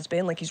always has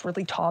been. Like, he's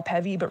really top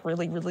heavy, but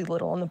really, really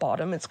little on the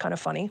bottom. It's kind of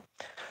funny.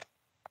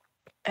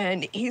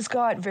 And he's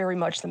got very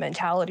much the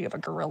mentality of a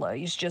gorilla.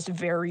 He's just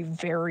very,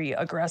 very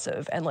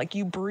aggressive. And like,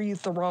 you breathe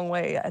the wrong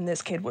way and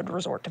this kid would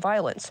resort to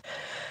violence.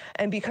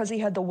 And because he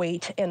had the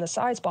weight and the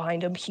size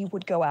behind him, he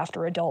would go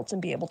after adults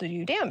and be able to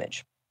do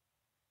damage.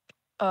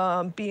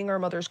 Being our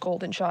mother's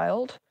golden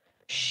child,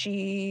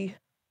 she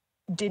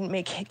didn't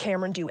make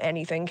Cameron do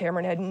anything.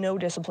 Cameron had no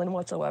discipline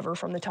whatsoever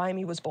from the time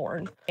he was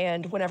born.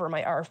 And whenever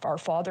our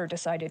father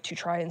decided to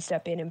try and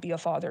step in and be a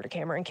father to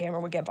Cameron,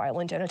 Cameron would get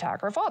violent and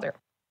attack our father.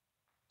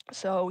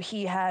 So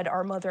he had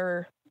our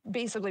mother,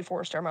 basically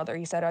forced our mother.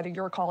 He said, either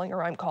you're calling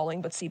or I'm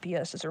calling, but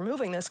CPS is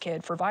removing this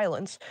kid for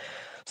violence.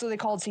 So they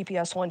called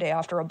CPS one day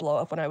after a blow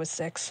up when I was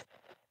 6.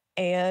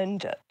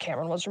 And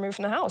Cameron was removed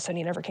from the house and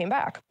he never came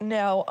back.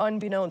 Now,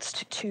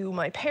 unbeknownst to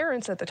my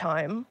parents at the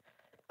time,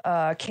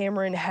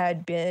 Cameron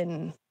had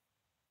been,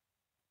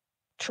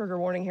 trigger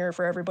warning here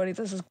for everybody,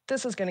 this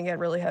is going to get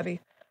really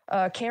heavy.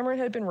 Cameron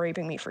had been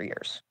raping me for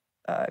years.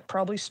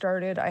 Probably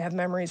started, I have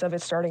memories of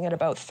it starting at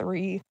about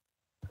 3.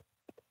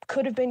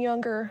 Could have been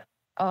younger.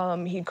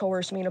 He'd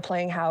coerced me into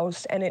playing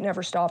house, and it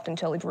never stopped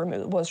until he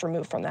was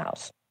removed from the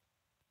house.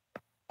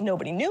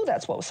 Nobody knew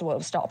that's what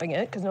was stopping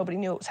it, because nobody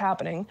knew it was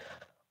happening,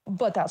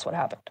 but that's what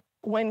happened.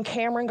 When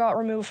Cameron got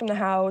removed from the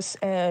house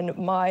and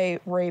my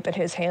rape at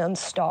his hands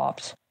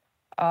stopped,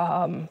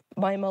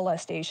 my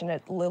molestation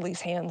at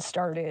Lily's hands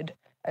started,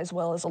 as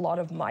well as a lot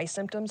of my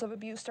symptoms of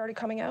abuse started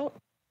coming out.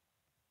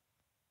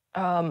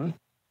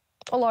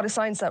 A lot of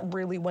signs that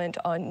really went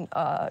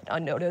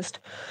unnoticed.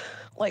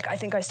 Like, I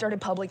think I started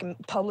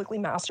publicly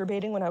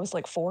masturbating when I was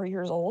like 4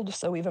 years old,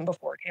 so even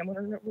before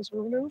Cameron was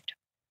removed.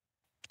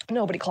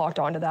 Nobody clocked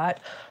onto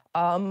that.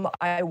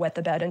 I wet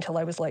the bed until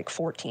I was like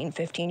 14,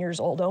 15 years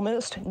old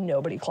almost.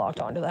 Nobody clocked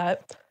onto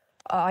that.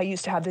 I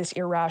used to have this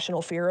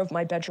irrational fear of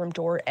my bedroom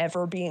door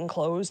ever being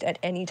closed at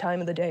any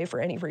time of the day for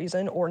any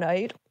reason or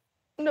night.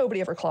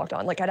 Nobody ever clocked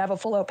on. Like, I'd have a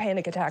full-out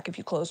panic attack if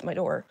you closed my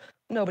door.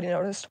 Nobody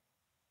noticed.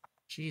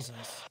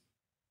 Jesus.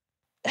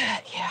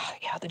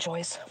 Yeah, the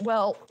joys.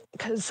 Well,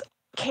 because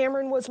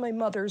Cameron was my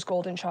mother's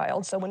golden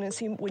child, so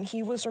when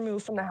he was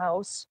removed from the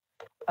house,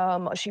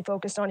 she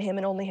focused on him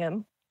and only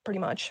him, pretty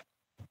much.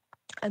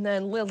 And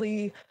then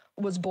Lily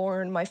was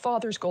born my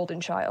father's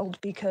golden child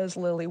because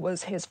Lily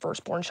was his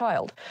firstborn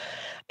child.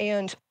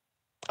 And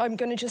I'm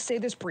going to just say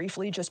this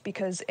briefly just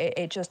because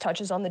it just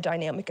touches on the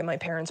dynamic in my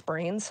parents'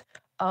 brains.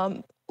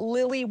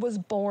 Lily was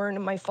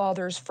born my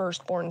father's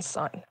firstborn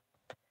son.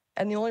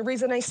 And the only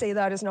reason I say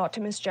that is not to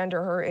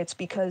misgender her. It's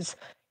because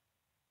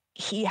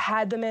he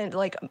had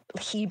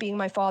he being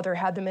my father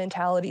had the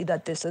mentality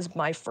that this is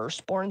my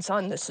firstborn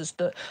son. This is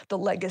the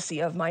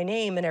legacy of my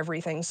name and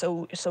everything.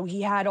 So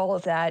he had all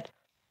of that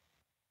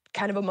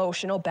kind of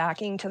emotional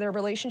backing to their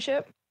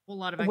relationship. A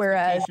lot of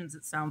expectations,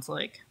 it sounds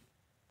like.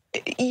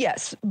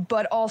 Yes,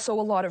 but also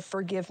a lot of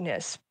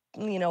forgiveness,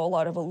 a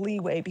lot of a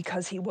leeway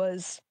because he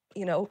was,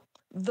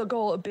 the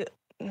goal a bit.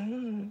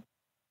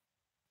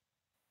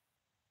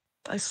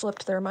 I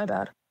slipped there, my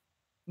bad.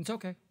 It's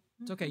okay.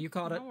 It's okay. You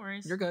caught it. No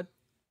worries. You're good.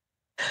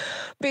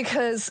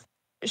 Because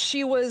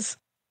she was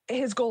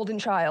his golden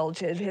child,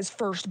 his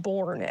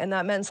firstborn, and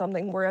that meant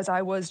something, whereas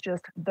I was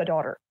just the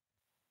daughter.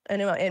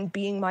 And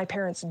being my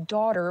parents'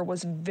 daughter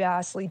was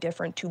vastly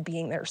different to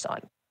being their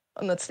son.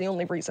 And that's the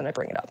only reason I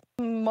bring it up.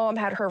 Mom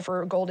had her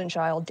for a golden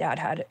child, Dad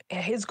had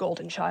his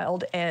golden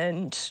child,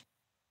 and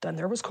then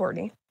there was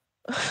Courtney.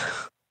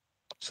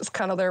 Just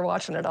kind of there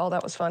watching it all.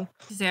 That was fun.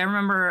 See, I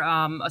remember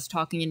us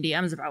talking in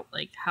DMs about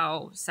like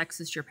how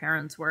sexist your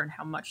parents were and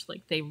how much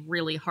like they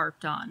really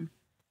harped on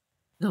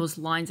those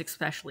lines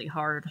especially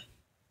hard.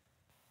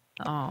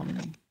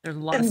 There's a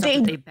lot of stuff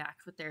that they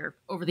backed with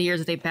over the years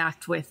that they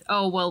backed with,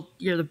 oh, well,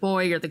 you're the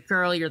boy, you're the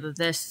girl, you're the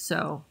this,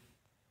 so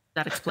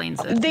that explains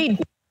it.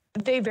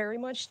 They very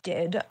much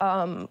did,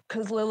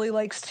 because Lily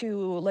likes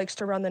to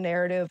run the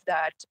narrative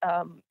that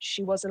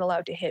she wasn't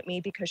allowed to hit me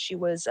because she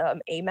was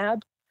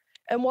AMAB.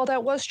 And while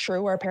that was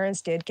true, our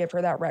parents did give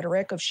her that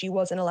rhetoric of she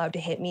wasn't allowed to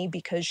hit me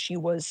because she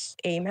was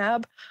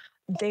AMAB.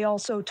 They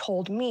also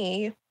told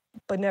me,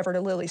 but never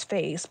to Lily's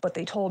face, but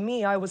they told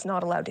me I was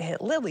not allowed to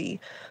hit Lily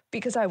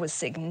because I was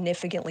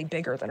significantly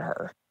bigger than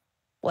her.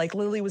 Like,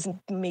 Lily was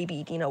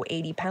maybe,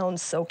 80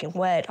 pounds soaking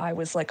wet. I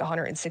was like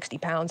 160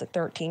 pounds at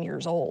 13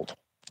 years old.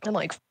 And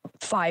like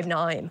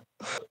 5'9".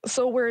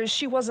 So whereas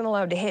she wasn't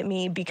allowed to hit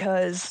me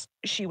because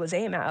she was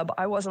AMAB,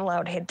 I wasn't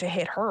allowed to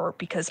hit her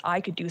because I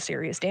could do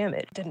serious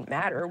damage. It didn't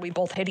matter. We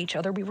both hit each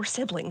other. We were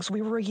siblings.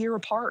 We were a year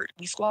apart.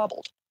 We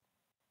squabbled.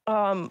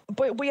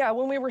 But yeah,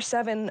 when we were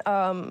 7,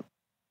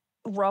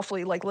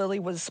 roughly, like Lily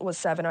was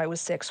 7, I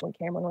was 6 when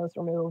Cameron was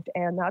removed.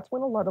 And that's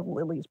when a lot of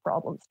Lily's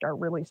problems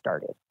really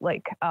started.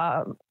 Like,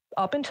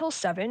 up until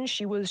 7,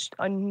 she was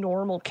a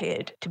normal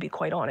kid, to be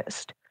quite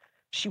honest.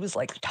 She was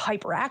like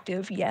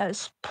hyperactive,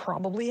 yes,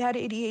 probably had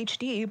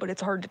ADHD, but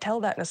it's hard to tell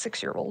that in a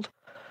 6-year-old.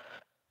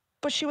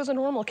 But she was a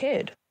normal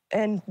kid,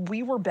 and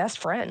we were best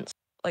friends.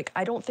 Like,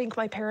 I don't think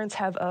my parents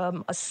have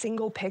a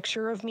single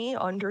picture of me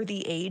under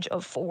the age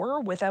of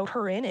 4 without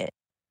her in it.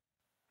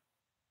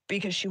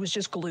 Because she was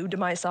just glued to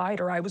my side,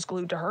 or I was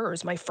glued to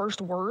hers. My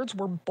first words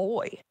were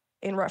boy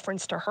in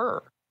reference to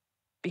her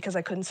because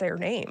I couldn't say her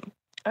name.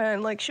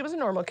 And like, she was a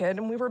normal kid,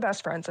 and we were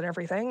best friends and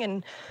everything,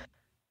 and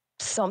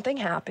something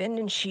happened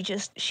and she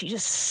just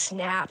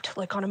snapped.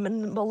 Like, on a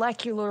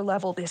molecular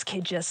level, this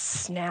kid just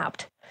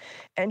snapped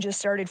and just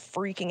started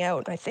freaking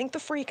out. And I think the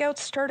freak out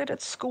started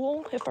at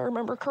school, if I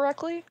remember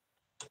correctly,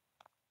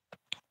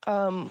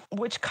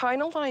 which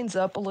kind of lines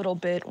up a little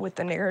bit with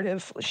the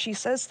narrative. She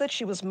says that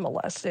she was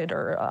molested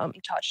or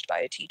touched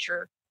by a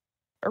teacher,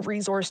 a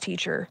resource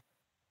teacher.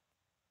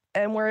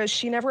 And whereas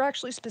she never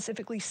actually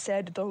specifically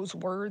said those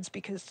words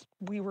because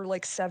we were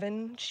like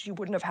 7, she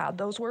wouldn't have had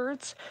those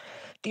words.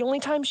 The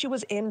only time she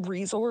was in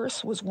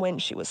resource was when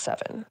she was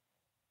 7.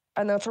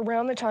 And that's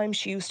around the time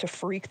she used to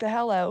freak the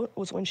hell out,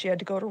 was when she had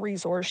to go to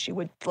resource. She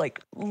would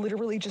like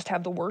literally just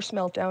have the worst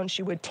meltdown.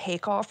 She would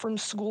take off from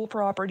school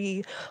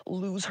property,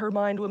 lose her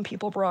mind when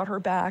people brought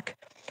her back.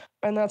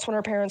 And that's when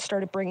our parents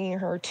started bringing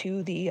her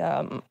to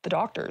the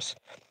doctors.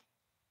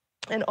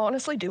 And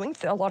honestly, doing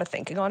a lot of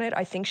thinking on it,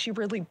 I think she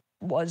really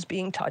was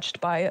being touched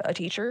by a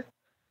teacher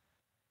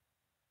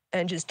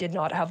and just did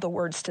not have the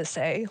words to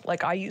say.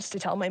 Like, I used to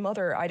tell my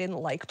mother I didn't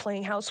like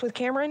playing house with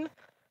Cameron,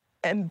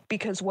 and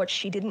because what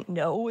she didn't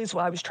know is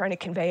what I was trying to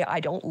convey, I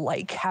don't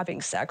like having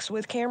sex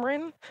with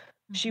Cameron.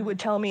 She would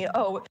tell me,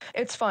 oh,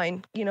 it's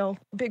fine,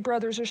 big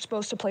brothers are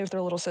supposed to play with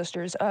their little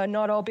sisters.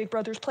 Not all big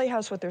brothers play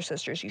house with their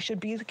sisters. You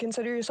should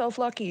consider yourself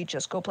lucky.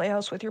 Just go play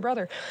house with your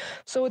brother.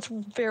 So it's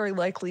very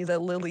likely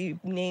that Lily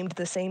named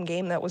the same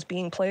game that was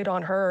being played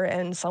on her,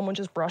 and someone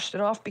just brushed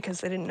it off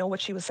because they didn't know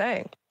what she was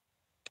saying.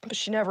 But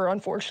she never,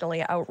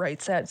 unfortunately,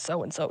 outright said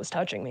so-and-so was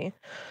touching me.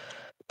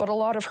 But a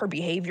lot of her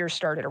behavior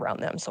started around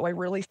them. So I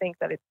really think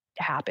that it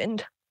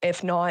happened.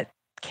 If not,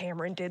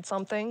 Cameron did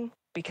something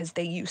because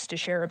they used to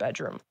share a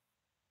bedroom.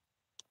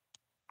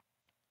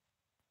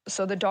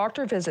 So the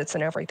doctor visits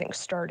and everything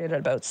started at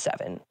about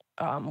 7.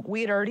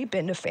 We had already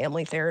been to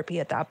family therapy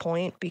at that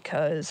point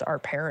because our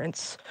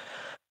parents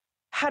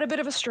had a bit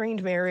of a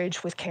strained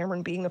marriage, with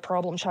Cameron being the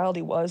problem child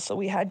he was. So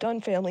we had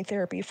done family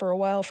therapy for a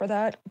while for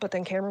that, but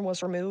then Cameron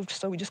was removed,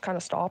 so we just kind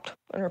of stopped,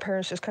 and our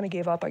parents just kind of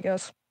gave up, I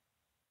guess.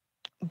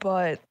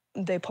 But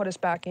they put us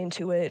back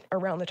into it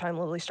around the time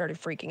Lily started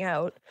freaking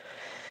out.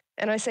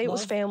 And I say it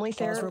was family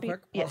therapy.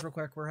 Pause real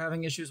quick. We're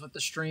having issues with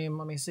the stream.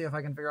 Let me see if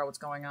I can figure out what's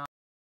going on.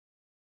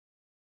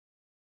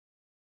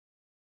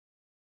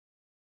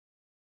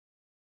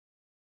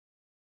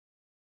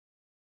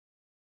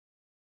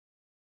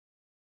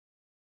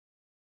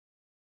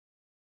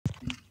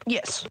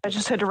 Yes, I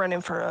just had to run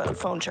in for a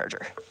phone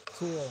charger.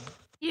 Cool.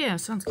 Yeah,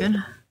 sounds good.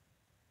 Do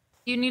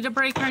you need a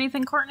break or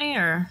anything, Courtney,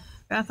 or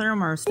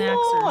bathroom or snacks?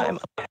 No,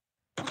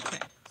 Okay.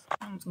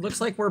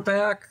 Looks like we're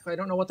back. I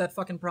don't know what that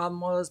fucking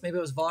problem was. Maybe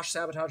it was Vosh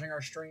sabotaging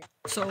our stream.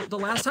 So the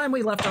last time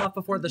we left off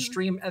before the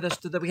stream,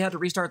 that we had to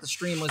restart the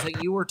stream, was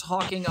that you were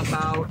talking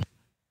about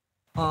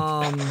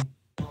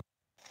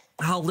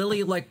how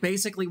Lily, like,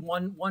 basically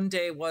one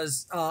day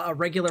was a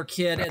regular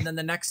kid, and then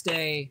the next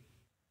day,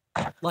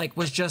 like,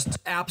 was just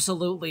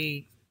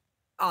absolutely,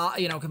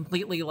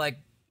 completely, like,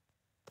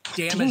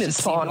 damaged. It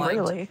seemed like.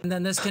 Really. And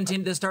then this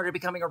started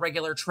becoming a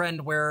regular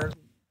trend where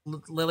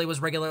Lily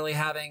was regularly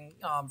having,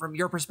 from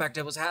your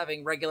perspective, was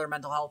having regular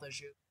mental health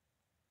issues.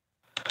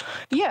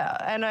 Yeah,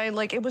 and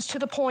it was to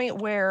the point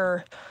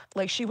where,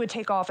 like, she would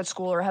take off at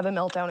school or have a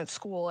meltdown at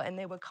school, and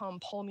they would come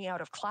pull me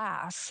out of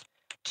class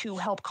to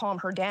help calm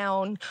her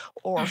down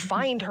or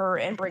find her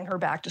and bring her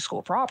back to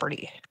school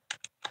property.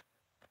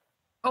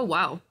 Oh,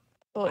 wow.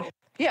 Well,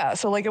 yeah,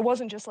 so, like, it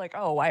wasn't just like,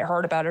 oh, I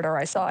heard about it or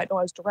I saw it. No,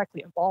 I was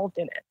directly involved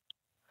in it.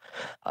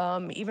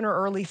 Even her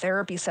early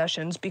therapy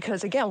sessions,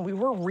 because, again, we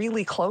were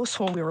really close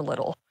when we were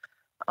little.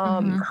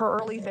 Her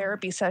early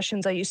therapy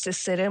sessions, I used to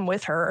sit in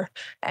with her,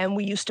 and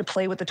we used to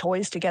play with the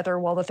toys together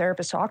while the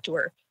therapist talked to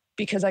her,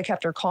 because I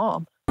kept her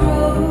calm.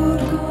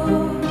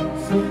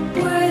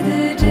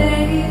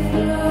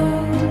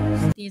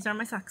 These are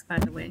my socks, by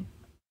the way.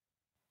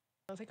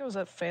 I think I was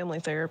at family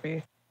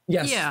therapy.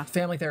 Yes, yeah.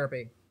 Family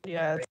therapy.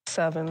 Yeah, it's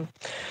 7.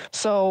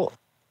 So,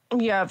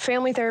 yeah,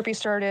 family therapy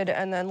started,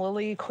 and then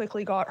Lily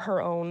quickly got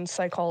her own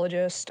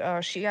psychologist.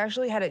 She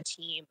actually had a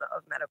team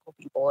of medical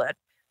people at,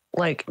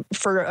 like,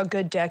 for a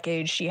good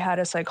decade. She had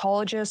a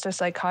psychologist, a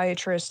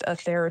psychiatrist, a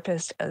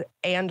therapist,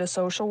 and a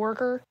social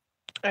worker.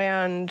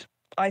 And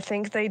I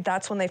think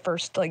that's when they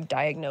first, like,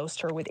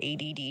 diagnosed her with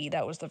ADD.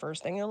 That was the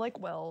first thing. They're like,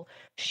 well,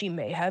 she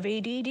may have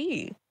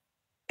ADD.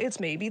 It's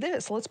maybe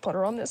this. Let's put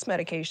her on this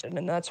medication.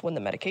 And that's when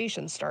the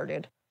medication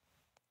started.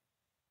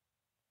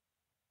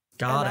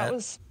 That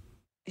was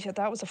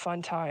a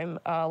fun time.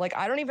 Like,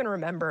 I don't even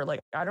remember, like,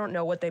 I don't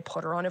know what they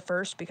put her on at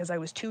first because I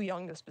was too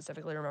young to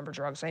specifically remember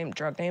drug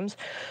names.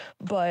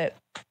 But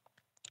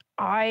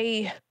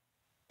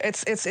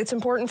it's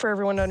important for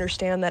everyone to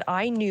understand that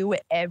I knew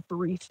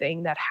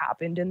everything that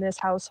happened in this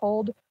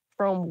household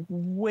from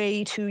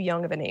way too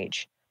young of an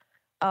age.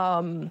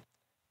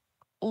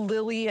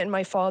 Lily and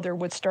my father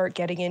would start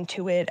getting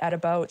into it at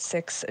about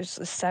 6,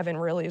 7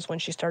 really is when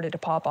she started to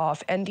pop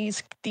off. And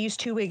these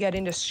two would get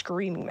into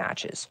screaming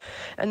matches.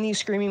 And these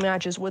screaming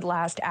matches would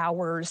last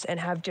hours and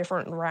have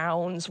different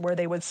rounds where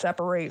they would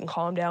separate and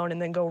calm down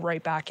and then go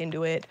right back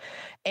into it.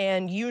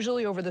 And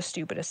usually over the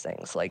stupidest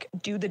things, like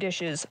do the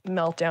dishes,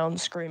 meltdown,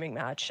 screaming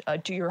match.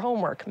 Do your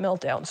homework,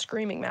 meltdown,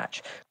 screaming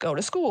match. Go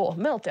to school,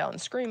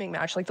 meltdown, screaming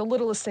match. Like the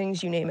littlest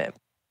things, you name it.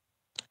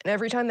 And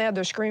every time they had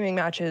their screaming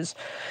matches,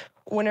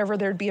 whenever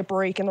there'd be a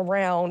break in the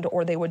round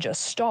or they would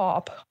just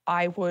stop,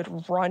 I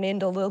would run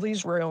into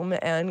Lily's room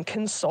and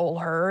console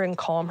her and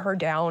calm her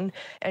down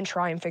and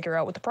try and figure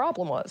out what the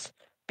problem was.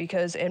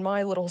 Because in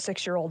my little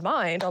 6-year-old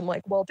mind, I'm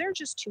like, well, they're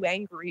just too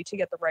angry to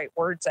get the right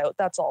words out.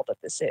 That's all that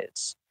this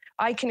is.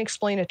 I can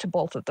explain it to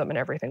both of them and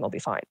everything will be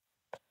fine.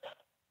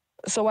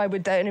 So I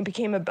would then, it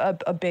became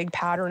a big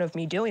pattern of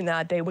me doing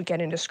that. They would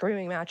get into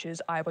screaming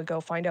matches. I would go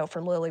find out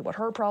from Lily what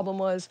her problem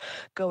was,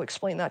 go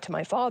explain that to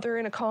my father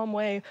in a calm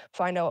way,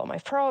 find out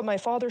what my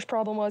father's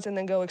problem was, and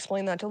then go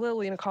explain that to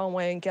Lily in a calm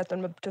way and get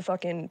them to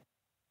fucking,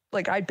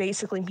 like, I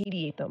basically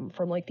mediate them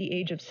from like the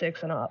age of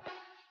 6 and up.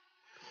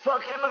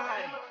 Fuck am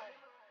I?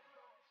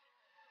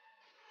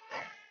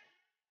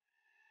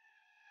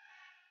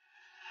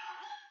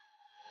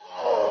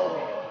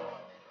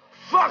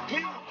 Fuck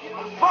you!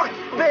 Fuck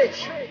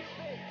bitch!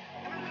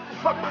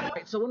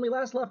 Right, so when we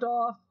last left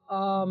off,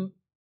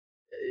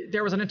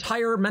 there was an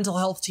entire mental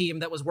health team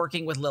that was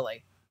working with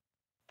Lily.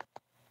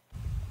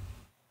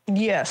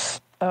 Yes.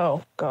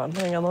 Oh, God.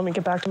 Hang on. Let me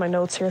get back to my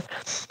notes here.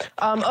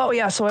 Oh,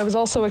 yeah. So I was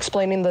also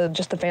explaining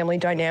the family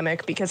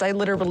dynamic because I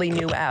literally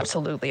knew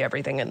absolutely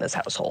everything in this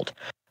household.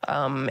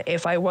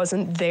 If I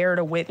wasn't there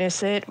to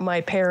witness it,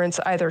 my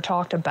parents either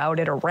talked about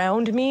it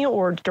around me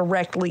or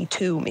directly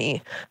to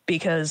me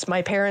because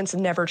my parents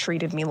never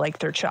treated me like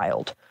their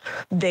child.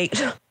 They,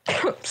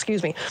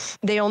 excuse me,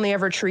 they only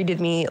ever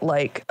treated me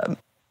like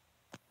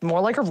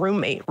more like a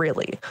roommate,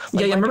 really.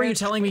 Like, yeah, I remember you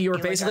telling me you were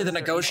basically the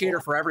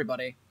negotiator for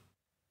everybody.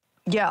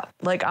 Yeah,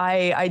 like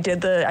I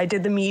did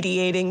the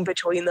mediating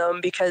between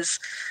them because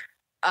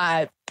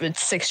At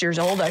 6 years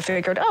old, I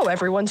figured, oh,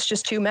 everyone's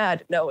just too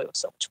mad. No, it was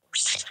so much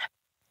worse.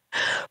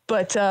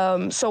 But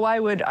so I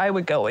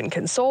would go and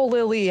console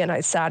Lily, and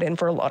I sat in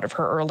for a lot of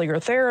her earlier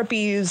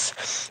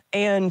therapies.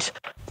 And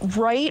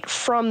right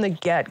from the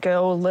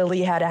get-go,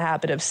 Lily had a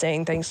habit of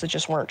saying things that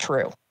just weren't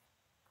true.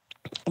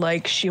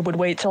 Like, she would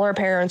wait till her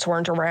parents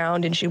weren't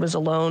around and she was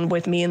alone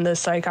with me and the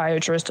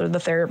psychiatrist or the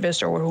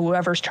therapist or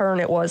whoever's turn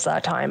it was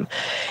that time,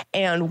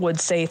 and would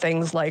say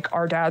things like,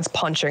 our dad's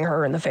punching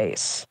her in the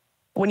face,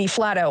 when he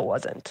flat out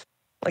wasn't.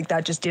 Like,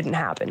 that just didn't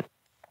happen.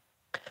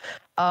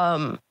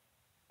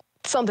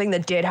 Something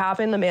that did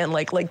happen, the man,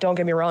 like don't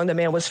get me wrong, the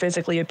man was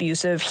physically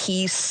abusive.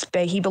 He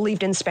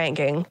believed in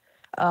spanking.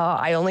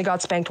 I only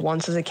got spanked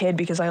once as a kid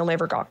because I only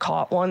ever got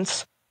caught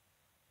once.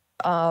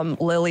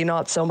 Lily,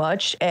 not so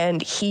much.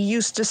 And he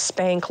used to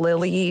spank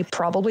Lily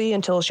probably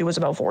until she was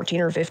about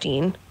 14 or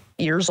 15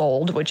 years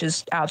old, which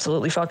is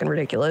absolutely fucking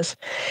ridiculous.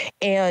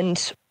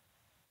 And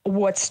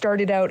what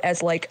started out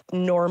as like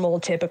normal,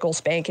 typical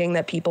spanking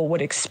that people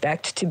would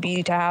expect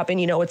to happen,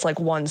 you know, it's like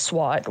one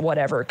swat,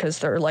 whatever, because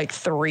they're like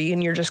 3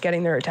 and you're just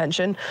getting their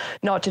attention,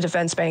 not to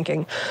defend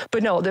spanking.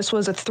 But no, this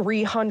was a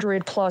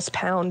 300+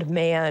 pound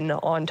man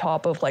on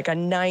top of like a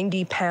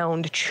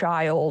 90-pound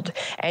child,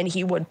 and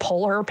he would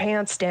pull her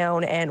pants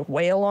down and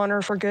wail on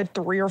her for good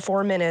 3 or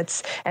 4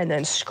 minutes, and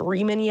then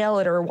scream and yell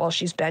at her while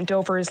she's bent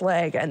over his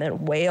leg, and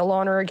then wail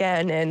on her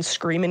again and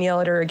scream and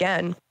yell at her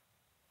again.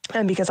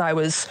 And because I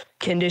was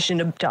conditioned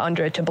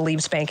to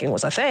believe spanking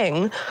was a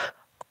thing,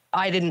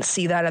 I didn't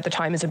see that at the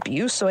time as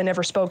abuse, so I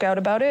never spoke out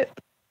about it.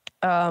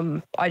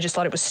 I just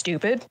thought it was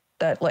stupid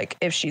that, like,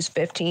 if she's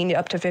 15,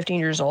 up to 15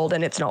 years old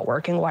and it's not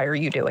working, why are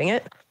you doing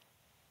it?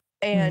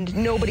 And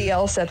nobody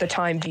else at the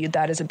time viewed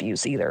that as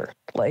abuse either.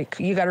 Like,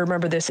 you got to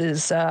remember, this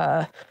is,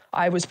 I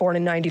was born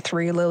in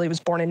 93, Lily was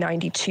born in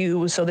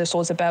 92, so this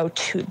was about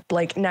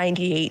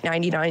 98,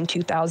 99,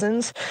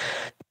 2000s.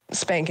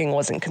 Spanking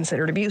wasn't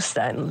considered abuse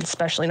then,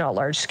 especially not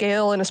large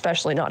scale and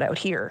especially not out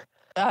here.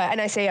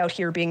 And I say out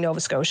here being Nova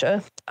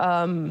Scotia.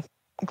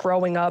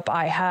 Growing up,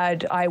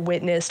 I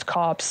witnessed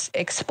cops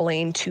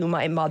explain to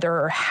my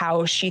mother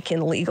how she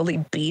can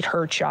legally beat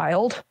her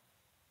child,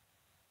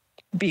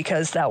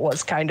 because that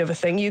was kind of a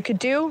thing you could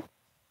do.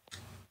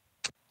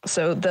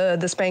 So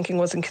the spanking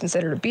wasn't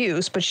considered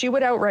abuse, but she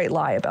would outright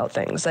lie about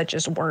things that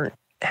just weren't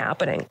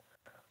happening.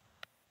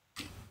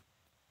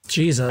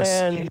 Jesus.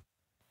 And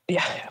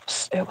yeah,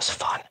 it was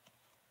fun.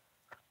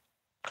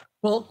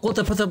 Well,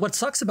 what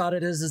sucks about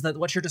it is that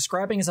what you're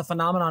describing is a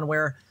phenomenon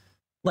where,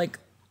 like,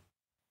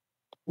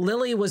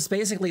 Lily was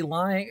basically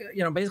lying,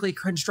 you know, basically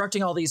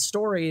constructing all these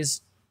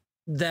stories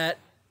that,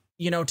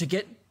 you know, to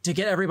get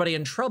everybody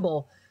in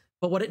trouble.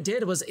 But what it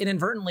did was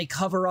inadvertently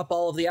cover up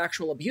all of the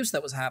actual abuse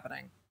that was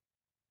happening.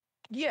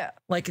 Yeah.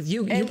 Like,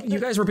 you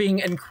guys were being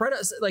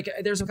incredible. Like,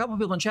 there's a couple of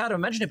people in chat who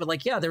mentioned it, but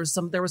like, yeah, there was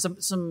some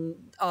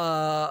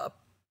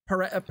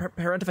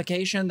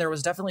parentification. There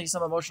was definitely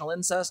some emotional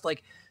incest.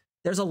 Like,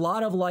 there's a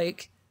lot of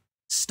like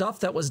stuff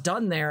that was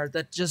done there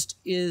that just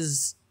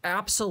is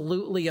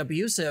absolutely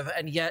abusive,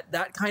 and yet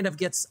that kind of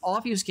gets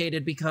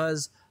obfuscated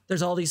because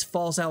there's all these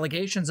false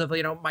allegations of,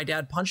 you know, my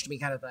dad punched me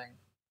kind of thing.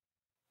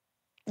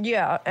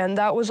 Yeah, and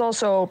that was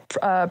also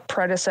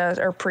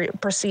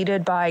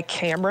preceded by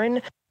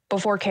Cameron.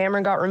 Before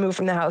Cameron got removed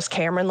from the house,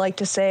 Cameron liked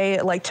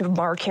to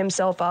mark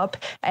himself up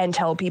and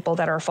tell people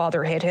that our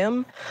father hit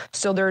him.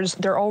 So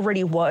there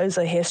already was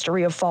a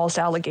history of false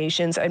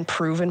allegations and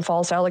proven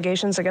false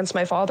allegations against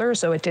my father,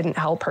 so it didn't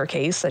help her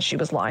case that she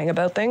was lying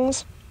about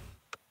things.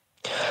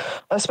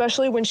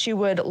 Especially when she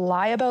would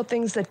lie about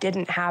things that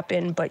didn't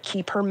happen, but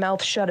keep her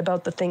mouth shut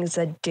about the things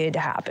that did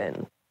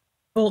happen.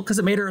 Well, because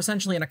it made her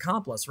essentially an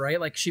accomplice, right?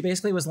 Like, she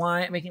basically was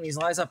making these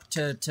lies up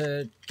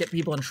to get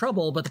people in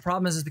trouble, but the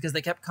problem is because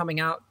they kept coming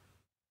out.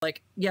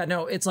 Like, yeah,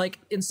 no, it's like,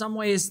 in some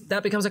ways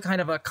that becomes a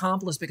kind of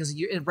accomplice, because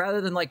rather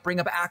than like bring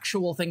up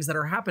actual things that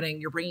are happening,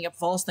 you're bringing up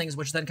false things,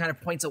 which then kind of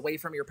points away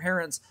from your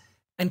parents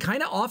and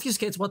kind of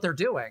obfuscates what they're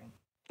doing.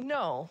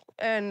 No.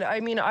 And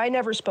I mean, I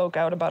never spoke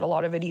out about a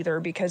lot of it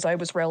either because I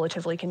was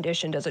relatively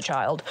conditioned as a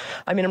child.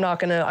 I mean, I'm not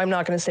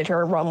gonna sit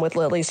here and run with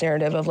Lily's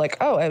narrative of like,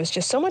 oh, I was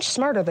just so much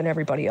smarter than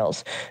everybody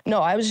else.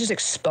 No, I was just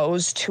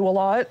exposed to a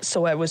lot,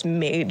 so I was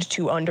made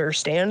to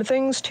understand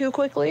things too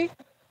quickly,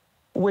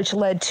 which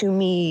led to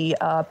me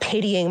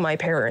pitying my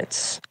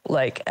parents,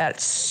 like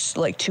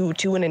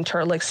to an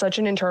such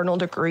an internal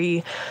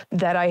degree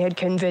that I'd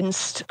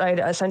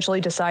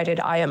essentially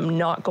decided I am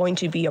not going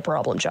to be a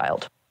problem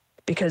child,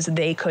 because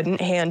they couldn't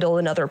handle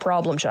another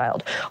problem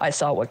child. I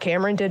saw what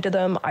Cameron did to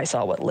them. I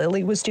saw what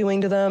Lily was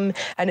doing to them.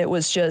 And it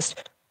was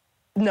just,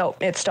 no,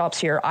 it stops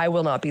here. I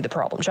will not be the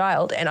problem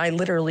child. And I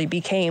literally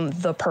became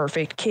the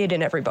perfect kid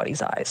in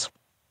everybody's eyes.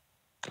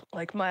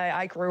 Like,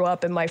 I grew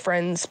up and my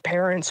friends'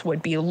 parents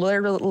would be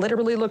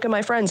literally look at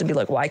my friends and be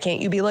like, why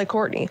can't you be like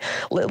Courtney?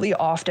 Lily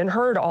often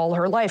heard all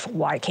her life,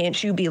 why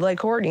can't you be like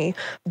Courtney?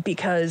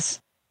 Because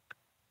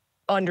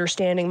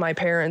understanding my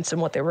parents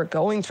and what they were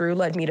going through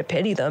led me to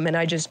pity them, and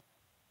I just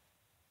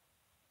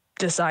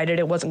decided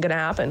it wasn't going to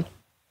happen.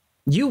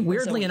 You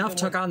weirdly enough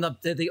took on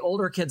the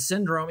older kid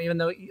syndrome, even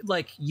though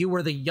like you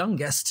were the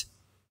youngest.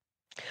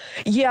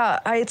 Yeah,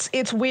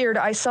 it's weird.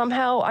 I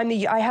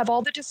have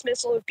all the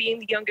dismissal of being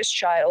the youngest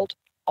child,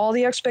 all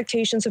the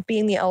expectations of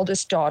being the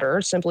eldest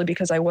daughter, simply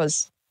because I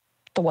was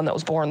the one that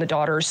was born the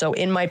daughter. So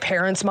in my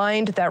parents'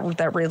 mind,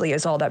 that really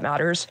is all that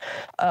matters.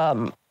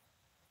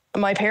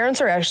 My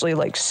parents are actually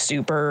like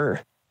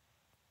super,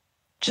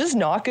 just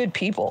not good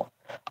people.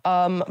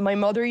 My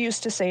mother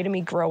used to say to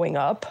me growing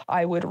up,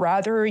 I would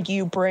rather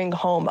you bring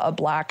home a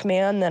black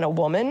man than a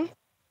woman.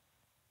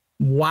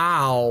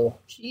 Wow.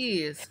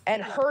 Jeez.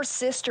 And her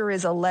sister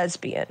is a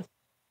lesbian.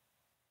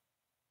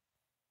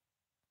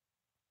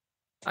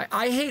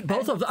 I hate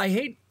both of. I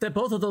hate that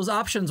both of those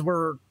options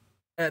were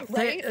a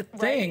thing.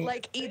 Right?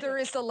 Like either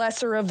is the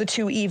lesser of the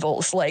two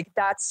evils. Like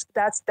that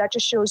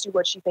just shows you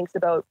what she thinks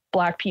about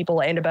black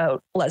people and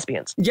about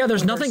lesbians. Yeah,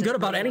 there's nothing good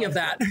about any of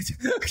that.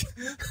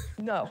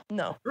 No.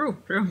 True.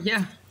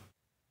 Yeah.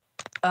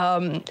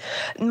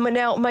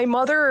 Now my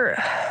mother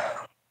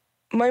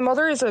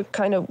is a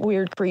kind of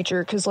weird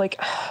creature because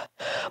like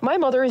my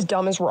mother is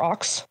dumb as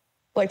rocks.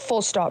 Like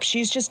full stop.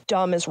 She's just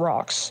dumb as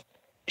rocks.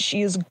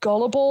 She is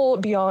gullible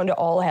beyond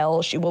all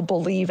hell. She will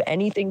believe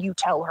anything you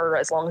tell her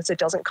as long as it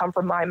doesn't come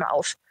from my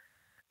mouth.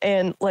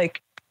 And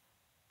like,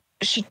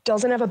 she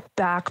doesn't have a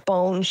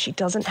backbone. She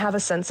doesn't have a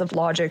sense of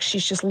logic.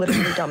 She's just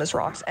literally dumb as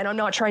rocks. And I'm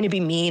not trying to be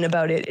mean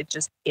about it. It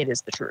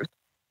is the truth.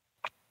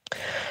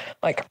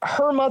 Like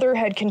her mother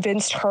had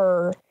convinced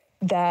her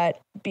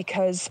that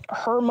because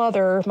her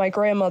mother, my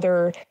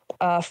grandmother,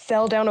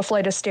 fell down a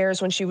flight of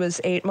stairs when she was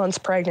 8 months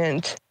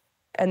pregnant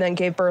and then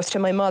gave birth to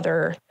my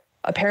mother.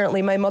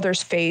 Apparently my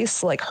mother's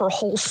face, like her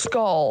whole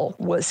skull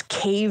was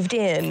caved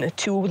in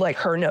to like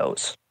her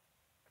nose.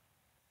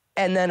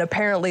 And then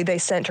apparently they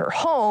sent her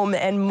home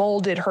and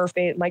molded her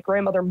face. My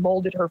grandmother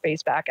molded her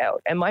face back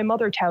out. And my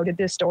mother touted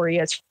this story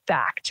as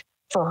fact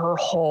for her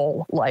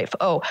whole life.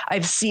 Oh,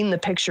 I've seen the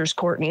pictures,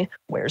 Courtney.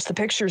 Where's the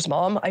pictures,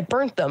 Mom? I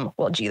burnt them.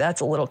 Well, gee, that's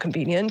a little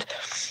convenient.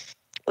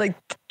 Like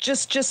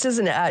just as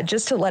an ad,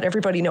 just to let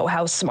everybody know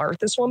how smart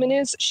this woman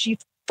is. She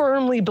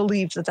firmly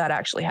believes that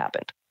actually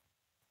happened.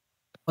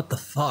 What the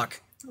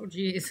fuck? Oh,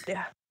 geez.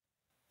 Yeah.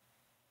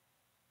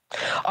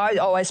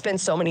 I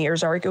spent so many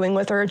years arguing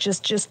with her.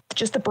 Just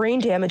the brain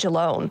damage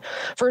alone.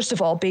 First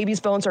of all, baby's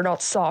bones are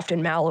not soft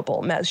and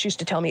malleable. Maz used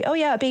to tell me, "Oh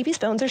yeah, baby's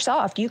bones are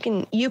soft. You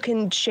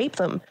can shape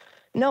them."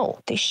 No,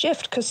 they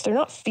shift because they're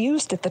not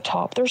fused at the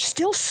top. They're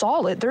still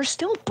solid. They're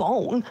still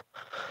bone.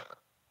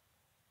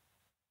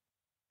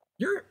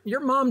 Your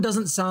mom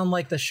doesn't sound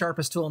like the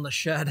sharpest tool in the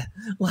shed.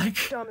 Like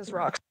dumb as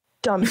rocks.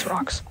 Dumb as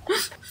rocks.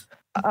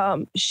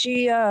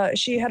 She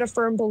had a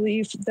firm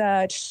belief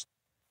that.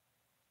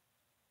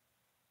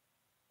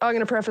 I'm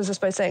going to preface this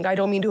by saying I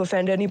don't mean to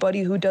offend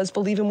anybody who does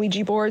believe in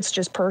Ouija boards.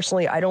 Just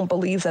personally, I don't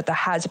believe that the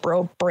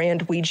Hasbro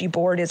brand Ouija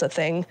board is a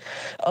thing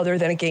other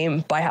than a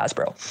game by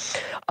Hasbro.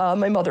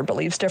 My mother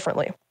believes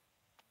differently.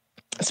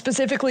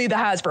 Specifically the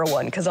Hasbro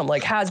one, because I'm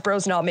like,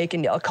 Hasbro's not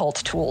making occult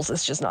tools.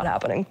 It's just not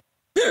happening.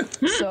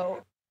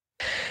 So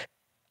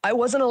I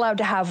wasn't allowed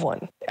to have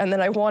one. And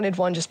then I wanted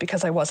one just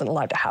because I wasn't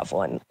allowed to have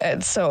one.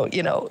 And so,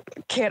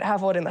 can't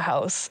have one in the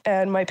house.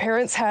 And my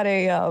parents had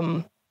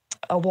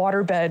a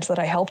water bed that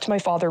I helped my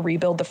father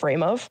rebuild the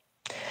frame of.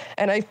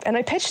 And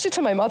I pitched it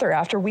to my mother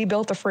after we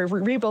rebuilt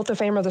the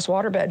frame of this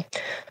water bed.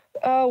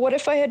 What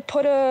if I had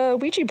put a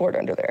Ouija board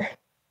under there?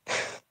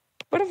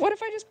 What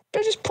if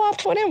I just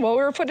plopped one in while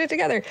we were putting it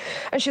together?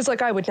 And she's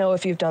like, I would know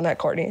if you've done that,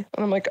 Courtney.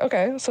 And I'm like,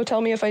 okay, so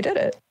tell me if I did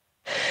it.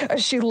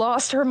 And she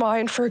lost her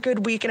mind for a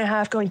good week and a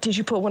half going, did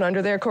you put one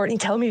under there, Courtney?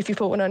 Tell me if you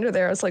put one under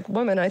there. I was like,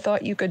 woman, I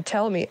thought you could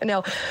tell me. And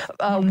now,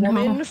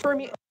 woman for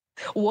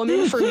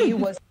me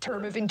was a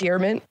term of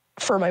endearment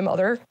for my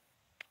mother.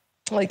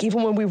 Like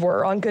even when we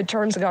were on good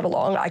terms and got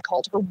along, I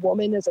called her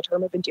woman as a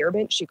term of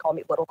endearment. She called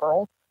me little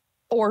girl,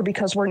 or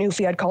because we're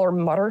Newfie, I'd call her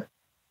mother.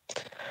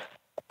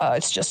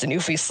 It's just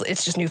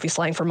Newfie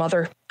slang for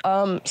mother.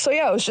 So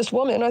yeah, it was just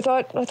woman. I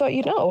thought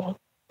you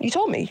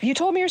told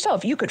me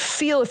yourself. You could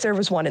feel if there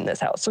was one in this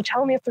house. So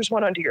tell me if there's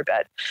one under your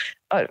bed.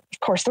 Of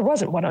course there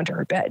wasn't one under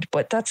her bed,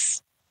 but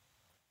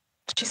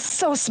she's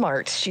so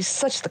smart. She's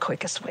such the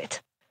quickest wit.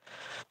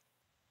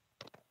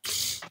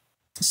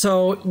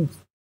 So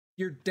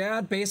your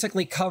dad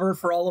basically covered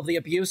for all of the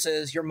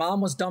abuses. Your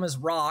mom was dumb as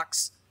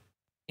rocks.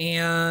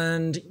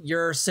 And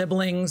your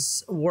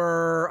siblings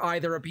were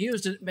either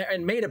abused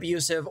and made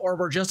abusive or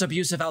were just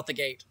abusive out the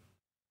gate.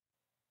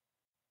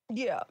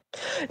 Yeah.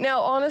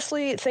 Now,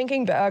 honestly,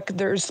 thinking back,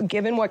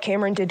 given what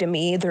Cameron did to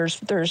me,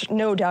 there's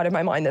no doubt in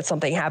my mind that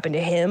something happened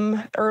to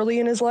him early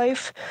in his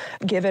life.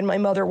 Given my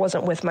mother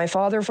wasn't with my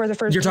father for the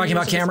first. You're talking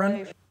about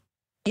Cameron?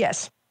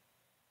 Yes.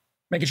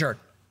 Making sure.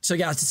 So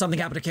yeah, something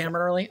happened to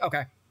Cameron early?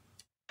 Okay.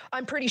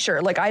 I'm pretty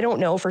sure. Like, I don't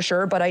know for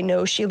sure, but I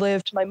know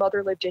my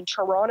mother lived in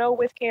Toronto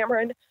with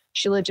Cameron.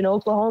 She lived in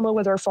Oklahoma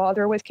with her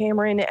father with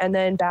Cameron, and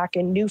then back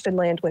in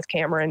Newfoundland with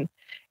Cameron.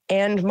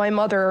 And my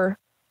mother,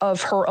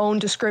 of her own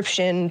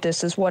description,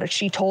 this is what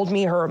she told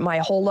me my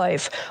whole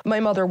life. My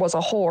mother was a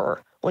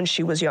whore when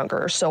she was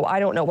younger. So I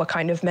don't know what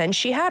kind of men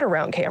she had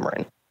around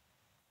Cameron.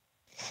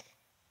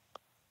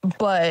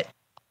 but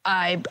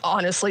I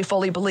honestly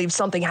fully believe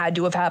something had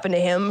to have happened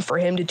to him for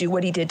him to do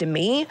what he did to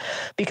me,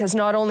 because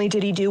not only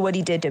did he do what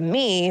he did to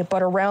me,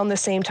 but around the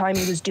same time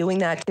he was doing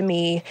that to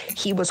me,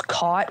 he was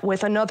caught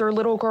with another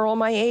little girl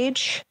my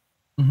age.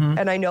 Mm-hmm.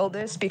 And I know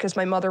this because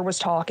my mother was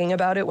talking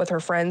about it with her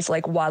friends,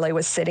 like while I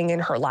was sitting in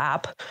her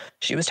lap.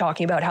 She was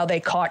talking about how they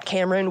caught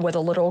Cameron with a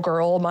little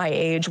girl my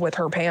age with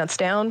her pants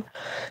down,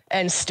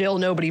 and still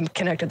nobody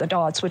connected the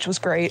dots, which was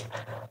great.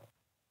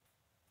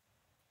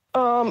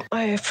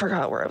 I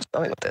forgot where I was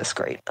going with this.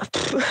 Great.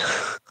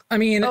 I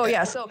mean, oh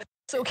yeah. So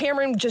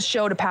Cameron just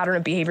showed a pattern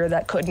of behavior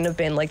that couldn't have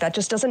been like that.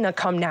 Just doesn't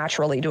come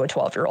naturally to a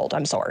 12-year-old.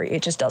 I'm sorry.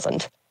 It just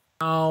doesn't.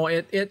 Oh,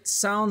 it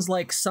sounds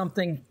like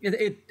something.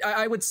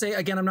 I would say,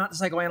 again, I'm not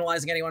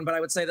psychoanalyzing anyone, but I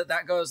would say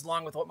that goes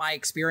along with what my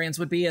experience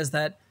would be, is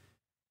that,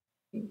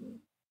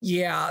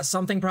 yeah,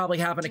 something probably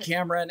happened to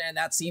Cameron, and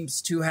that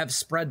seems to have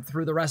spread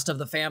through the rest of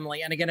the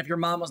family. And again, if your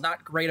mom was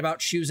not great about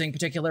choosing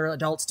particular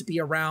adults to be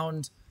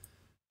around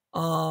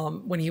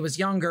when he was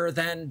younger,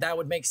 then that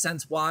would make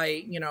sense why,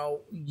 you know,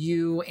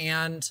 you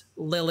and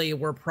Lily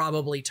were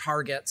probably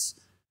targets.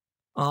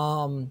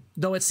 Though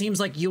it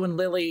seems like you and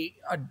Lily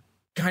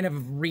kind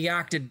of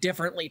reacted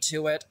differently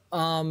to it.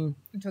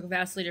 Took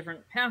vastly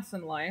different paths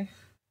in life.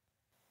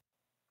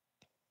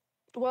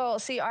 Well,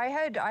 see, I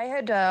had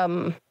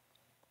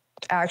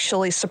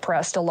actually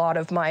suppressed a lot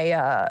of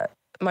my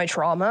my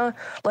trauma,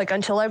 like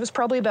until I was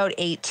probably about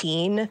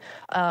 18.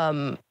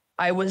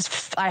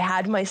 I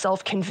had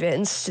myself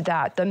convinced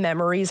that the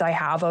memories I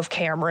have of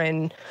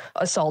Cameron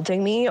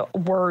assaulting me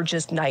were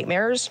just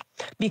nightmares,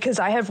 because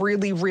I have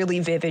really, really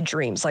vivid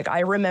dreams. Like, I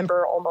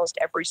remember almost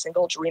every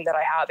single dream that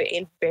I have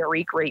in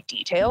very great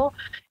detail.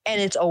 And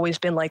it's always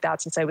been like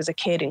that since I was a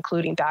kid,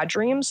 including bad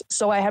dreams.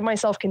 So I had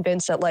myself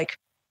convinced that, like,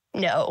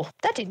 no,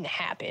 that didn't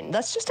happen.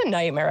 That's just a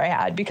nightmare I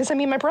had, because I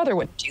mean, my brother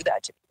wouldn't do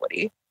that to me, would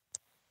he?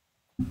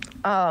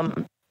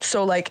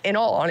 So, like, in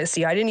all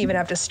honesty, I didn't even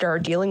have to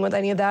start dealing with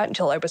any of that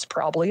until I was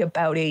probably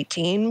about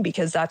 18,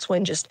 because that's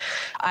when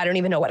I don't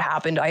even know what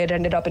happened. I had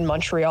ended up in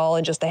Montreal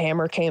and just the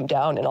hammer came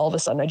down, and all of a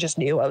sudden I just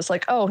knew. I was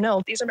like, oh,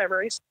 no, these are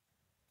memories.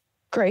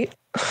 Great.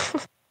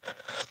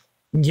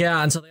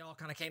 Yeah, and so they all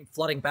kind of came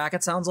flooding back,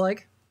 it sounds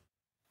like.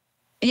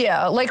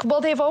 Yeah, like, well,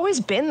 they've always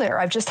been there.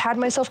 I've just had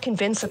myself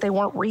convinced that they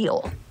weren't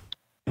real.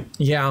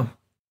 Yeah.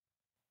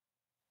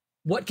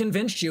 What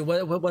convinced you?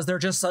 Was there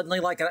just suddenly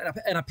like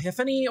an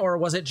epiphany, or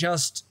was it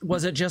just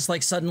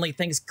like suddenly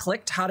things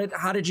clicked? How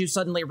did you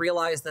suddenly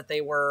realize that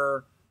they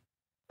weren't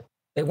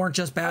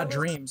just bad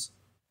dreams?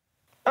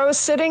 I was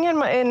sitting in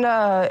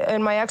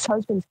my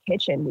ex-husband's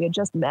kitchen. We had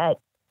just met,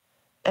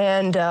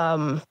 and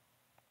I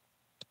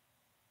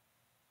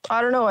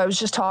don't know. I was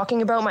just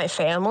talking about my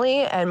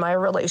family and my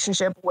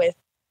relationship with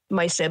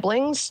my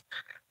siblings,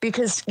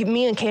 because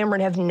me and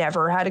Cameron have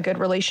never had a good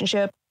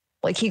relationship.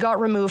 Like, he got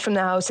removed from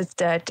the house at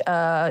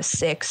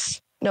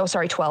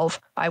 12.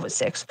 I was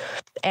 6.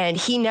 And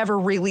he never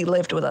really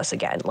lived with us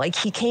again. Like,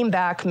 he came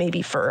back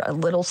maybe for a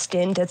little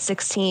stint at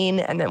 16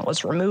 and then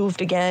was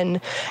removed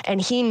again. And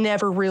he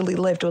never really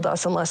lived with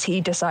us unless he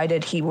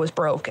decided he was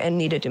broke and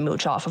needed to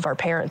mooch off of our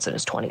parents in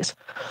his 20s.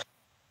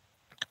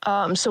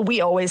 So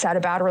we always had a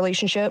bad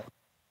relationship.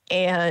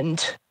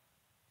 And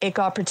it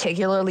got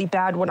particularly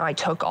bad when I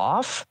took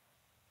off,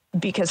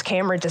 because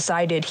Cameron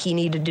decided he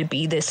needed to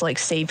be this like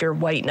savior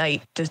white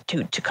knight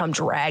to come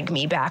drag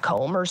me back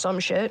home or some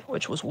shit,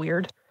 which was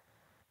weird.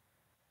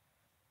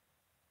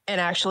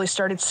 And actually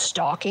started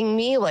stalking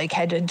me, like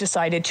had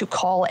decided to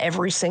call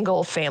every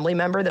single family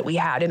member that we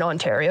had in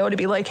Ontario to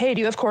be like, hey, do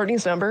you have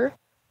Courtney's number?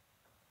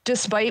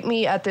 Despite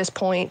me at this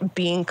point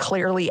being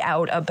clearly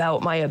out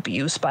about my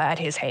abuse at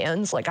his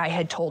hands. Like, I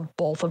had told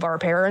both of our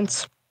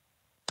parents.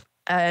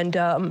 And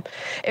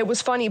it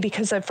was funny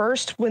because at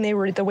first,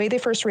 the way they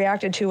first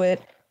reacted to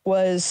it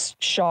was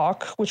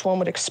shock, which one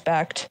would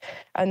expect.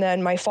 And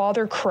then my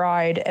father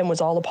cried and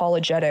was all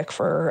apologetic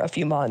for a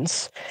few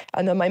months.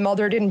 And then my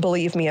mother didn't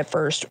believe me at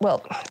first.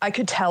 Well, I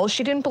could tell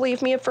she didn't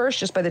believe me at first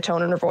just by the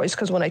tone in her voice,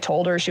 because when I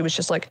told her, she was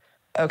just like,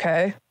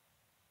 okay,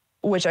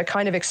 which I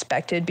kind of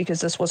expected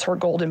because this was her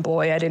golden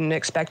boy. I didn't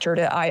expect her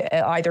to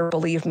either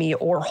believe me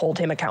or hold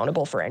him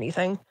accountable for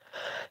anything.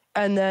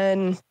 And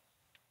then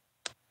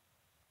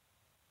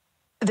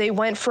they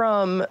went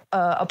from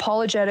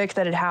apologetic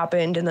that it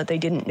happened and that they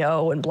didn't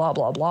know and blah,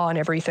 blah, blah and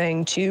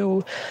everything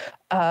to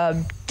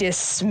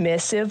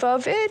dismissive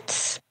of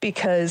it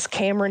because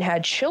Cameron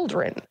had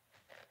children.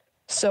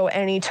 So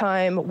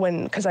anytime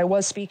because I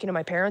was speaking to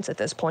my parents at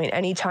this point,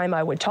 anytime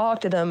I would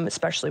talk to them,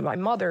 especially my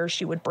mother,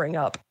 she would bring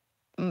up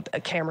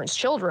Cameron's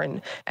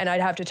children. And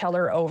I'd have to tell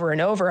her over and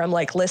over, I'm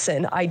like,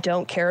 listen, I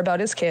don't care about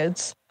his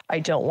kids. I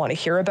don't want to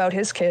hear about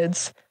his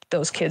kids.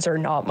 Those kids are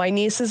not my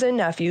nieces and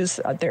nephews.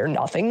 They're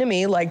nothing to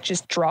me. Like,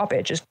 just drop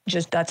it.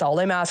 Just that's all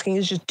I'm asking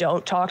is just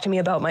don't talk to me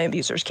about my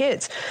abuser's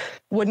kids.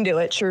 Wouldn't do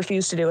it. She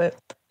refused to do it.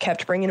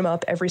 Kept bringing him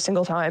up every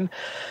single time.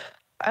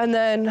 And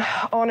then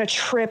on a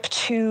trip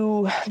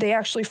they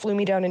actually flew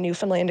me down to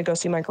Newfoundland to go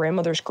see my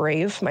grandmother's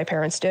grave. My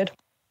parents did,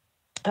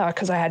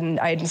 because I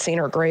hadn't seen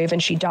her grave,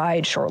 and she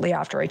died shortly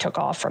after I took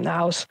off from the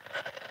house.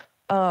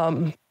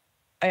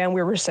 And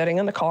we were sitting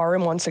in the car,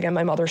 and once again,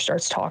 my mother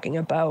starts talking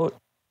about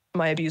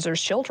my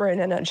abuser's children,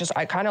 and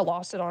I kind of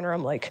lost it on her.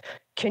 I'm like,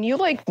 can you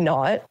like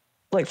not,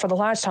 like for the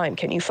last time,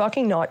 can you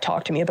fucking not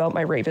talk to me about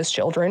my rapist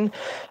children?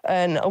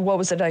 And what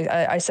was it?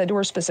 I said to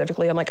her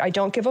specifically, I'm like, I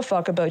don't give a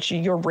fuck about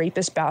your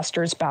rapist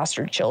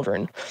bastard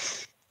children.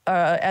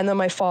 And then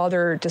my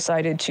father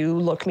decided to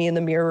look me in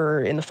the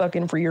mirror in the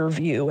fucking rear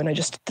view, and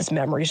this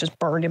memory is just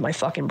burned in my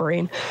fucking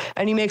brain.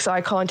 And he makes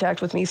eye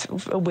contact with me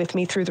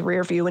through the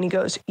rear view, and he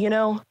goes, you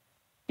know,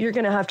 you're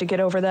gonna have to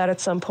get over that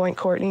at some point,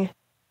 Courtney.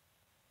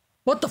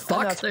 What the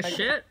fuck? That's the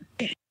shit?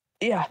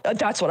 Yeah,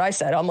 that's what I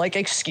said. I'm like,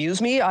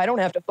 excuse me, I don't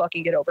have to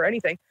fucking get over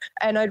anything.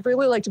 And I'd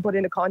really like to put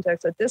into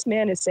context that this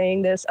man is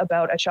saying this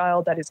about a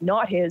child that is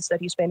not his, that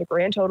he spent a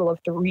grand total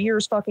of 3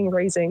 years fucking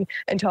raising,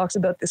 and talks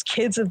about this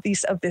kid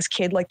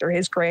like they're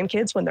his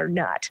grandkids when they're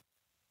not.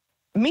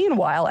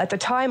 Meanwhile, at the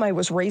time I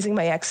was raising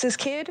my ex's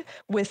kid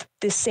with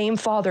this same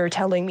father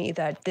telling me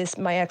that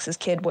my ex's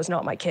kid was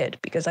not my kid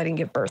because I didn't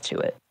give birth to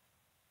it.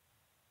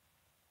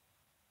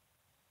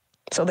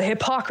 So the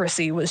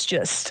hypocrisy was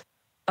just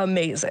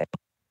amazing.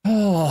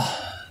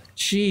 Oh,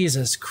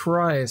 Jesus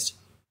Christ.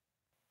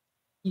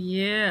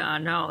 Yeah, I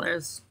know.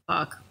 There's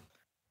fuck.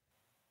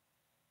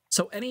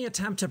 So any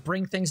attempt to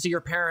bring things to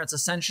your parents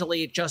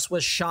essentially just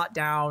was shot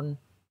down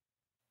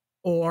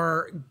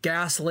or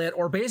gaslit,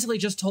 or basically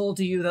just told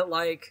to you that,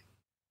 like,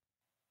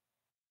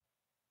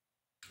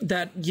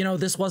 that, you know,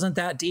 this wasn't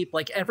that deep.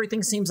 Like,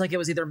 everything seems like it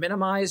was either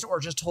minimized or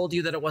just told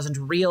you that it wasn't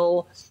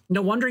real.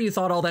 No wonder you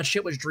thought all that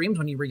shit was dreams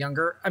when you were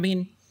younger. I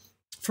mean,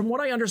 from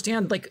what I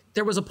understand, like,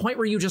 there was a point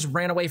where you just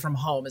ran away from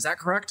home. Is that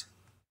correct?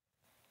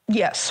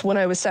 Yes, when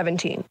I was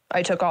 17.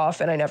 I took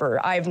off, and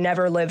I've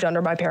never lived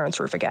under my parents'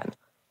 roof again.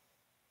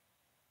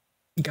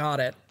 Got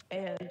it.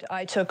 And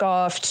I took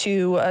off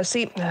to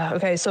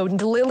okay, so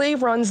Lily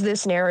runs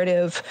this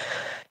narrative.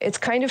 It's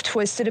kind of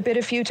twisted a bit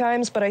a few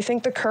times, but I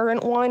think the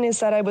current one is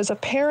that I was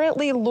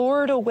apparently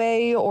lured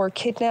away or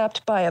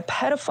kidnapped by a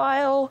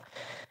pedophile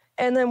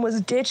and then was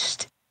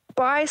ditched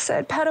by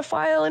said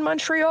pedophile in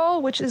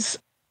Montreal, which is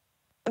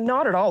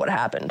not at all what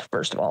happened,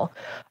 first of all.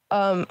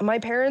 My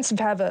parents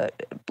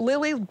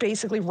Lily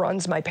basically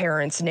runs my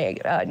parents'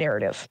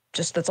 narrative.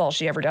 Just that's all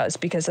she ever does,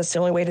 because that's the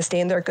only way to stay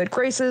in their good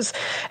graces.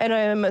 And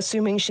I'm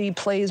assuming she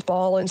plays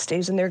ball and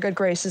stays in their good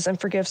graces and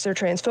forgives their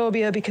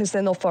transphobia, because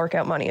then they'll fork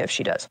out money if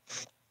she does.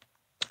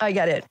 I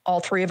get it.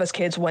 All three of us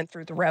kids went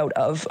through the route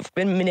of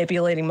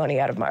manipulating money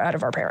out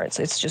of our parents.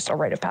 It's just a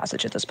rite of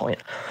passage at this point.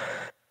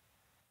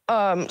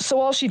 So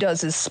all she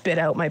does is spit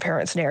out my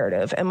parents'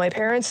 narrative, and my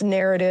parents'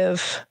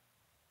 narrative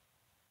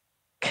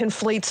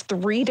conflates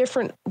 3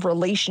 different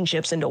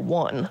relationships into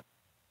one,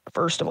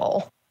 first of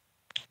all,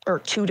 or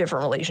 2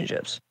 different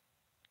relationships.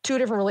 2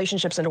 different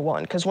relationships into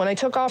one, because when I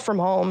took off from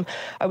home,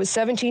 I was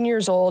 17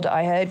 years old.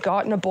 I had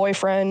gotten a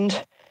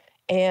boyfriend,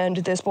 and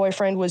this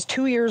boyfriend was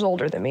 2 years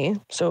older than me,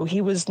 so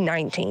he was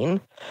 19,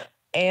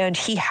 and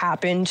he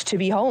happened to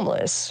be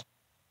homeless.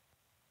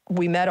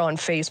 We met on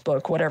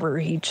Facebook,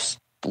 whatever,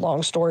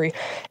 long story,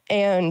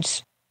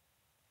 and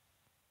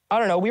I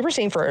don't know, we were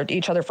seeing for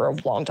each other for a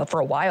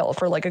while,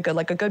 for like a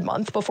good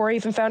month before I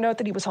even found out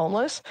that he was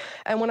homeless.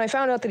 And when I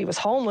found out that he was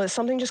homeless,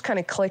 something just kind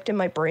of clicked in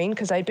my brain,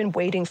 because I'd been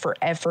waiting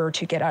forever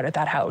to get out of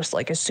that house.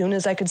 Like, as soon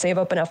as I could save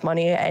up enough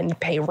money and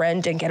pay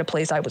rent and get a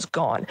place, I was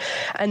gone.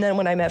 And then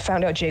when I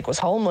found out Jake was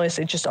homeless,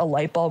 a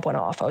light bulb went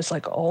off. I was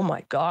like, oh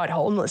my God,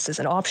 homeless is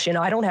an option.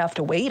 I don't have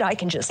to wait. I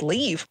can just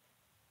leave.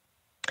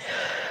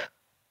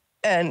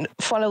 And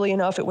funnily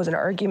enough, it was an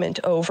argument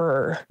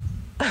over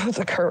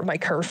my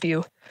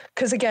curfew.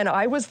 Because again,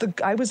 I was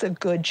a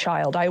good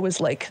child. I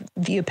was like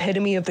the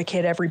epitome of the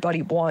kid every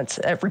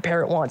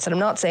parent wants. And I'm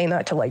not saying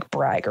that to like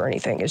brag or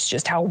anything. It's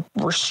just how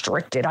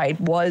restricted I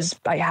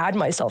had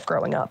myself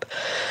growing up.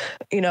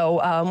 You know,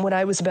 when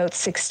I was about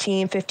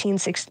 16,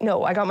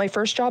 I got my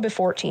first job at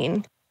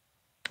 14.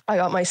 I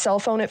got my cell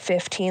phone at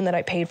 15 that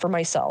I paid for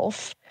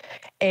myself.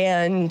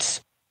 And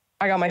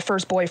I got my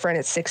first boyfriend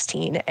at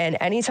 16, and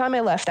anytime I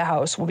left the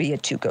house would be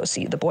to go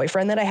see the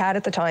boyfriend that I had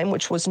at the time,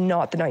 which was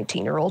not the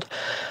 19-year-old,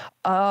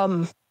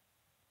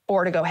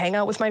 or to go hang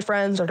out with my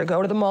friends, or to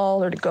go to the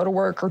mall, or to go to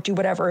work, or do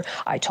whatever.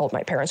 I told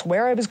my parents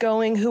where I was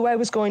going, who I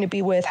was going to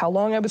be with, how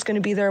long I was going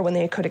to be there, when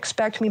they could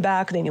expect me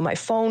back. They knew my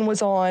phone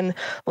was on,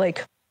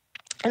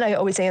 and I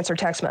always answered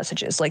text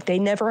messages. Like, they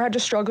never had to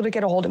struggle to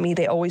get a hold of me.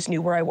 They always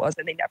knew where I was,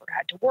 and they never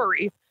had to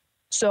worry.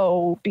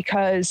 So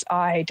because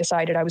I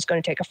decided I was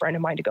going to take a friend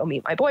of mine to go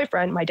meet my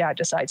boyfriend, my dad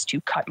decides to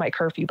cut my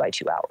curfew by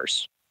 2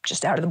 hours,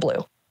 just out of the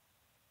blue,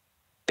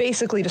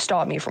 basically to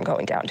stop me from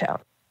going downtown.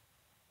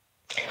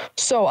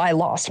 So I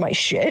lost my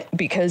shit,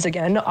 because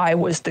again, I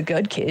was the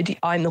good kid.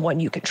 I'm the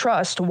one you can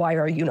trust. Why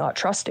are you not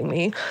trusting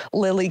me?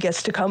 Lily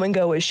gets to come and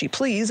go as she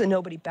please, and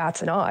nobody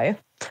bats an eye.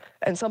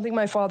 And something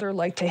my father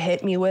liked to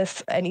hit me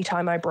with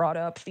anytime I brought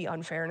up the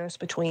unfairness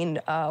between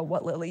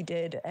what Lily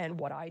did and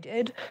what I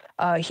did,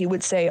 he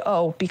would say,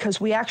 oh, because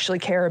we actually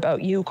care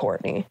about you,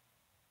 Courtney.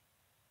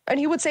 And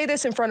he would say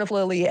this in front of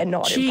Lily and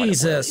not in front of Lily.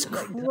 Jesus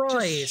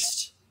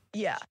Christ.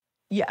 Yeah.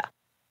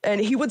 And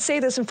he would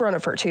say this in front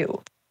of her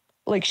too.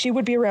 Like, she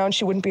would be around,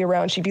 she wouldn't be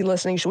around, she'd be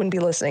listening, she wouldn't be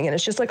listening. And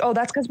it's just like, oh,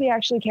 that's because we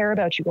actually care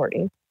about you,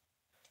 Courtney.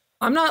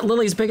 I'm not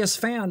Lily's biggest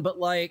fan, but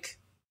like...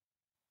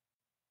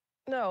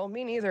 No,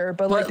 me neither.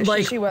 But like, the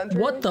shit she went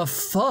through... What the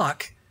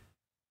fuck?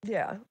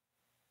 Yeah.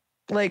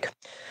 Like,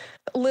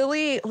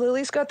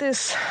 Lily's got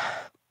this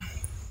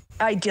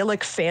idyllic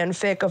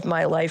fanfic of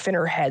my life in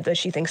her head that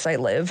she thinks I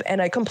live,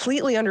 and I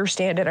completely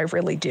understand it. I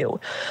really do,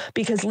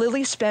 because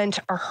Lily spent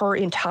her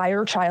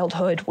entire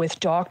childhood with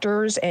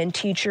doctors and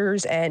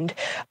teachers, and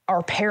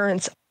our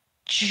parents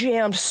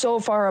jammed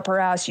so far up her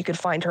ass you could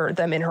find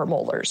them in her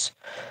molars,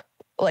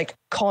 like,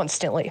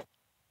 constantly.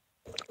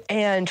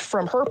 And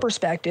from her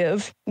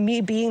perspective,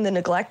 me being the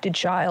neglected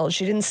child,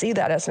 she didn't see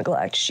that as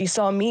neglect. She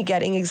saw me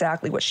getting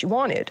exactly what she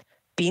wanted,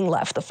 being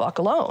left the fuck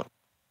alone.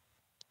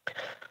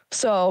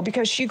 So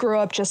because she grew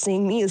up just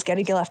seeing me as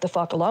getting left the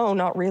fuck alone,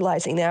 not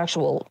realizing the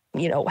actual,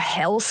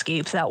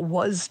 hellscape that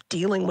was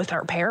dealing with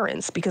our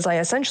parents, because I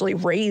essentially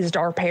raised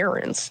our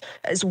parents,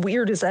 as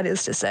weird as that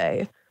is to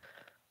say.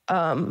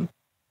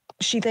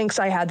 She thinks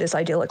I had this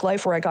idyllic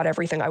life where I got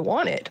everything I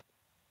wanted,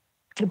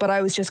 but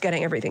I was just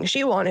getting everything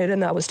she wanted,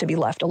 and that was to be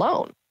left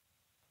alone.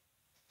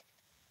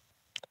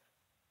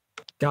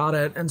 Got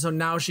it. And so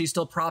now she's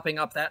still propping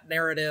up that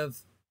narrative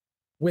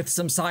with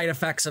some side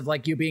effects of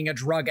like you being a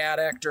drug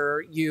addict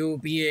or you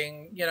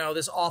being,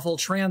 this awful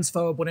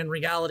transphobe, when in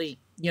reality,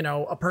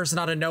 a person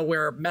out of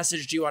nowhere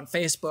messaged you on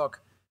Facebook.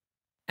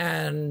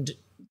 And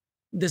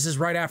this is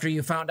right after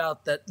you found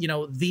out that,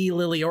 the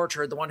Lily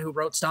Orchard, the one who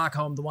wrote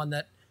Stockholm, the one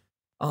that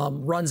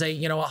runs a,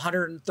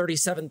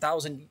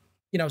 137,000,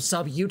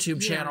 sub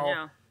YouTube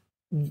channel,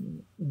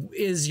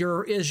 is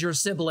your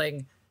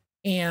sibling.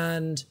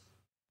 And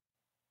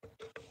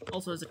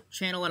also as a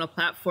channel and a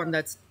platform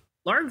that's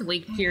largely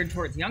geared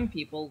towards young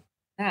people.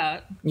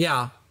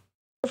 Yeah.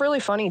 Really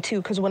funny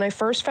too, because when I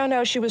first found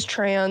out she was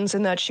trans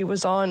and that she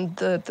was on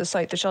the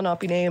site that shall not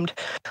be named,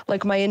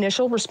 like, my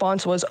initial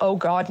response was, oh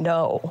God,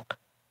 no.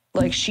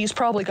 Like, she's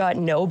probably got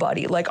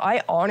nobody. Like,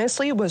 I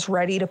honestly was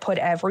ready to put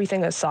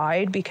everything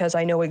aside because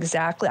I knew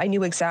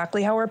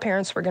exactly how her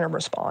parents were going to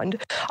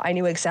respond. I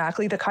knew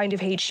exactly the kind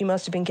of hate she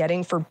must have been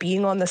getting for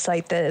being on the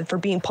site for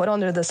being put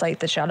onto the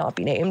site that shall not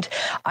be named.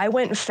 I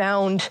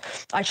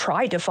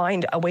tried to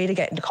find a way to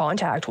get into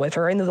contact with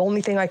her, and the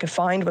only thing I could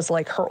find was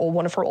like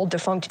one of her old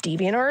defunct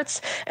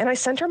DeviantArts, and I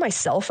sent her my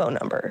cell phone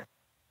number.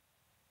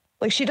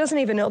 Like, she doesn't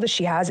even know that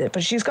she has it,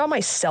 but she's got my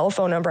cell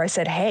phone number. I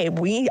said, hey,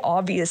 we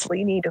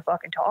obviously need to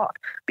fucking talk,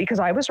 because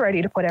I was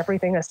ready to put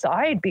everything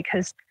aside,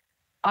 because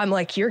I'm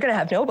like, you're going to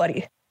have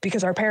nobody,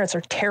 because our parents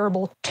are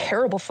terrible,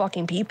 terrible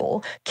fucking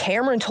people.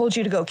 Cameron told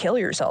you to go kill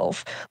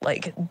yourself.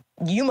 Like,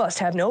 you must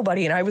have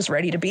nobody. And I was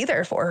ready to be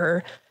there for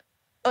her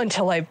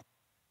until I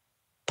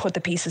put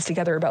the pieces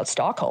together about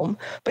Stockholm.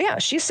 But yeah,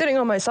 she's sitting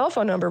on my cell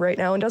phone number right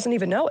now and doesn't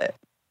even know it.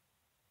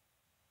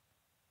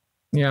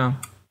 Yeah.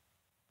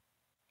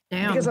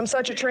 Damn. Because I'm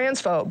such a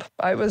transphobe.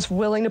 I was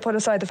willing to put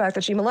aside the fact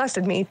that she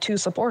molested me to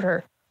support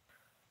her.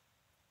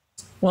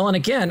 Well, and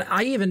again,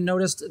 I even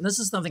noticed, and this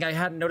is something I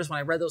hadn't noticed when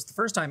I read those the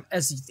first time,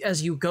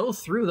 as you go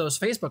through those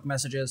Facebook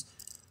messages,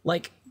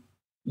 like,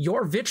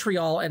 your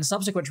vitriol and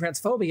subsequent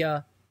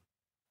transphobia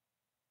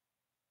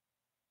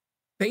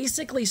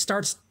basically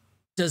starts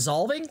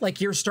dissolving.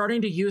 Like, you're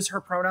starting to use her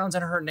pronouns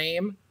and her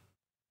name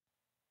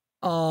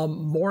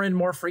more and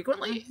more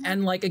frequently.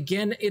 And like,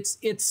 again, it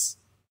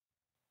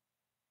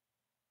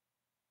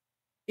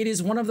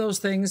is one of those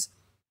things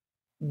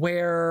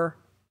where,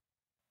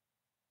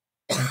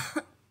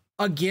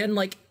 again,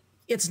 like,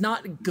 it's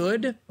not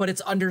good, but it's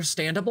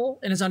understandable.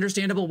 And it's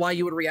understandable why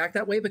you would react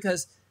that way,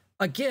 because,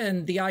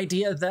 again, the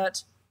idea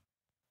that,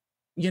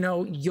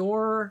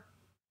 your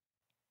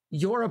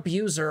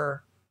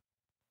abuser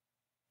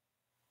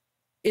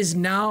is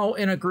now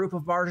in a group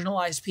of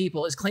marginalized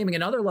people, is claiming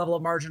another level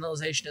of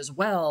marginalization as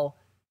well,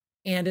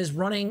 and is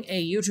running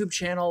a YouTube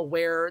channel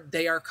where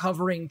they are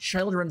covering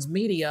children's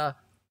media.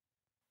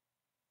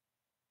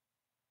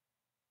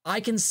 I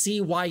can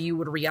see why you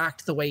would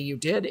react the way you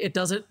did. It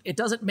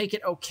doesn't make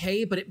it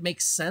okay, but it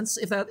makes sense.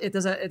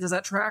 Does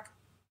that track?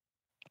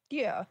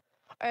 Yeah.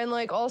 And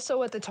like,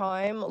 also at the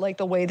time, like,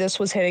 the way this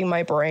was hitting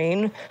my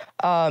brain,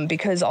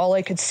 because all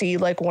I could see,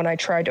 like, when I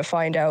tried to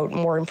find out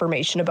more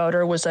information about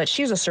her, was that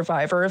she's a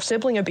survivor of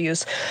sibling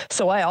abuse.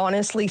 So I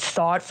honestly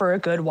thought for a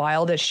good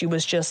while that she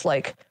was just,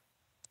 like,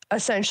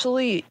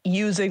 essentially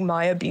using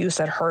my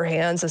abuse at her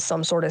hands as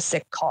some sort of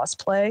sick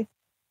cosplay.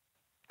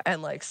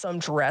 And like some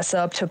dress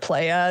up to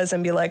play as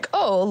and be like,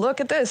 oh,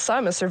 look at this,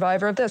 I'm a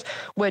survivor of this,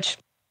 which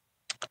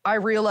I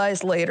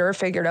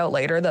figured out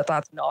later that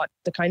that's not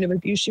the kind of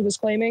abuse she was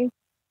claiming.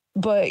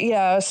 But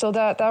yeah, so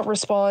that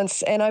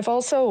response. And I've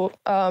also,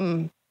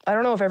 I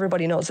don't know if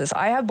everybody knows this,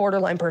 I have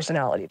borderline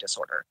personality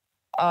disorder.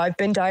 I've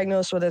been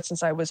diagnosed with it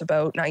since I was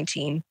about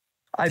 19.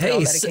 I've been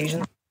on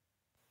medication.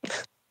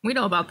 We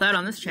know about that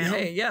on this channel.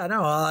 Hey, yeah,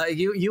 no,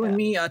 you and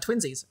me,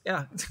 twinsies,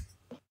 yeah.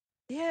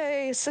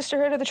 Yay,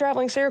 sisterhood of the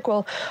traveling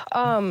circle.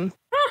 Oh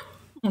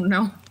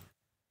no.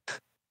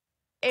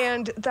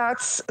 And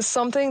that's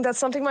something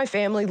my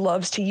family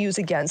loves to use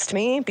against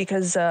me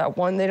because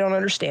one, they don't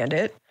understand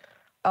it.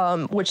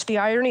 which the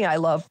irony I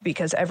love,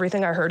 because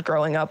everything I heard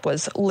growing up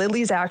was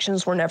Lily's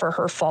actions were never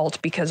her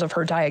fault because of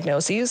her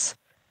diagnoses.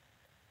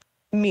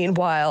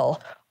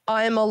 Meanwhile,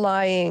 I'm a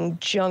lying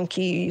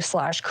junkie /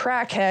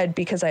 crackhead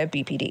because I have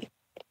BPD.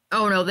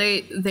 Oh no,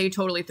 they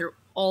totally threw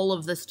all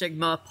of the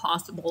stigma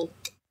possible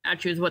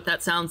at you is what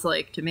that sounds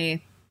like to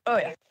me. Oh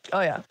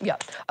yeah.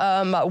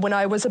 When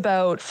I was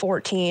about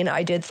 14,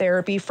 I did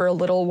therapy for a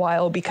little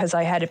while because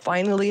I had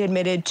finally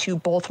admitted to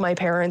both my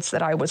parents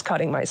that I was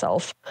cutting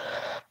myself.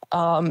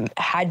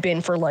 Had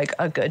been for like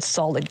a good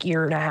solid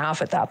year and a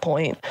half at that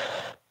point.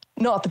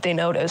 Not that they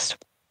noticed.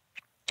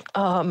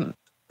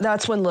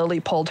 That's when Lily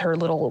pulled her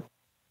little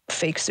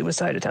fake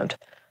suicide attempt.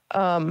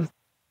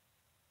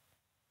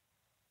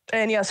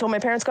 And yeah, so my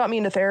parents got me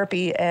into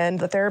therapy, and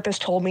the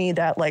therapist told me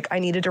that like I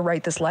needed to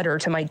write this letter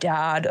to my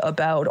dad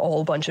about a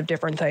whole bunch of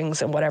different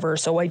things and whatever.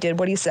 So I did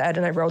what he said,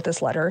 and I wrote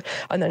this letter,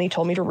 and then he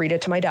told me to read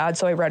it to my dad.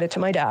 So I read it to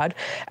my dad,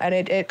 and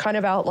it kind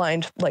of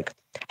outlined like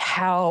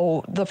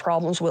how the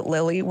problems with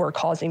Lily were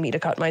causing me to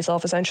cut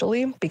myself,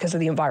 essentially because of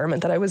the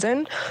environment that I was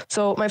in.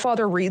 So my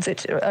father reads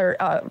it, or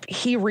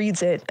he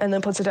reads it, and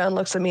then puts it down,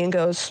 looks at me and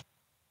goes,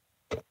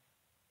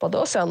 "Well,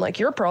 those sound like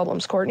your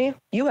problems, Courtney.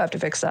 You have to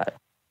fix that."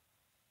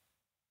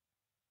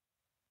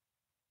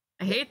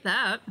 I hate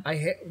that. I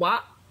hate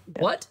what?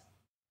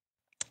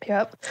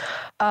 Yep.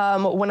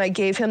 When I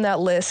gave him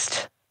that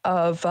list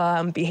of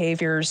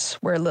behaviors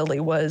where Lily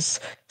was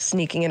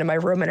sneaking into my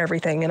room and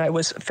everything, and I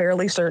was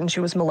fairly certain she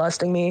was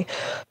molesting me.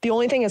 The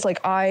only thing is, like,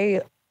 I'm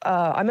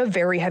a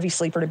very heavy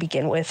sleeper to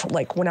begin with.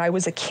 Like, when I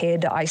was a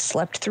kid, I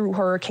slept through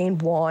Hurricane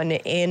Juan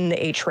in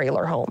a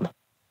trailer home.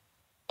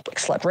 Like,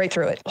 slept right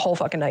through it, whole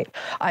fucking night.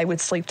 I would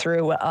sleep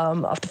through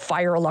a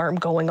fire alarm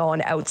going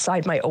on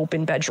outside my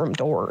open bedroom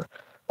door.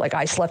 Like,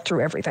 I slept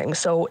through everything.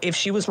 So if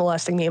she was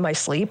molesting me in my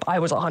sleep, I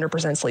was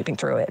 100% sleeping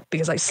through it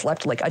because I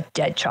slept like a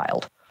dead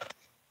child.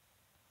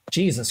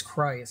 Jesus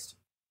Christ.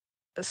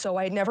 So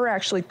I never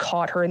actually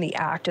caught her in the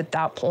act at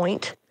that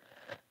point.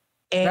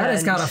 And that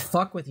has gotta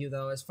fuck with you,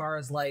 though, as far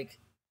as like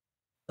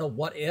the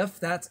what if.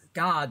 That's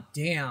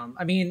goddamn.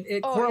 I mean,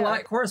 it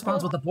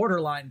corresponds with the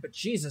borderline, but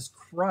Jesus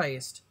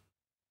Christ.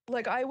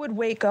 Like, I would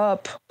wake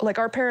up, like,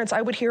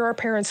 I would hear our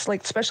parents,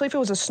 like, especially if it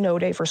was a snow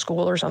day for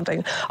school or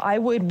something, I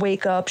would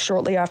wake up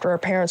shortly after our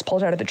parents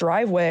pulled out of the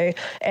driveway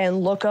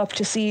and look up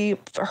to see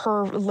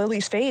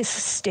Lily's face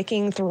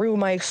sticking through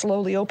my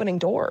slowly opening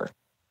door.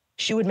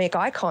 She would make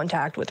eye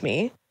contact with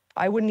me.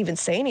 I wouldn't even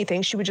say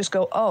anything. She would just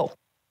go, "Oh,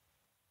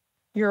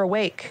 you're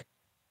awake,"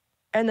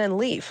 and then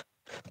leave.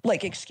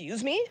 Like,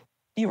 excuse me?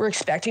 You were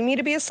expecting me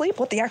to be asleep?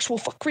 What the actual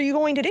fuck were you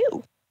going to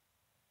do?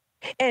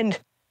 And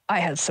I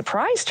had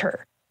surprised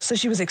her. So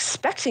she was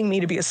expecting me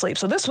to be asleep.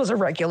 So this was a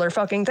regular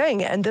fucking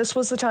thing. And this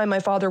was the time my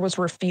father was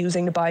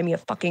refusing to buy me a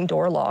fucking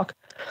door lock.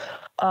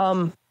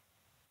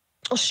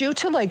 Shoot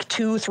to like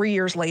 2-3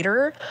 years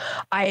later,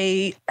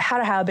 I had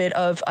a habit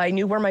of, I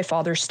knew where my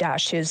father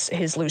stashed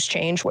his loose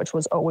change, which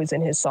was always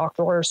in his sock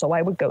drawer. So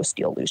I would go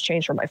steal loose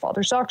change from my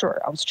father's sock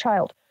drawer. I was a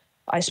child.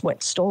 I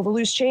went, stole the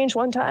loose change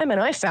one time, and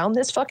I found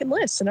this fucking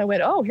list. And I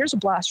went, oh, here's a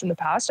blast from the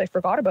past. I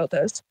forgot about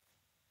this.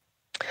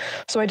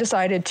 So I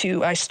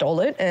stole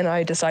it, and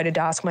I decided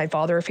to ask my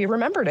father if he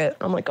remembered it.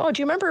 I'm like, "Oh,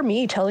 do you remember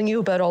me telling you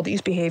about all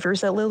these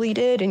behaviors that Lily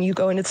did? And you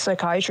go into the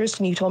psychiatrist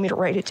and you told me to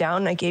write it down,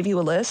 and I gave you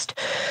a list."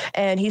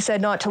 And he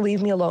said not to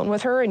leave me alone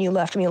with her, and you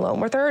left me alone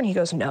with her. And he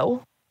goes,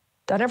 "No,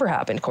 that never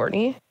happened,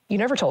 Courtney. You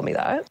never told me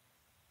that."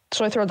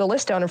 So I throw the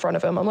list down in front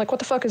of him. I'm like, "What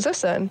the fuck is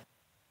this then?"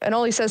 And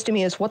all he says to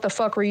me is, "What the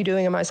fuck were you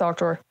doing in my sock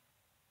drawer?"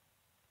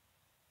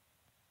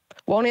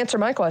 Won't answer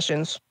my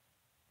questions,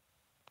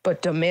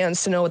 but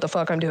demands to know what the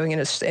fuck I'm doing in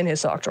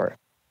his sock drawer.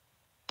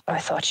 I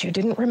thought you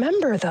didn't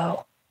remember,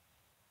 though.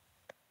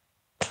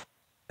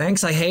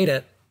 Thanks, I hate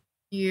it.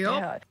 Yep.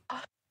 Yeah.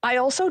 I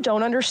also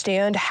don't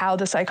understand how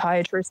the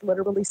psychiatrist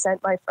literally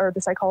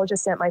the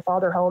psychologist sent my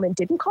father home and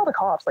didn't call the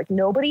cops. Like,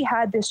 nobody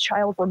had this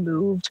child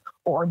removed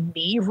or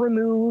me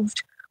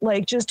removed.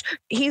 Like, just,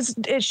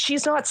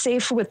 she's not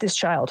safe with this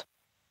child.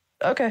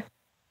 Okay.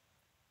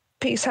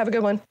 Peace. Have a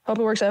good one. Hope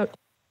it works out.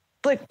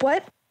 Like,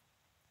 what?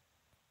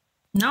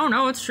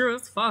 No, it's true.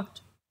 It's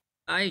fucked.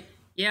 I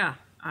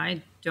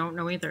don't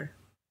know either.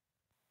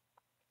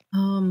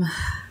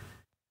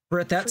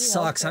 Britt, that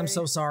sucks. I'm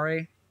so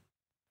sorry.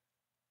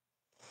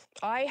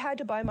 I had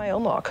to buy my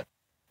own lock.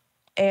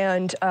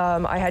 And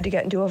I had to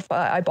get into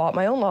I bought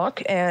my own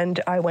lock, and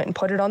I went and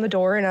put it on the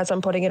door. And as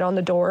I'm putting it on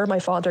the door, my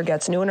father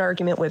gets into an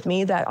argument with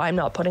me that I'm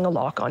not putting a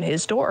lock on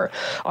his door.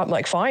 I'm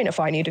like, fine, if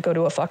I need to go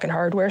to a fucking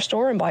hardware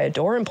store and buy a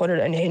door and put it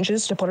in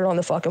hinges to put it on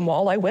the fucking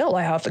wall, I will.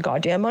 I have the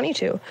goddamn money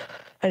to.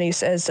 And he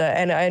says,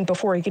 and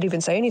before he could even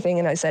say anything,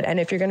 and I said, and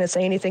if you're going to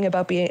say anything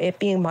about it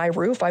being my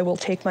roof, I will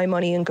take my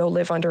money and go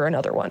live under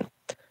another one.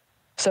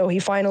 So he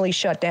finally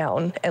shut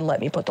down and let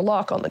me put the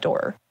lock on the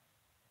door.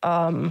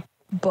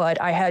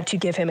 But I had to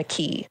give him a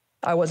key.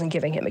 I wasn't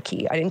giving him a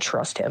key. I didn't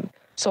trust him.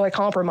 So I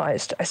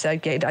compromised. I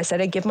said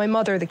I'd give my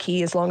mother the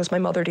key as long as my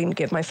mother didn't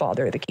give my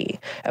father the key.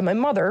 And my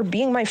mother,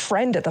 being my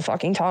friend at the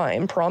fucking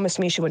time, promised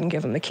me she wouldn't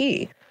give him the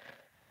key.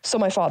 So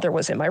my father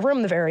was in my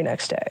room the very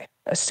next day,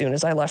 as soon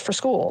as I left for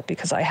school,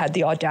 because I had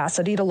the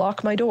audacity to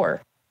lock my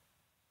door.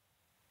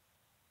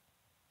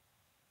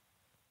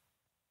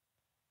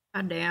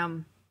 God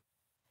damn.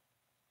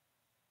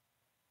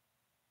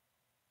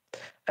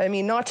 I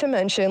mean, not to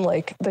mention,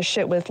 like, the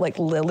shit with, like,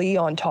 Lily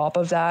on top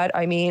of that.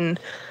 I mean,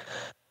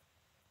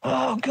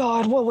 oh,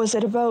 God, what was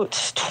it?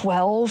 About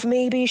 12,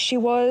 maybe she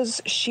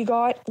was. She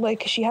got,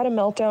 like, she had a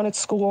meltdown at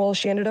school.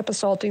 She ended up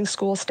assaulting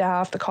school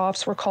staff. The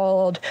cops were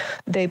called.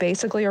 They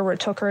basically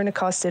took her into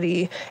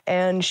custody,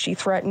 and she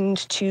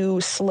threatened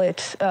to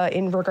slit,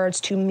 in regards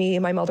to me,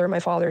 my mother, and my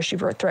father, she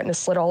threatened to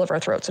slit all of our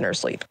throats in her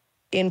sleep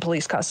in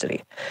police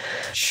custody.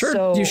 Sure.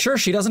 So, you sure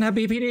she doesn't have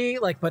BPD,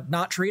 like, but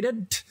not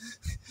treated?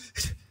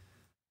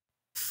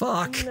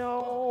 Fuck.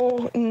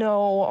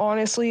 No,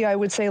 honestly, I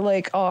would say,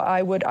 like,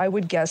 I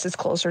would guess it's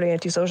closer to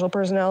antisocial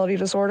personality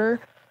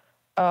disorder.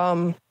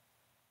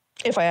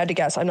 If I had to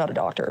guess, I'm not a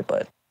doctor,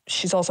 but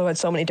she's also had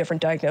so many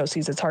different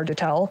diagnoses, it's hard to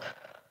tell.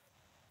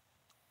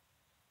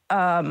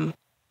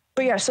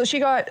 But yeah, so she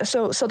got,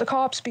 so the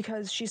cops,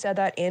 because she said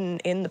that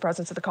in the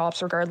presence of the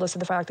cops, regardless of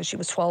the fact that she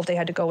was 12, they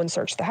had to go and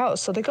search the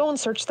house. So they go and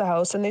search the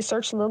house, and they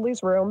search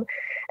Lily's room,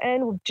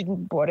 and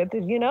what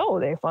did you know?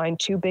 They find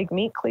 2 big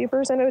meat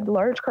cleavers and a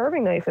large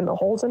carving knife in the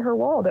holes in her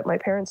wall that my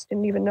parents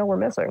didn't even know were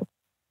missing.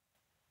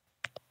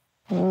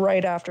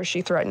 Right after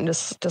she threatened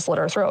to slit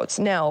our throats.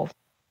 Now,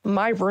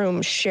 my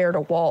room shared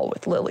a wall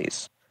with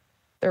Lily's.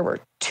 There were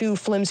 2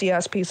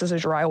 flimsy-ass pieces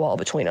of drywall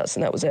between us,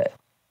 and that was it.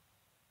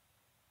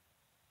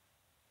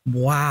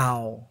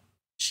 Wow.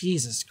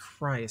 Jesus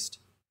Christ.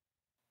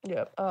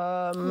 Yep.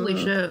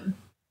 Holy shit.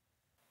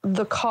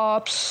 The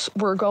cops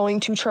were going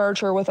to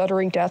charge her with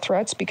uttering death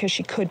threats because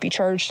she could be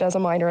charged as a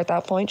minor at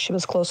that point. She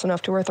was close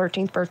enough to her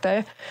 13th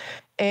birthday.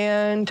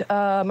 And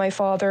my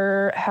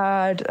father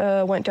had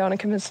went down and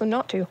convinced them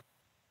not to.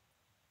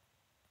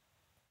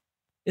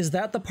 Is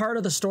that the part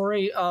of the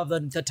story of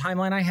the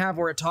timeline I have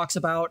where it talks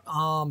about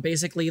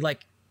basically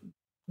like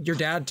your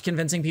dad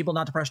convincing people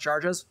not to press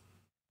charges?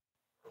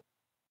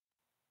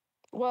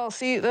 Well,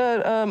 see,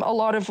 a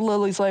lot of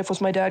Lily's life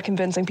was my dad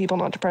convincing people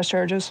not to press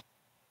charges.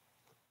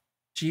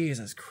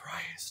 Jesus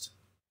Christ.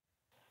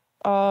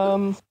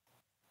 Because,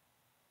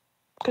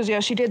 yeah,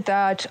 she did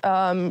that.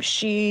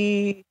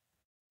 She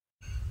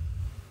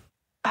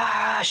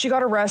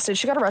got arrested.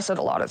 She got arrested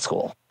a lot at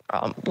school.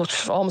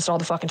 Almost all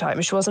the fucking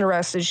time. She wasn't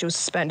arrested. She was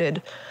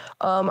suspended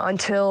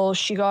until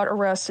she got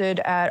arrested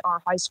at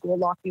our high school,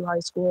 LiQWYD High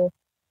School,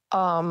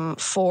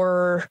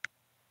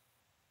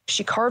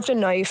 she carved a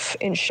knife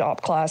in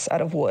shop class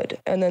out of wood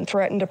and then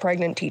threatened a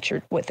pregnant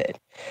teacher with it.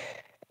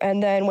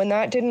 And then when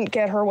that didn't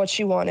get her what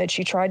she wanted,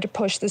 she tried to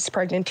push this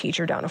pregnant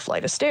teacher down a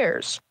flight of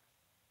stairs.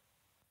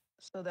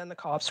 So then the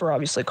cops were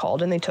obviously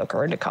called and they took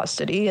her into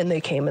custody, and they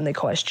came and they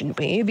questioned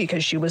me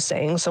because she was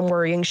saying some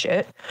worrying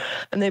shit.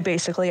 And they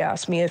basically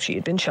asked me if she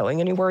had been showing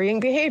any worrying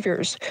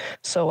behaviors.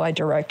 So I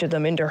directed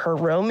them into her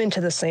room,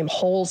 into the same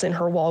holes in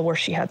her wall where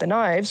she had the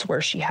knives,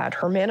 where she had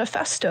her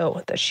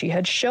manifesto that she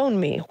had shown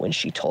me when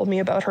she told me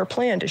about her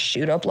plan to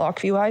shoot up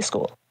LiQWYD High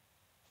School.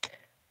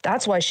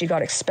 That's why she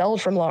got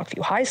expelled from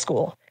LiQWYD High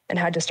School and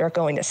had to start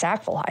going to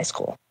Sackville High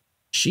School.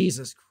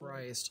 Jesus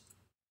Christ.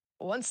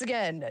 Once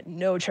again,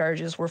 no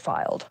charges were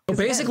filed. So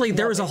basically,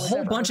 there was a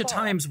whole bunch of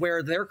times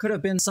where there could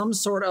have been some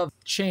sort of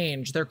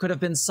change. There could have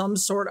been some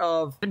sort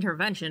of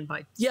intervention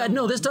by someone.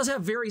 No, this does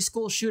have very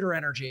school shooter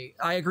energy.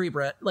 I agree,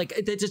 Brett. Like,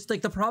 it just,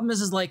 like, the problem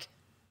is like,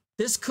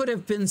 this could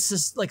have been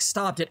like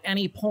stopped at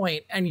any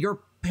point, and your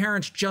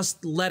parents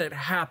just let it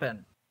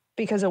happen.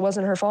 Because it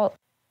wasn't her fault.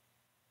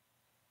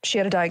 She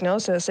had a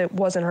diagnosis. It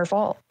wasn't her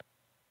fault.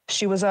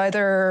 She was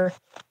either,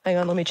 hang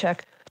on, let me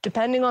check.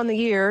 Depending on the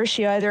year,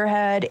 she either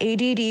had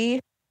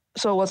ADD,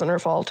 so it wasn't her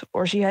fault,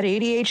 or she had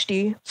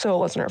ADHD, so it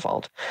wasn't her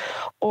fault,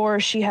 or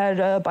she had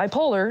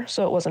bipolar,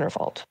 so it wasn't her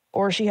fault,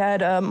 or she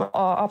had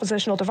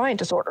oppositional defiant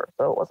disorder,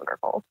 so it wasn't her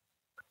fault,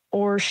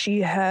 or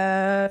she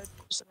had,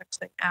 what's the next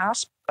thing?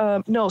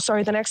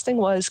 The next thing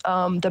was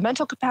the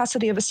mental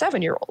capacity of a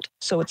 7-year-old,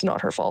 so it's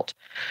not her fault.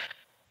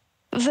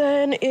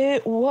 Then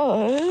it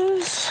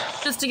was...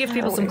 Just to give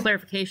people some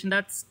clarification,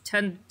 that's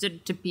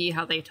tended to be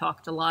how they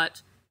talked a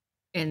lot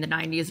in the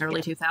 90s and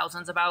early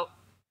 2000s about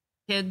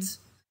kids.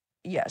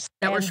 Yes.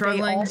 That were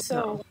struggling.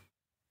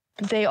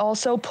 They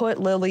also put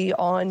Lily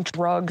on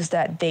drugs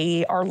that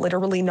they are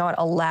literally not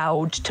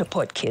allowed to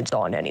put kids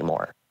on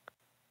anymore.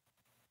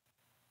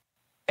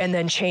 And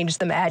then changed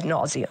them ad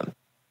nauseum.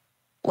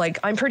 Like,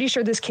 I'm pretty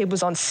sure this kid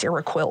was on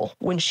Seroquel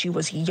when she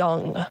was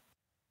young.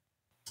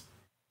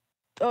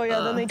 Oh,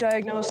 yeah, then they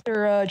diagnosed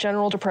her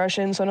general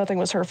depression, so nothing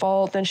was her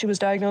fault. Then she was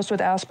diagnosed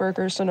with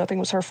Asperger's, so nothing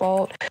was her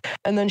fault.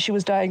 And then she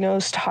was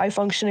diagnosed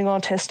high-functioning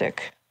autistic,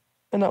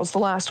 and that was the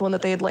last one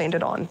that they had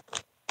landed on.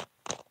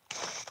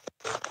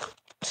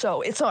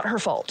 So it's not her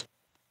fault.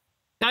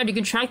 God, you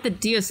can track the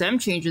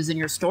DSM changes in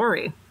your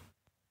story.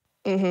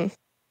 Mm-hmm.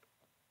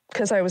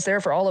 Because I was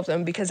there for all of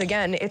them, because,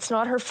 again, it's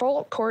not her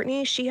fault,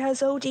 Courtney. She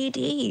has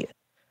ODD.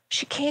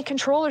 She can't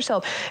control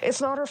herself.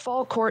 It's not her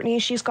fault, Courtney.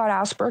 She's got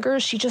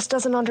Asperger's. She just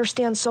doesn't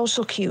understand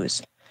social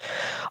cues.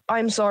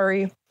 I'm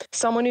sorry.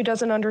 Someone who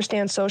doesn't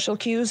understand social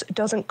cues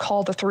doesn't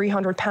call the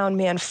 300-pound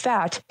man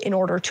fat in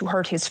order to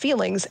hurt his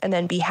feelings and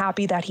then be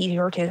happy that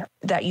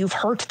that you've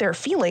hurt their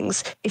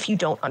feelings if you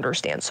don't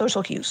understand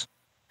social cues.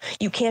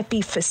 You can't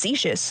be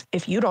facetious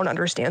if you don't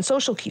understand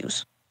social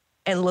cues.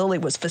 And Lily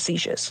was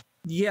facetious.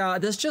 Yeah,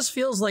 this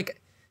feels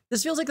like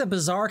the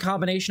bizarre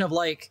combination of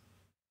like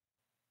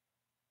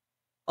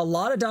a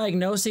lot of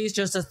diagnoses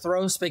just to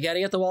throw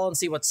spaghetti at the wall and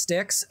see what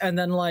sticks, and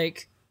then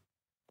like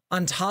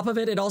on top of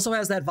it, it also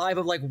has that vibe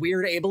of like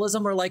weird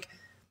ableism where like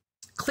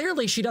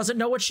clearly she doesn't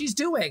know what she's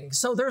doing.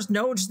 So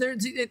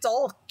it's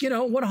all,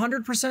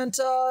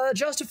 100%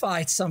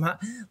 justified somehow.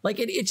 Like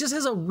it just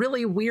has a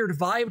really weird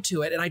vibe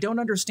to it. And I don't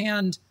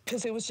understand.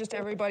 Because it was just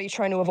everybody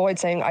trying to avoid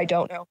saying, I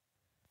don't know.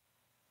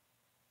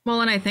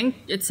 Well, and I think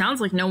it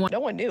sounds like no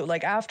one knew.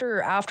 Like after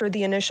the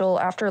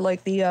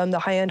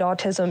high-end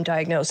autism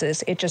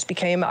diagnosis, it just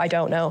became, I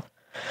don't know.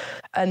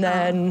 And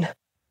then...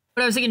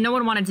 But I was thinking no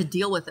one wanted to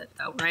deal with it,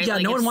 though, right? Yeah,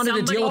 like no one wanted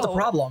to deal with the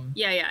problem.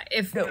 Yeah.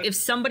 If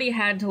somebody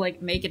had to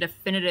like make a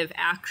definitive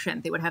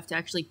action, they would have to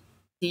actually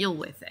deal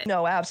with it.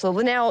 No,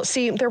 absolutely. Now,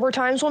 see, there were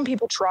times when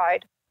people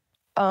tried,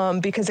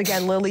 because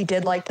again, Lily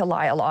did like to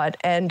lie a lot,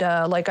 and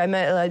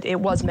it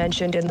was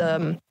mentioned in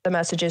the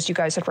messages you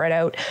guys had read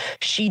out.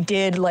 She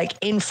did, like,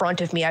 in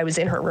front of me. I was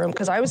in her room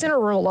because I was in her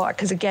room a lot.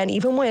 Because again,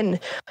 even when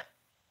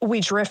we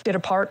drifted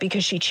apart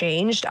because she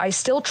changed, I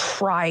still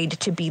tried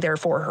to be there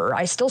for her.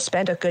 I still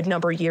spent a good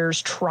number of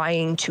years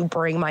trying to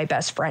bring my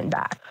best friend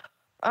back.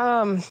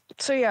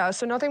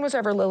 So nothing was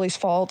ever Lily's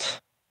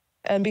fault.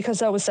 And because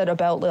that was said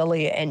about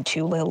Lily and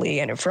to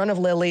Lily and in front of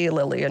Lily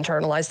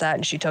internalized that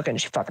and she took it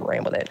and she fucking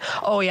ran with it.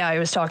 Oh yeah, I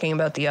was talking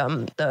about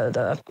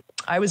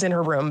I was in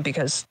her room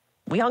because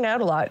we hung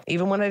out a lot.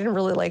 Even when I didn't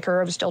really like her,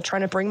 I was still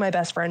trying to bring my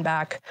best friend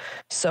back.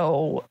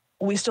 So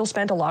we still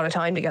spent a lot of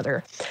time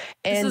together.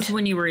 And this is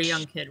when you were a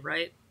young kid,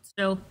 right?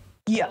 Still?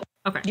 Yeah.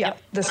 Okay. Yeah.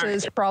 Yep. This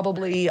is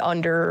probably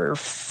under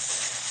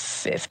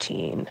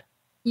 15.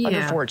 Yeah.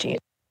 Under 14.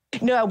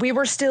 No, we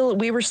were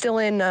still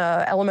in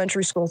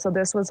elementary school, so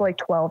this was like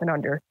 12 and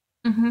under.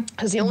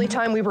 Because the only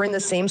time we were in the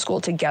same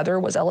school together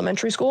was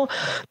elementary school.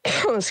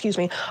 Excuse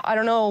me. I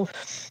don't know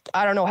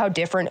how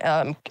different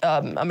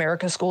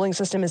America's schooling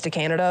system is to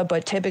Canada,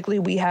 but typically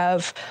we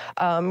have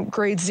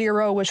grade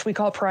 0, which we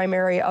call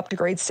primary, up to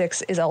grade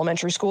 6 is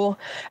elementary school.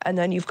 And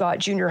then you've got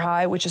junior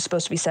high, which is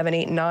supposed to be 7,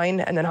 8, and 9,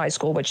 and then high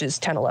school, which is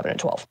 10, 11, and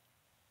 12.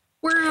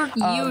 We're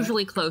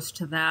usually close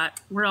to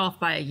that. We're off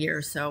by a year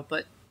or so,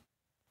 but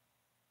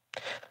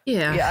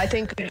yeah. Yeah, I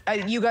think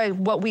you guys,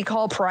 what we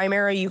call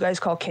primary, you guys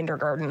call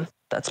kindergarten.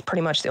 That's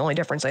pretty much the only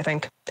difference, I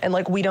think. And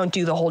like, we don't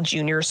do the whole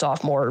junior,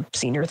 sophomore,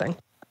 senior thing.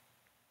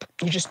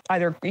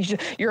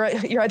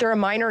 You're either a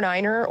minor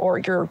niner or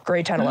you're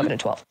grade 10, 11, and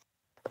 12.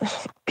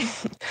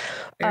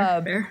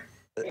 Fair.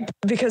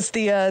 Because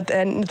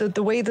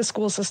the way the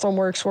school system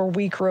works where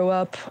we grew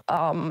up,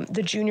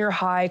 the junior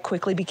high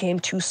quickly became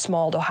too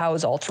small to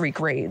house all 3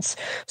 grades.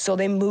 So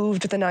they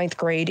moved the 9th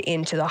grade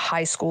into the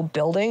high school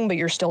building, but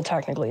you're still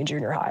technically in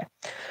junior high.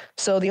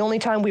 So the only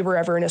time we were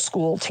ever in a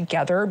school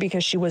together,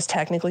 because she was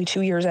technically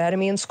 2 years ahead of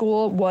me in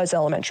school, was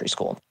elementary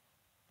school.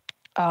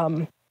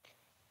 But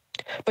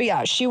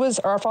yeah, her and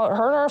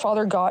our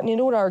father got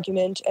into an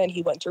argument, and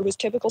he went through his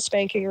typical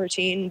spanking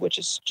routine, which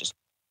is just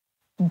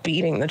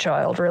beating the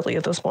child really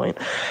at this point.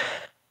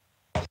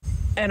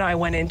 And I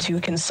went in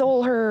to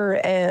console her,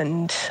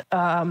 and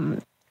I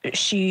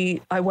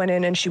went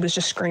in and she was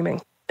just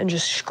screaming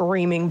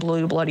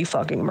blue bloody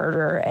fucking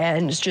murder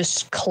and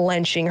just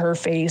clenching her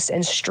face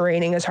and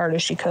straining as hard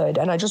as she could.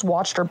 And I just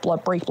watched her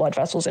break blood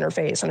vessels in her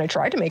face, and I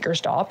tried to make her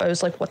stop. I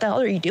was like, what the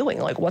hell are you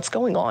doing? Like, what's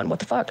going on? What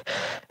the fuck?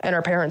 And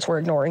our parents were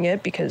ignoring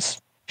it because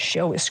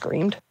she always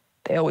screamed.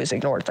 They always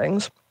ignored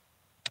things.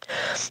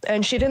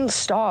 And she didn't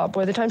stop.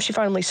 By the time she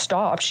finally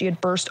stopped, she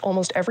had burst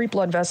almost every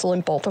blood vessel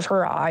in both of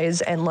her eyes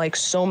and like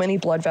so many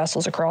blood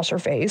vessels across her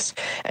face.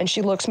 And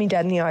she looks me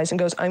dead in the eyes and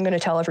goes, I'm going to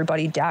tell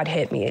everybody Dad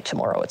hit me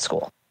tomorrow at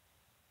school.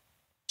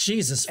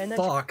 Jesus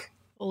fuck.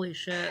 Holy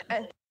shit.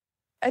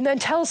 And then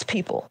tells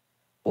people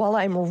while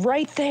I'm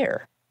right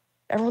there.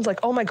 Everyone's like,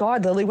 oh my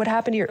God, Lily, what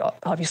happened to your...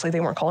 Obviously, they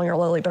weren't calling her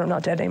Lily, but I'm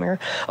not dead anymore.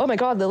 Oh my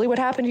God, Lily, what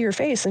happened to your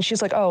face? And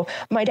she's like, oh,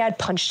 my dad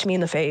punched me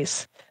in the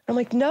face. I'm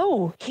like,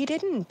 no, he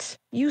didn't.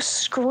 You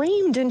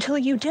screamed until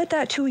you did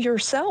that to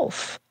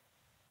yourself.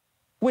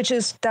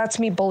 That's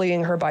me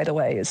bullying her, by the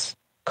way, is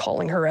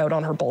calling her out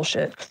on her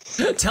bullshit.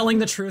 Telling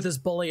the truth is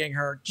bullying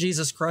her.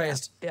 Jesus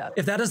Christ. Yeah.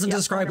 If that doesn't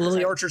describe 100%.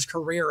 Lily Archer's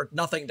career,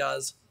 nothing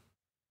does.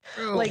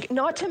 Like,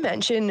 not to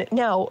mention,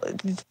 now,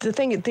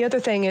 the other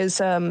thing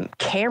is,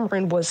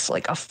 Cameron was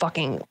like a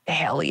fucking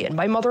hellion.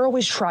 My mother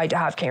always tried to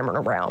have Cameron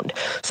around.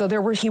 So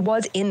he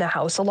was in the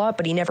house a lot,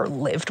 but he never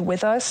lived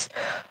with us.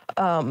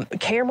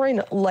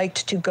 Cameron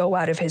liked to go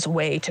out of his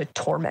way to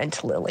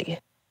torment Lily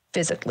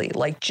physically,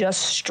 like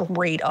just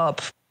straight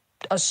up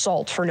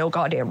assault for no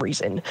goddamn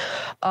reason.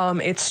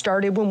 It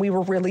started when we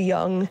were really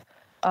young.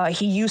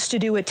 He used to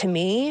do it to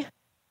me.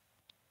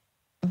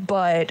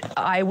 but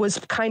I was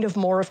kind of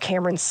more of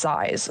Cameron's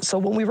size. So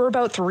when we were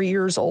about 3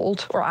 years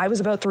old, or I was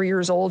about 3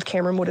 years old,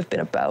 Cameron would have been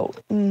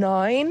about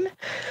 9.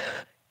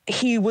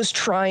 He was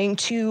trying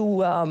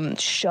to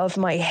shove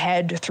my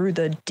head through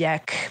the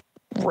deck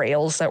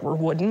rails that were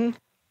wooden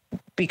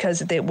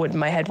because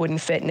my head wouldn't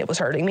fit and it was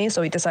hurting me.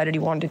 So he decided he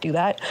wanted to do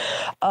that.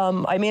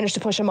 I managed to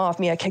push him off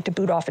me. I kicked a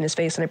boot off in his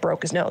face and it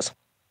broke his nose.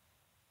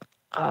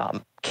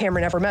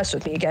 Cameron never messed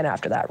with me again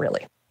after that,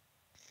 really.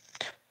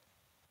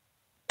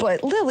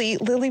 But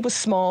Lily was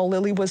small.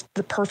 Lily was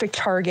the perfect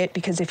target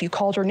because if you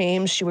called her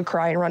names, she would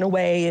cry and run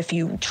away. If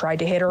you tried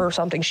to hit her or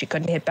something, she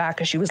couldn't hit back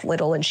because she was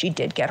little and she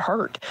did get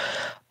hurt.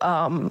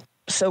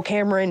 So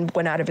Cameron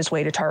went out of his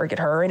way to target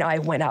her, and I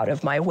went out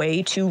of my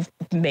way to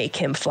make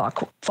him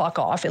fuck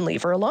off and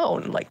leave her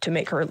alone, like to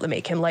make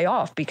him lay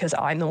off because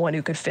I'm the one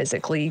who could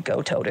physically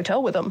go toe to toe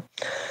with him.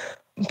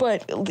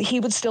 But he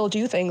would still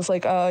do things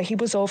like he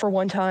was over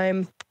one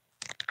time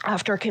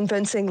after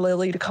convincing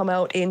Lily to come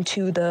out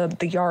into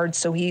the yard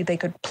so they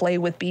could play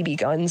with BB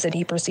guns, and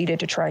he proceeded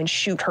to try and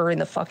shoot her in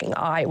the fucking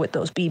eye with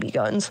those BB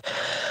guns.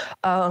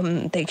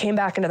 They came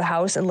back into the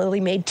house and Lily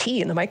made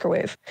tea in the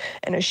microwave,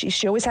 and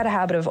she always had a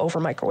habit of over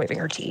microwaving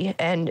her tea.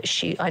 And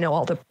I know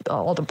all the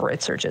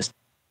Brits are just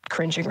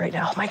cringing right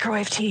now.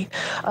 Microwave tea,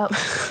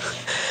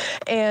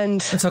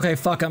 and it's okay.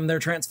 Fuck them. They're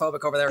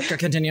transphobic over there.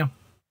 Continue.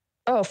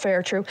 Oh,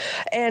 fair, true.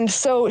 And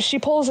so she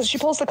pulls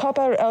the cup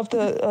out of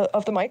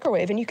the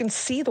microwave, and you can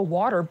see the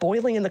water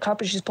boiling in the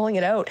cup as she's pulling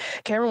it out.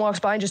 Cameron walks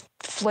by and just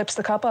flips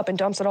the cup up and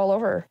dumps it all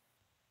over her.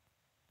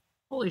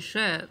 Holy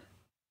shit.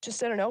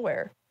 Just out of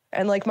nowhere.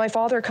 And like my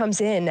father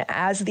comes in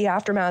as the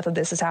aftermath of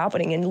this is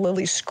happening, and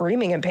Lily's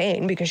screaming in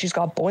pain because she's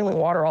got boiling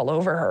water all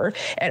over her.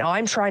 And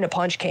I'm trying to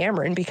punch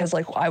Cameron because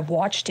like I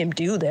watched him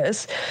do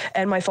this.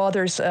 And my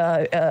father's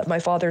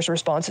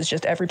response is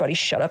just, everybody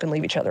shut up and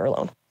leave each other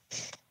alone.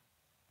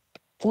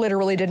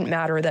 Literally didn't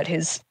matter that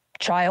his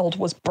child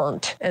was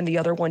burnt and the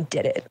other one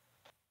did it.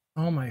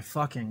 Oh my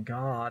fucking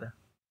God.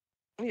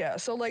 Yeah,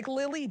 so like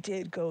Lily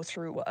did go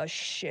through a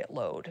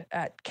shitload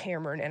at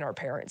Cameron and our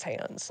parents'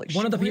 hands. Like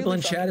one of the people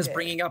in chat is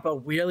bringing up a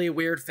really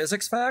weird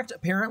physics fact.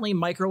 Apparently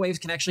microwaves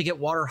can actually get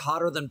water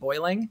hotter than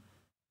boiling.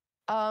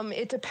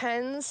 It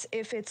depends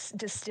if it's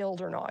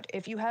distilled or not.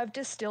 If you have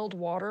distilled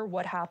water,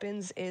 what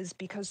happens is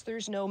because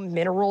there's no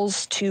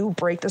minerals to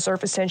break the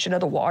surface tension of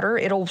the water,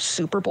 it'll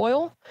super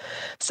boil.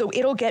 So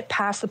it'll get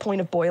past the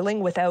point of boiling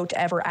without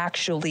ever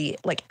actually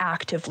like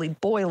actively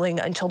boiling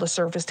until the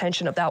surface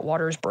tension of that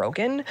water is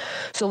broken.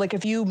 So like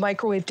if you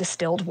microwave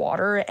distilled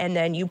water and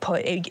then you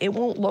put it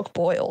won't look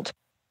boiled.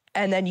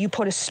 And then you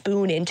put a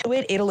spoon into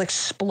it, it'll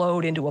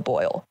explode into a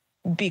boil.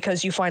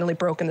 Because you finally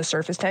broken the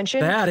surface tension.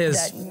 That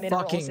is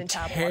fucking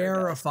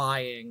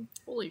terrifying.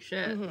 Holy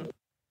shit. Mm-hmm.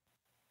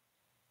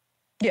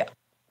 Yeah.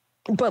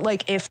 But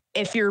like if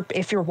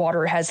your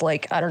water has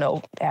like, I don't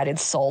know, added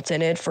salt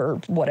in it for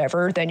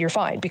whatever, then you're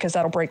fine because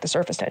that'll break the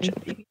surface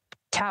tension.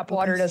 Tap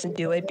water doesn't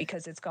do it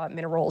because it's got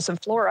minerals and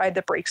fluoride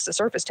that breaks the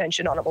surface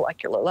tension on a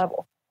molecular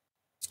level.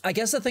 I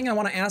guess the thing I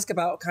want to ask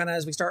about kind of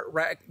as we start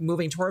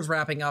moving towards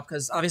wrapping up,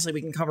 because obviously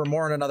we can cover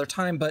more in another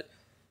time, but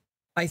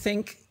I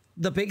think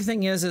the big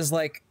thing is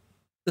like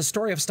the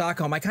story of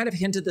Stockholm. I kind of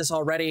hinted this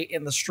already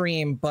in the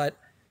stream, but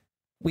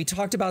we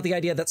talked about the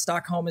idea that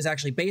Stockholm is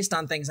actually based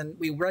on things, and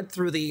we read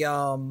through the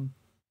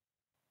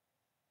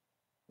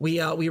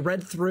we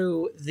read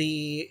through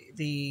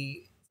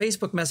the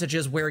Facebook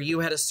messages where you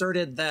had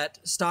asserted that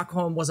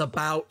Stockholm was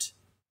about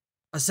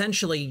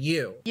essentially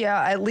you.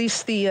 Yeah, at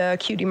least the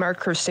Cutie Mark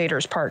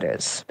Crusaders part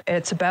is.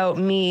 It's about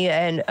me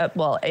and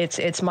well,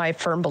 it's my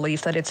firm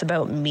belief that it's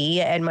about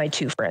me and my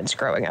 2 friends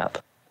growing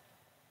up.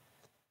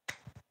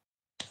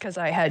 Because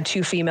I had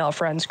 2 female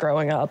friends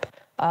growing up.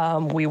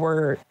 We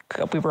were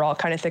all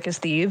kind of thick as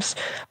thieves.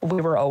 We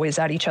were always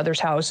at each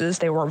other's houses.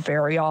 They were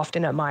very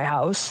often at my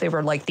house. They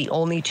were like the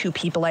only 2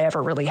 people I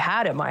ever really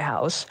had at my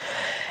house.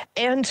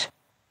 And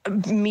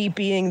me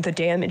being the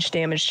damaged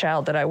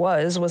child that I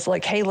was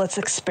like, hey, let's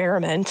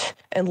experiment.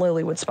 And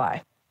Lily would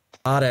spy.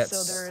 Got it.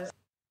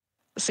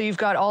 So you've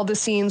got all the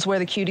scenes where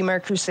the Cutie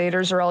Mark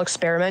Crusaders are all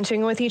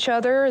experimenting with each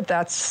other.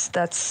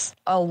 That's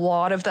a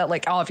lot of that.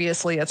 Like,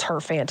 obviously, it's her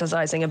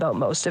fantasizing about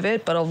most of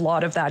it, but a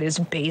lot of that is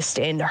based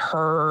in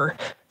her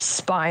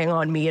spying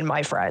on me and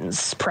my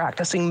friends,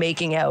 practicing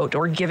making out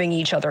or giving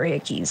each other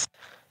hickeys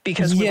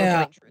because we were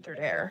getting truth or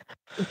dare.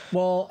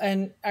 Well,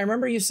 and I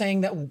remember you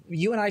saying that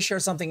you and I share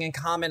something in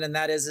common, and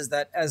that is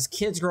that as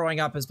kids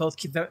growing up, as both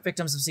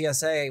victims of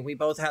CSA, we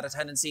both had a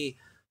tendency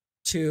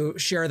to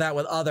share that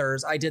with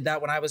others. I did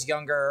that when I was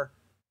younger,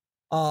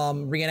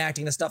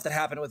 reenacting the stuff that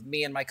happened with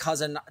me and my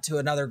cousin to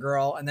another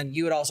girl. And then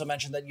you had also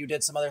mentioned that you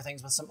did some other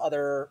things with some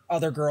other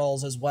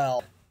girls as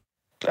well.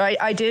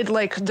 I did,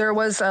 like, there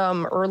was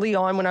early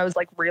on when I was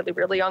like really,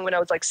 really young, when I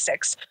was like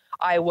 6,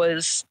 I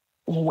was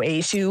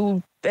way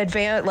too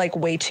advanced, like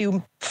way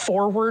too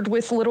forward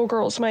with little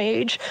girls my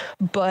age.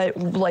 But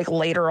like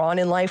later on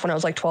in life, when I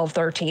was like 12,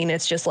 13,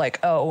 it's just like,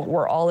 oh,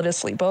 we're all at a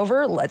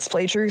sleepover. Let's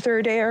play truth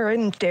or dare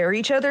and dare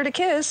each other to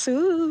kiss.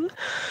 Ooh.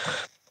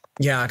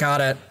 Yeah, got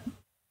it.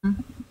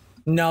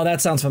 No,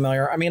 that sounds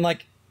familiar. I mean,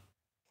 like,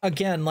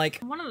 again, like...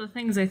 One of the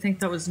things I think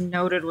that was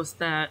noted was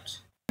that,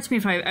 correct me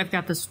if I've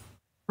got this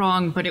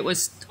wrong, but it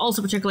was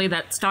also particularly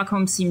that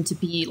Stockholm seemed to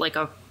be like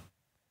a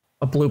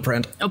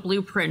blueprint. A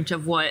blueprint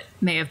of what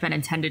may have been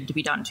intended to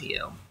be done to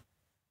you.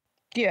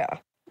 Yeah,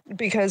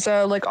 because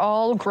like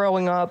all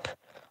growing up,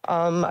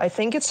 I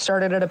think it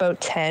started at about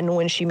 10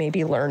 when she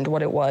maybe learned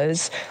what it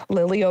was.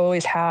 Lily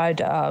always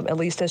had, at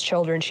least as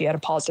children, she had a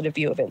positive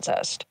view of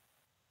incest.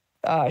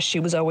 She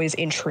was always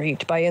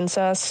intrigued by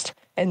incest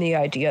and the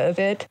idea of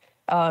it.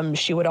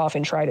 She would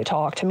often try to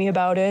talk to me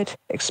about it,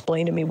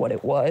 explain to me what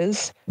it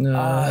was. She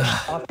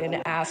often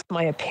asked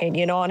my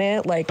opinion on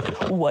it, like,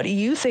 what do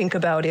you think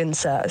about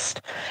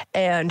incest?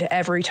 And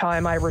every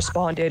time I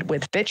responded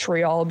with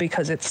vitriol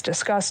because it's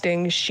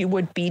disgusting, she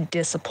would be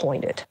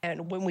disappointed.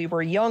 And when we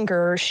were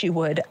younger, she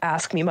would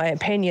ask me my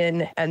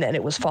opinion, and then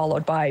it was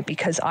followed by,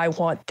 because I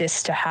want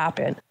this to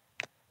happen.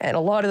 And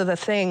a lot of the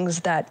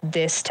things that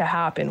this to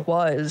happen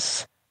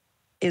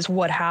is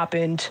what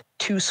happened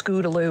to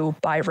Scootaloo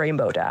by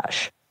Rainbow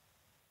Dash.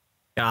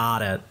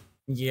 Got it.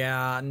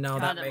 Yeah, no,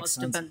 God, that that makes must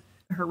sense. have been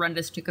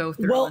horrendous to go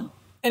through. Well,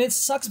 and it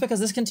sucks because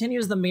this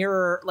continues the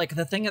mirror, like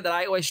the thing that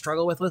I always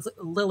struggle with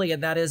Lily,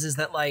 and that is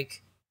that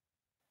like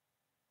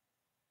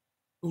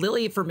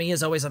Lily for me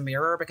is always a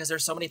mirror because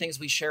there's so many things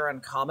we share in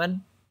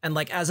common. And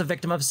like as a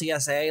victim of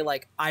CSA,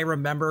 like I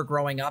remember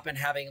growing up and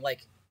having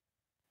like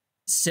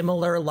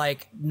similar,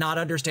 like not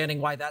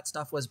understanding why that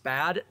stuff was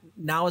bad.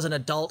 Now as an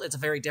adult, it's a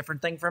very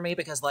different thing for me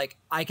because like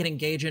I can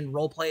engage in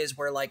role plays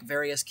where like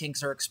various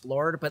kinks are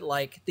explored, but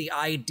like the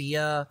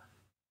idea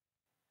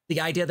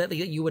that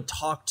you would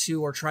talk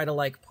to or try to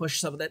like push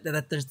some of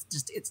that there's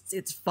just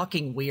it's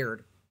fucking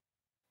weird.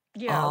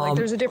 Yeah, like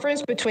there's a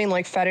difference between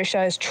like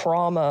fetishized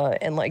trauma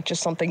and like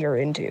just something you're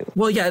into.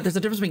 Well, yeah, there's a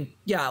difference between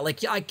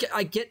like I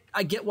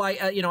get why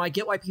I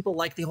get why people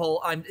like the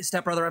whole I'm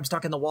stepbrother, I'm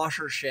stuck in the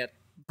washer shit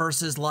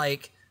versus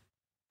like,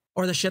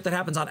 or the shit that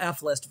happens on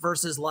F list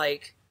versus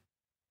like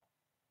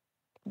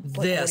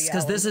this,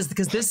 because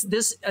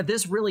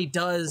this really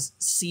does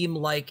seem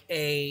like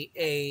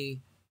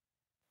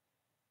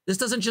this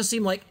doesn't just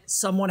seem like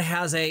someone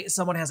has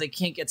a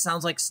kink. It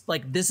sounds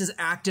like this is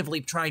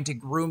actively trying to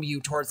groom you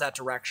towards that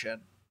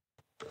direction.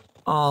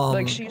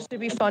 Like she used to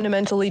be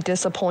fundamentally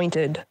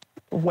disappointed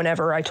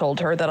whenever I told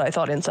her that I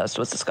thought incest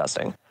was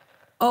disgusting.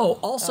 Oh,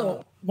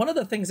 also, one of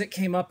the things that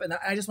came up, and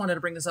I just wanted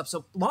to bring this up,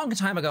 so long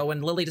time ago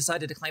when Lily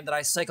decided to claim that I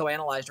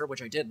psychoanalyzed her,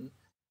 which I didn't,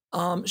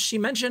 she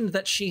mentioned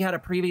that she had a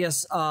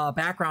previous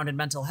background in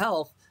mental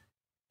health,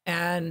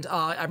 and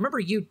I remember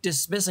you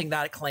dismissing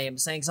that claim,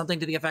 saying something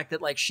to the effect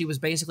that like she was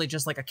basically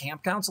just like a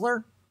camp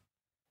counselor?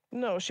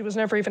 No, she was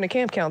never even a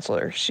camp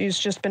counselor. She's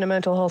just been a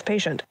mental health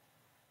patient.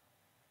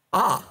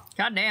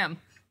 Goddamn.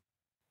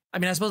 I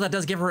mean, I suppose that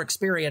does give her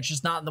experience,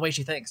 just not in the way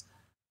she thinks.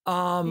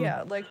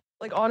 Yeah, like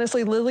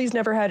honestly, Lily's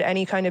never had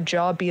any kind of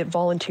job, be it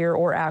volunteer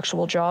or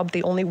actual job.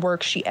 The only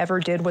work she ever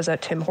did was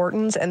at Tim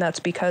Hortons, and that's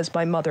because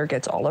my mother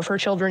gets all of her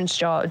children's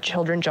jobs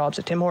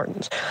at Tim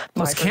Hortons.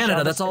 It's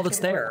Canada, that's all that's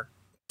there.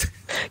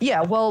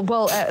 Yeah, well,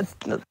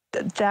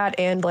 that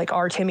and like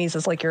our Timmy's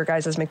is like your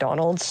guys'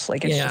 McDonald's.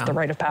 Like it's just the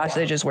rite of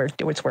passage is where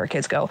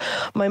kids go.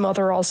 My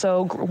mother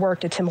also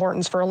worked at Tim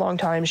Hortons for a long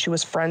time. She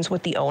was friends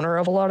with the owner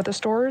of a lot of the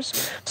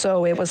stores.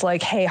 So it was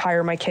like, hey,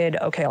 hire my kid.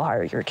 Okay, I'll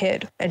hire your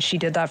kid. And she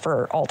did that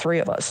for all three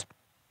of us.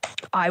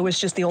 I was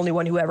just the only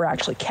one who ever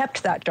actually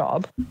kept that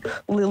job.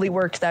 Lily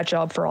worked that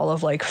job for all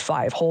of like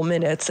 5 whole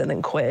minutes and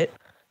then quit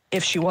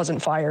if she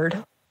wasn't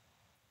fired.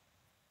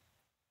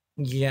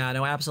 Yeah,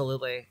 no,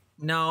 absolutely.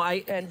 No,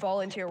 and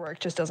volunteer work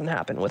just doesn't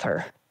happen with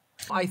her.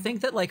 I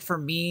think that like for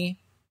me,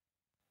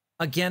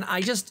 again,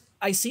 I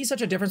see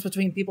such a difference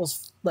between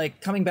people's like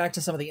coming back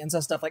to some of the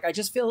incest stuff. Like I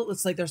just feel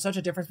it's like there's such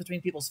a difference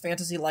between people's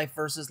fantasy life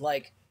versus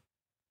like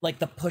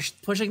the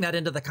pushing that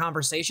into the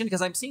conversation.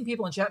 Because I'm seeing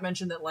people in chat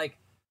mention that like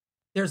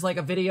there's like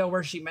a video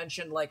where she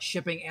mentioned like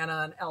shipping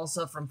Anna and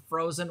Elsa from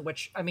Frozen,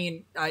 which I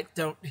mean, I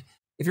don't.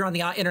 If you're on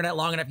the internet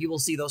long enough, you will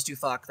see those two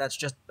fuck. That's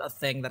just a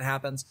thing that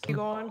happens. You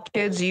go on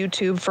kids'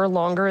 YouTube for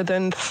longer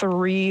than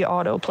 3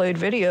 auto-played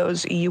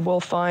videos, you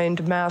will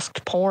find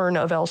masked porn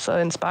of Elsa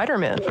and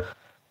Spider-Man.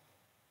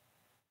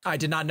 I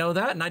did not know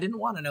that, and I didn't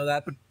want to know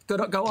that, but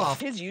go off.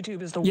 His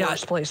YouTube is the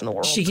worst place in the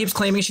world. She keeps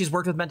claiming she's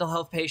worked with mental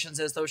health patients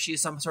as though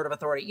she's some sort of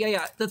authority.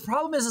 Yeah. The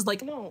problem is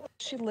like... No,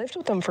 she lived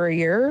with them for a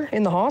year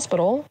in the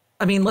hospital.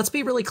 I mean, let's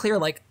be really clear.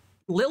 Like,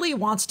 Lily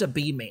wants to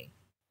be me.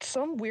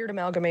 Some weird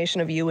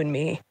amalgamation of you and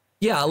me.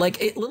 Yeah,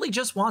 like Lily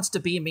just wants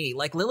to be me.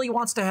 Like Lily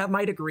wants to have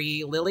my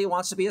degree. Lily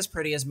wants to be as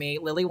pretty as me.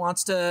 Lily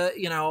wants to,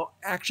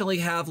 actually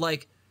have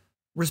like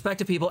respect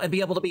to people and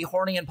be able to be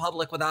horny in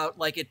public without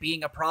like it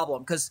being a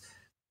problem. Because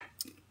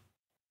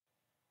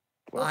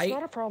it's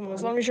not a problem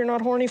as long as you're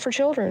not horny for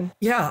children.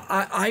 Yeah,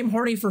 I'm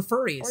horny for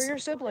furries or your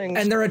siblings,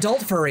 and they're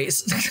adult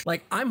furries.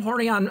 Like I'm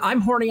horny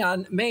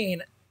on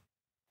Maine.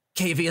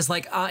 KV is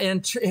like,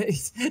 and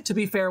to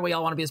be fair, we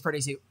all want to be as pretty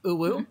as you. Ooh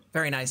woo,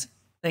 very nice.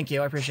 Thank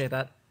you, I appreciate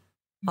that.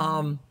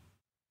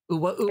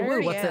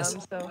 What's this?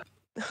 So.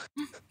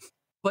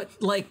 But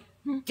like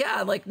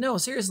Yeah, like, no,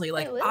 seriously,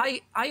 like,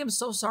 I am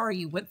so sorry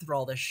you went through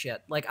all this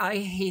shit. Like, I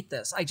hate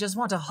this. I just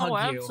want to hug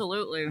you.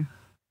 Absolutely.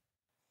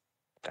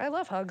 I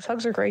love hugs.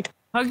 Hugs are great.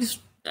 Hugs,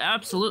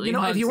 absolutely. You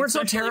know, hugs, if you weren't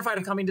so terrified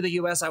of coming to the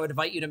U.S., I would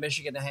invite you to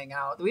Michigan to hang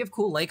out. We have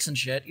cool lakes and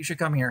shit. You should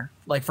come here,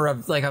 like, for a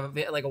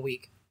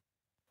week.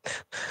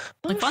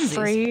 I'm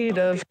afraid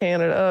of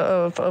Canada,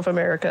 of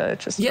America.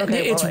 It's just yeah,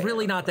 okay, it's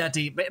really not that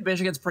deep.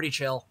 Michigan's pretty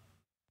chill.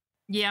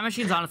 Yeah,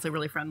 Michigan's honestly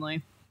really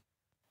friendly.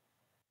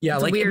 Yeah,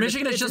 it's like weird.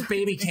 Michigan is just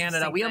baby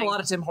Canada. We have a lot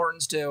of Tim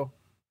Hortons too.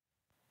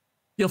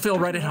 You'll feel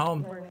right at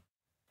home.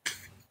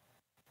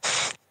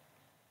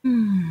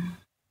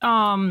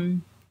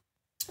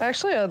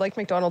 Actually, I like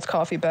McDonald's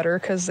coffee better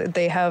because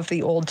they have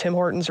the old Tim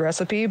Hortons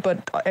recipe,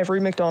 but every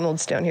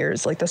McDonald's down here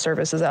is like the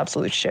service is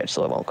absolute shit,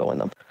 so I won't go in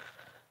them.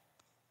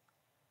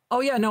 Oh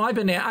yeah, no, I've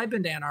been to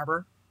Ann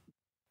Arbor.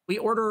 We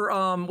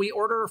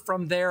order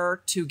from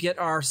there to get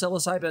our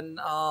psilocybin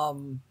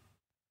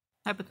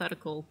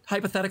hypothetical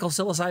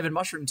psilocybin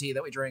mushroom tea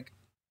that we drink.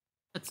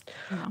 That's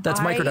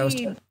I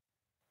microdosed.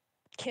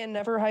 Can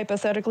never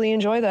hypothetically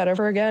enjoy that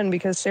ever again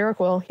because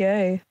Seroquel,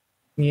 yay.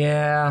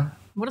 Yeah.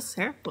 What is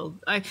Seroquel?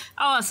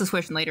 I'll ask this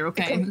question later.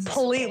 Okay. It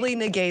completely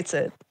negates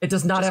it. It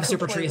does not Just have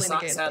super completely trees,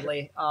 negates it.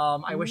 sadly.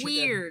 I wish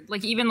Weird. it did.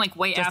 Like even like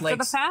way Just after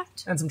lakes the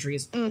fact. and some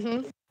trees.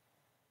 Mm-hmm.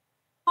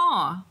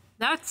 Huh.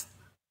 That's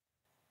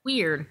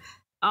weird.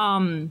 Like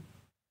I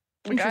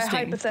Interesting.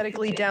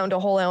 hypothetically downed a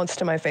whole ounce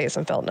to my face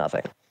and felt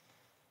nothing.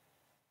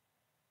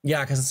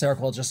 Yeah, because the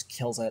Seroquel just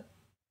kills it.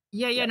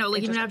 Yeah, no,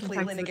 like it even just after the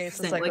completely fact, negates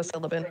the like,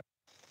 psilocybin.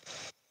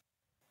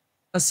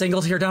 A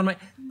single tear down my...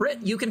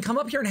 Britt, you can come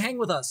up here and hang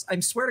with us. I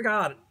swear to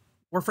God.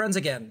 We're friends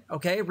again,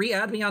 okay?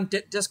 Re-add me on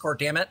Discord,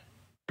 damn it.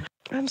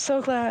 I'm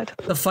so glad.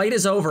 The fight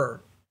is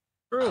over.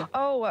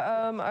 Oh,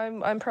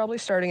 I'm probably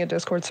starting a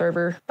Discord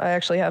server. I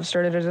actually have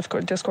started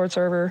a Discord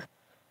server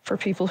for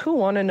people who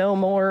want to know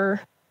more.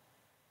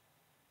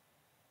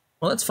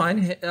 Well, that's fine.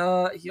 Hit me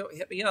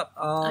up.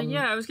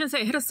 yeah, I was gonna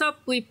say, hit us up.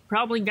 We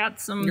probably got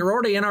some. You're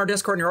already in our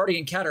Discord. And you're already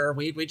in Keter.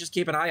 We just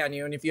keep an eye on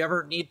you. And if you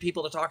ever need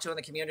people to talk to in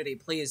the community,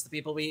 please. The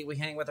people we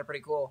hang with are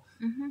pretty cool.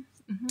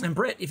 And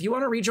Britt, if you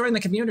want to rejoin the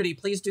community,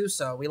 please do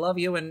so. We love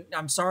you, and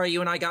I'm sorry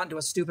you and I got into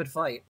a stupid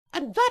fight.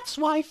 And that's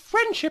why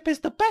friendship is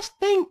the best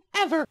thing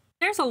ever.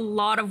 There's a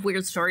lot of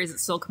weird stories that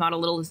still come out of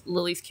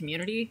Lily's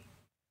community,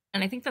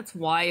 and I think that's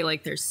why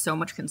like there's so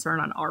much concern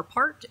on our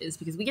part, is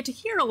because we get to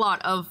hear a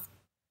lot of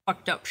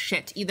fucked up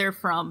shit, either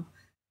from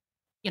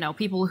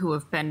people who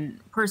have been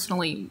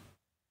personally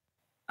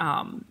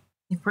know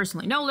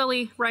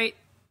Lily, right,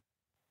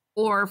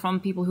 or from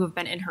people who have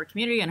been in her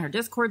community and her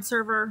Discord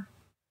server.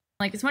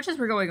 Like, as much as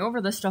we're going over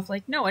this stuff,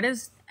 like, no, it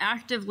is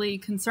actively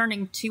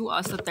concerning to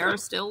us that there are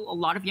still a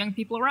lot of young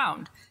people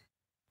around.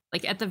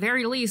 Like, at the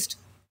very least,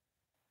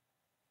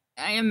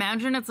 I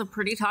imagine it's a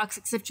pretty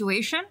toxic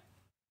situation,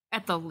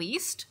 at the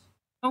least,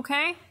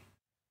 okay?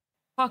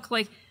 Fuck,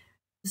 like,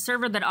 the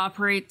server that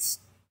operates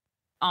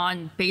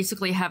on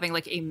basically having,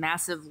 like, a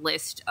massive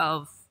list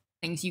of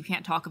things you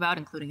can't talk about,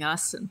 including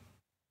us, and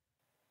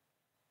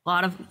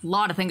a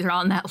lot of things are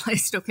on that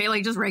list, okay?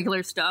 Like, just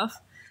regular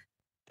stuff.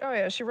 Oh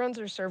yeah, she runs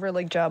her server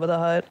like Jabba the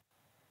Hutt.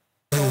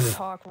 Don't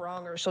talk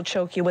wrong or she'll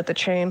choke you with the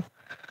chain.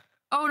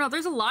 Oh no,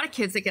 there's a lot of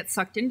kids that get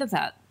sucked into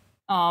that.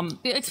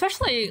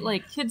 Especially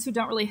like kids who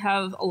don't really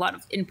have a lot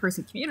of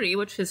in-person community,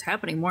 which is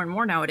happening more and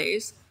more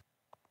nowadays.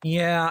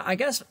 Yeah, I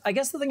guess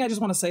the thing I just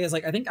want to say is,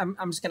 like, I think I'm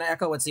just going to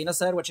echo what Zena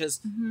said, which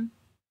is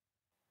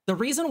the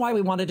reason why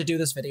we wanted to do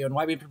this video and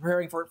why we've been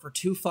preparing for it for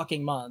 2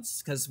 fucking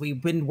months, because we've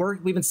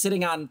been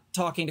sitting on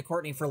talking to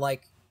Courtney for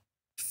like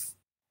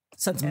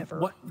since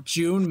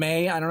June,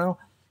 May, I don't know.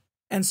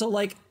 And so,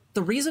 like,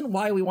 the reason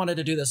why we wanted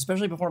to do this,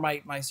 especially before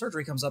my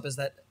surgery comes up, is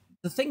that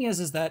the thing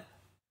is that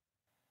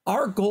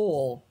our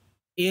goal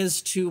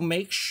is to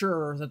make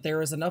sure that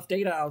there is enough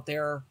data out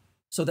there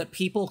so that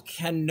people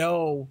can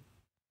know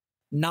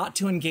not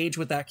to engage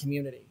with that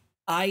community.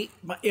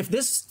 If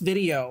this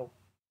video,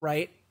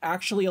 right,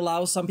 actually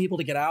allows some people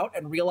to get out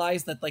and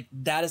realize that, like,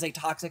 that is a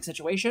toxic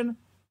situation,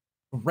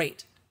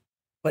 great.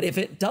 But if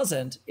it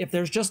doesn't, if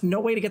there's just no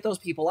way to get those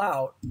people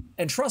out,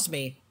 and trust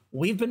me,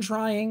 we've been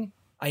trying.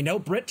 I know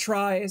Britt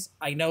tries.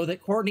 I know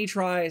that Courtney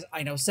tries.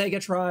 I know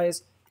Sega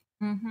tries.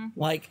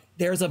 Like,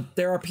 there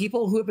are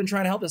people who have been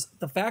trying to help us.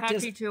 The fact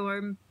is,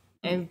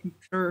 I'm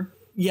sure.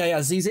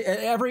 Yeah, ZZ.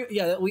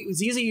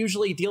 ZZ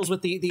usually deals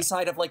with the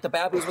side of, like, the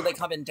baboos when they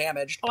come in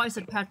damaged. Oh, I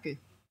said Patchy.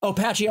 Oh,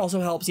 Patchy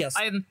also helps. Yes.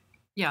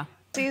 Yeah.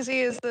 ZZ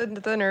is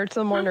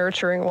the more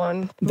nurturing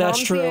one. That's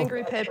Mom's true. the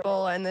angry pit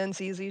bull, and then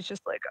ZZ's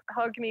just like,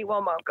 hug me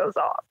while mom goes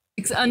off.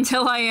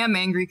 Until I am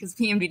angry because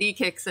PMDD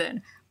kicks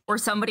in, or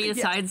somebody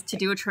decides to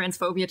do a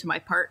transphobia to my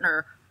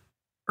partner,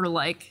 or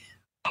like.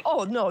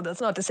 Oh no, that's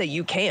not to say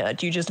you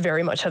can't. You just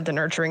very much have the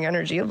nurturing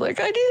energy of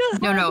like, I need a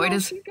hug No, it while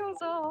is. she goes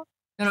off.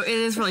 No, it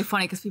is really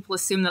funny because people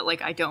assume that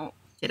like I don't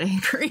get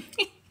angry.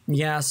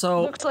 Yeah,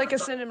 so looks like a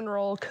cinnamon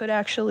roll could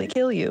actually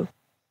kill you.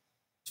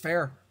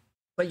 Fair.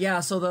 But yeah,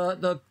 so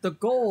the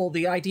goal,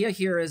 the idea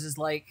here is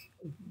like,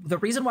 the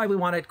reason why we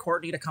wanted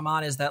Courtney to come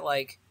on is that,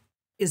 like,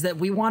 is that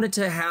we wanted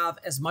to have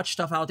as much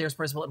stuff out there as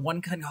possible in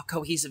one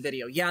cohesive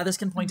video. Yeah, this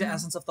can point to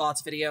Essence of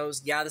Thoughts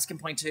videos. Yeah, this can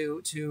point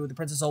to the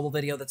Princess Opal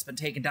video that's been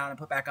taken down and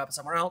put back up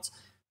somewhere else.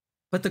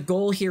 But the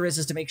goal here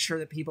is to make sure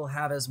that people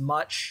have as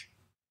much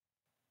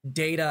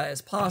data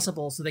as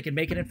possible so they can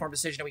make an informed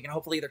decision, and we can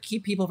hopefully either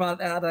keep people out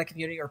of that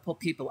community or pull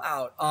people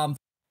out.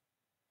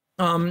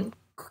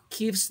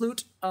 Kiev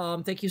Sloot,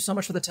 thank you so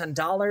much for the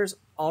 $10.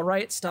 All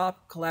right,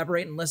 stop,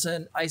 collaborate, and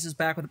listen. Ice is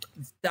back with.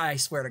 I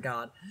swear to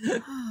God,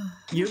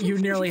 you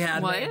nearly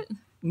had what? Me.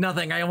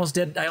 Nothing. I almost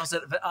did.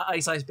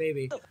 Ice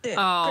Baby.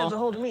 Grab a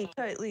hold of me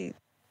tightly.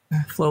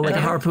 Flow like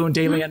a harpoon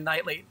daily and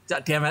nightly.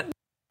 Damn it.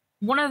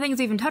 One of the things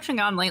we've been touching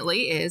on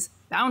lately is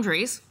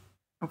boundaries,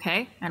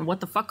 okay, and what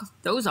the fuck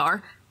those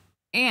are.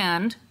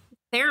 And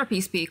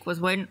therapy speak was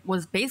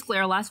basically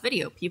our last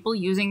video. People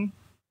using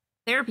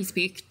therapy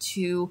speak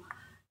to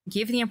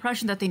give the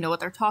impression that they know what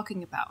they're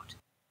talking about.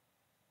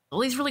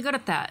 Lily's really good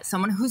at that.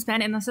 Someone who's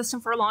been in the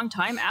system for a long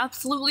time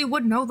absolutely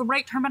would know the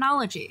right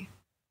terminology.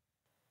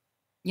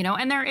 You know,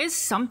 and there is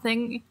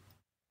something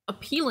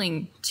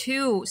appealing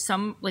to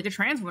some, like a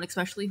trans woman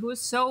especially, who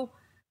is so,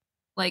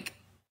 like,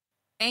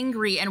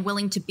 angry and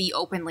willing to be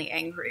openly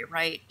angry,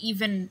 right?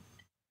 Even...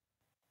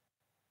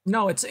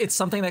 No, it's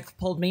something that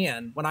pulled me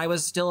in. When I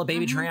was still a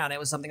baby trans, it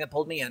was something that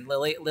pulled me in.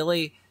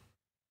 Lily,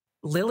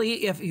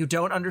 if you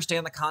don't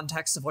understand the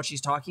context of what she's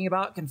talking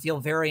about, can feel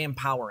very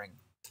empowering.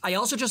 I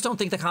also just don't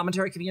think the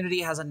commentary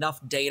community has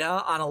enough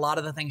data on a lot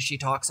of the things she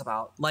talks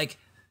about. Like,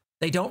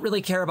 they don't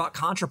really care about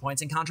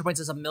ContraPoints, and ContraPoints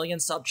is a million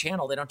sub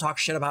channel. They don't talk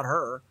shit about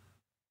her.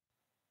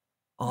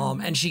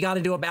 And she got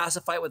into a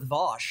massive fight with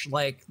Vosh.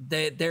 Like,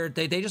 they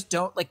just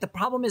don't, like, the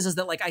problem is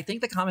that, like, I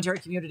think the commentary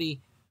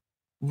community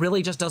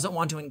really just doesn't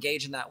want to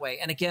engage in that way.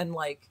 And again,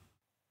 like,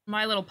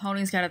 My Little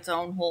Pony's got its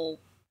own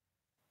whole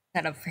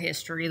set of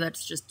history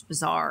that's just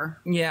bizarre.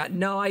 Yeah,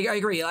 no, I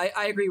agree.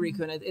 I agree,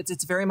 Rikun.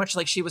 It's very much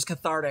like she was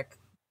cathartic.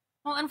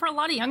 Well, and for a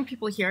lot of young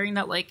people hearing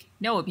that, like,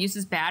 no, abuse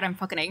is bad, I'm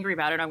fucking angry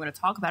about it, I'm going to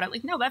talk about it,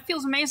 like, no, that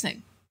feels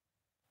amazing.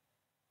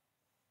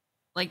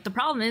 Like, the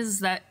problem is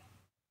that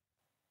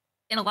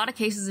in a lot of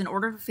cases, in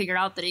order to figure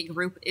out that a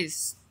group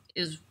is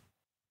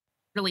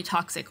really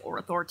toxic or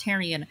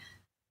authoritarian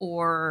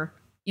or,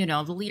 you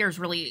know, the leader's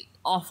really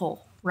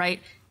awful,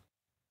 right?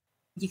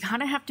 You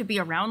kind of have to be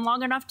around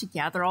long enough to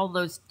gather all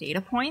those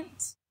data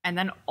points and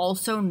then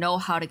also know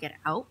how to get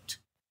out.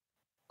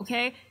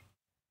 Okay?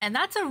 And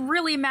that's a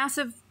really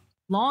massive,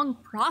 long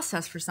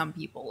process for some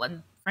people.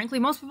 And frankly,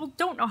 most people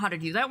don't know how to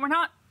do that.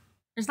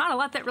 There's not a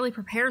lot that really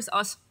prepares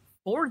us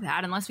for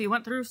that unless we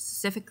went through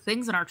specific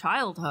things in our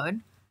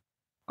childhood.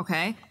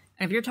 Okay?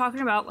 And if you're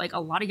talking about, like, a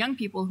lot of young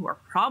people who are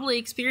probably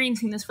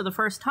experiencing this for the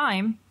first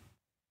time,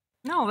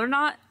 no, they're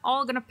not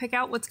all going to pick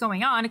out what's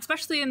going on,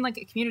 especially in, like,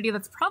 a community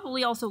that's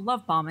probably also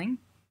love bombing,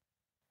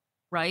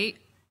 right?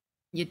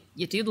 You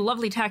do the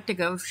lovely tactic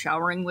of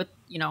showering with,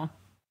 you know,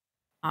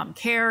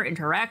 care,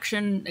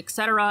 interaction,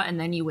 etc., and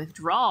then you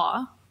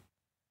withdraw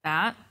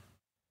that.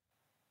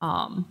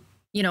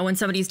 You know, when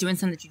somebody's doing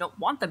something that you don't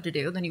want them to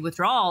do, then you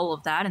withdraw all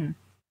of that and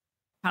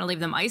kind of leave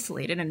them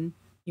isolated, and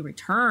you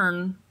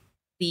return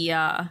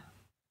the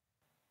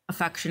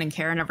affection and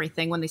care and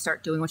everything when they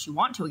start doing what you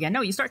want to again.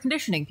 No, you start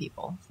conditioning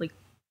people. Like,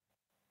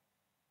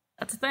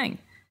 that's a thing.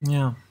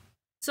 Yeah.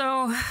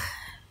 So,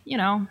 you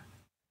know,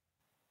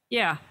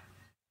 yeah.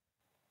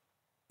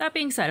 That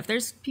being said, if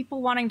there's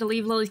people wanting to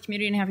leave Lily's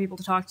community and have people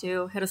to talk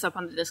to, hit us up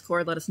on the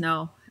Discord, let us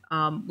know.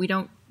 We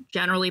don't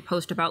generally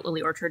post about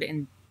Lily Orchard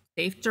in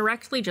Safe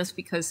directly, just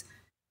because,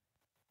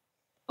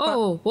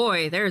 oh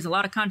boy, there's a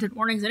lot of content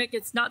warnings and it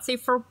gets not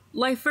safe for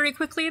life very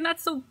quickly, and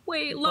that's a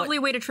lovely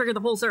way to trigger the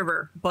whole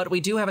server. But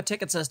we do have a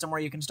ticket system where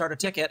you can start a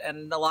ticket,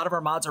 and a lot of our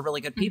mods are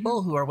really good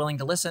people who are willing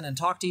to listen and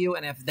talk to you,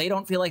 and if they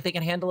don't feel like they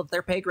can handle it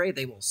their pay grade,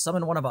 they will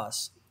summon one of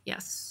us.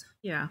 Yes.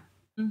 Yeah.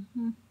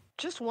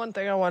 Just one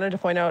thing I wanted to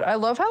point out. I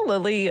love how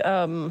Lily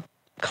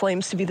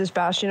claims to be this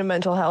bastion of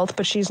mental health,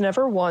 but she's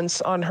never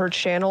once on her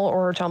channel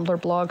or her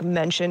Tumblr blog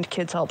mentioned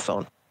Kids Help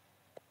Phone.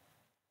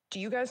 Do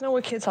you guys know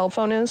what Kids Help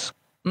Phone is?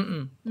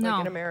 No.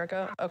 Like in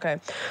America? Okay.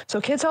 So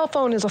Kids Help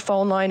Phone is a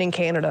phone line in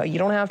Canada. You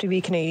don't have to be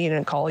Canadian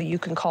and call. You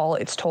can call.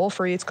 It's toll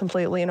free. It's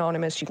completely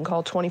anonymous. You can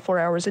call 24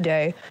 hours a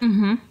day.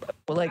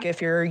 Like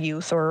if you're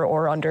youth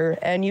or under,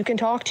 and you can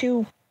talk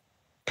to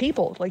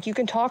people. Like you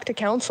can talk to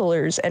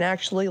counselors, and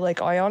actually, like,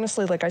 I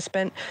honestly, like, I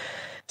spent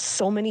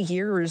so many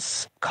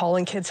years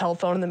calling Kids Help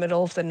Phone in the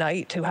middle of the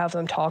night to have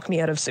them talk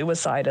me out of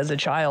suicide as a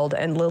child,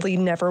 and Lily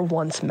never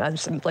once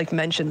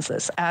mentions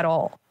this at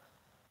all.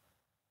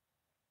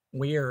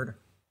 Weird.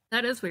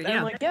 That is weird. And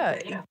Yeah. like,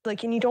 yeah,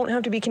 like, and you don't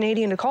have to be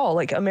Canadian to call.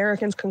 Like,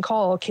 Americans can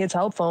call Kids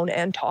Help Phone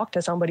and talk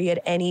to somebody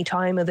at any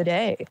time of the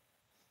day.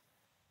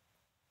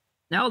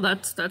 No,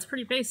 that's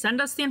pretty base.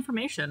 Send us the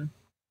information.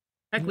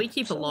 Heck, we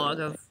keep a log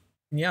of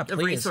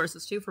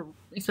resources too, for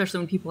especially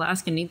when people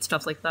ask and need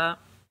stuff like that.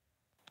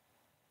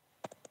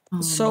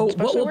 So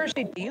especially where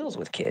she deals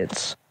with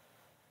kids.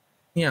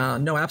 Yeah,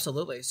 no,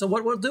 absolutely. So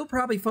what we'll do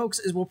probably, folks,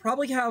 is we'll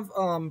probably have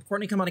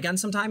Courtney come on again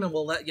sometime, and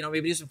we'll let,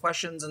 maybe do some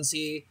questions and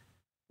see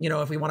you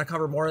know, if we want to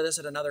cover more of this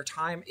at another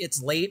time.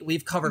 It's late.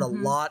 We've covered a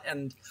lot,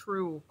 and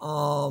true.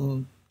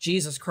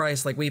 Jesus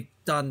Christ, like we've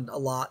done a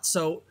lot.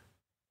 So,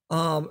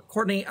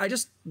 Courtney, I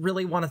just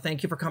really want to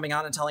thank you for coming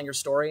on and telling your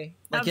story.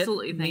 Like,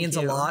 Absolutely, it thank means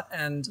you. a lot,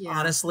 and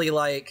honestly,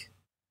 like,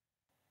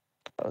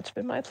 oh, it's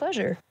been my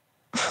pleasure.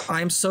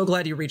 I'm so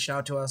glad you reached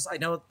out to us. I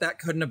know that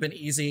couldn't have been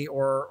easy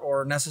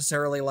or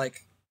necessarily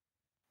like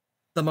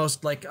the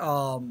most like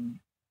all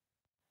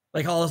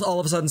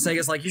of a sudden saying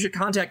is like, you should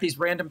contact these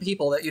random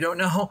people that you don't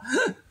know.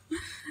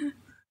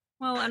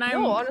 Well, and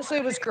No, honestly,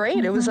 it was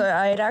great. It was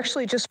I had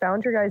actually just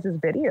found your guys'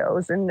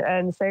 videos, and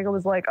Sega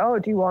was like, "Oh,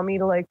 do you want me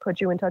to like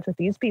put you in touch with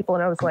these people?"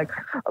 And I was like,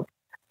 oh,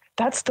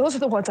 those are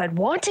the ones I'd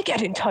want to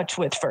get in touch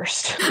with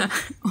first."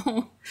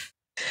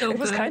 So it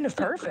was good. kind of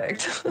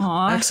perfect.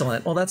 Aw.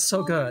 Excellent. Well, that's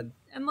so good.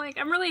 And like,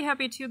 I'm really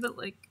happy too that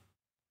like,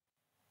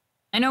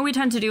 I know we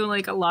tend to do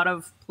like a lot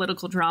of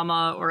political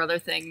drama or other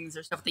things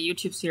or stuff that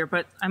YouTube's here,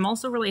 but I'm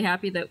also really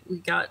happy that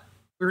we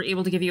were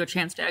able to give you a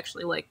chance to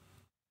actually like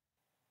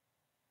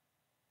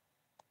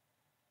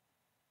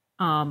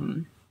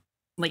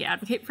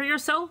advocate for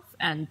yourself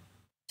and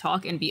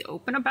talk and be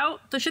open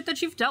about the shit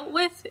that you've dealt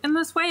with in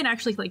this way, and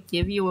actually like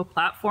give you a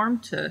platform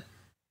to,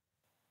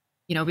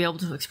 you know, be able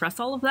to express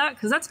all of that,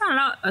 because that's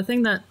not a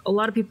thing that a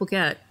lot of people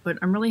get, but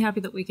I'm really happy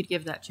that we could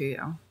give that to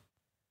you.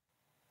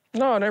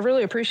 No, and I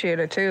really appreciate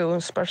it too,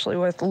 especially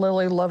with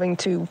Lily loving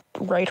to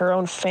write her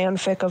own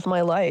fanfic of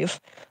my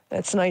life.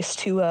 It's nice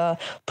to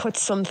put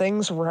some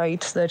things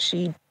right that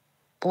she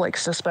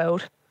likes to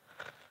spout.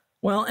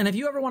 Well, and if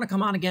you ever want to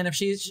come on again, if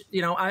she's,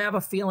 you know, I have a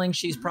feeling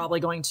she's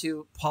probably going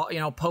to, you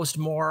know, post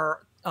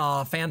more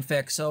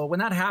fanfic. So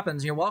when that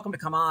happens, you're welcome to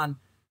come on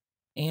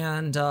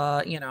and,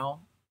 you know,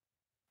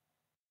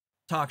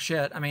 talk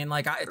shit. I mean,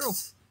 like,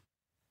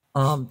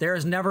 there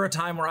is never a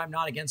time where I'm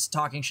not against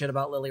talking shit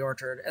about Lily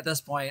Orchard. At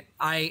this point,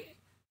 I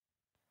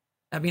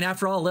mean,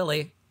 after all,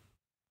 Lily,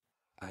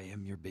 I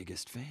am your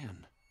biggest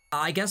fan.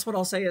 I guess what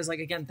I'll say is, like,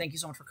 again, thank you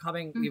so much for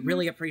coming. We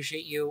really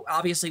appreciate you.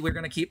 Obviously, we're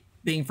going to keep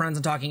being friends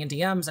and talking in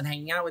DMs and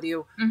hanging out with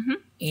you.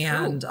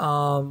 And,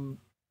 no,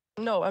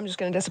 I'm just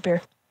going to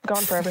disappear.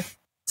 Gone forever.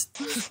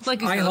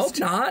 Like I hope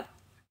not.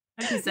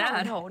 I'd be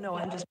sad. No,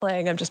 I'm just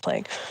playing. I'm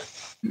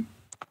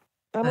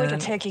like a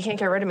tick. You can't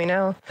get rid of me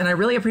now. And I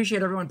really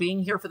appreciate everyone being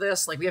here for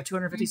this. Like, we have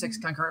 256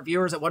 concurrent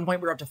viewers. At one point,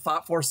 we were up to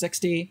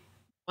 460.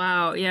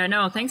 Wow. Yeah,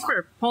 no, thanks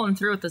for pulling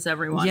through with this,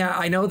 everyone. Yeah,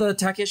 I know the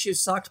tech issues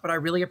sucked, but I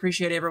really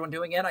appreciate everyone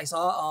doing it. I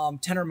saw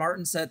Tenor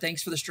Martin said,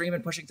 thanks for the stream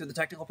and pushing through the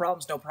technical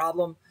problems. No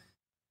problem.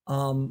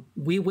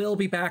 We will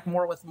be back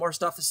with more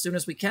stuff as soon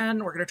as we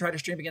can. We're going to try to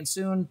stream again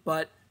soon,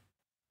 but,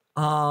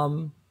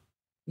 you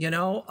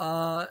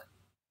know,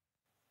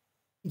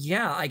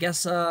 yeah, I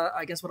guess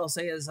what I'll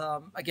say is,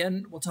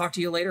 again, we'll talk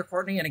to you later,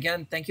 Courtney. And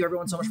again, thank you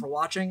everyone so much for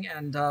watching,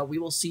 and we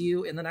will see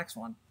you in the next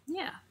one.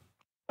 Yeah.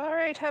 All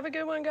right, have a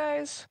good one,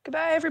 guys.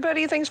 Goodbye,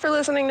 everybody. Thanks for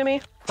listening to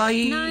me.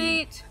 Bye.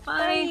 Night.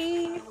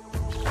 Bye. Bye.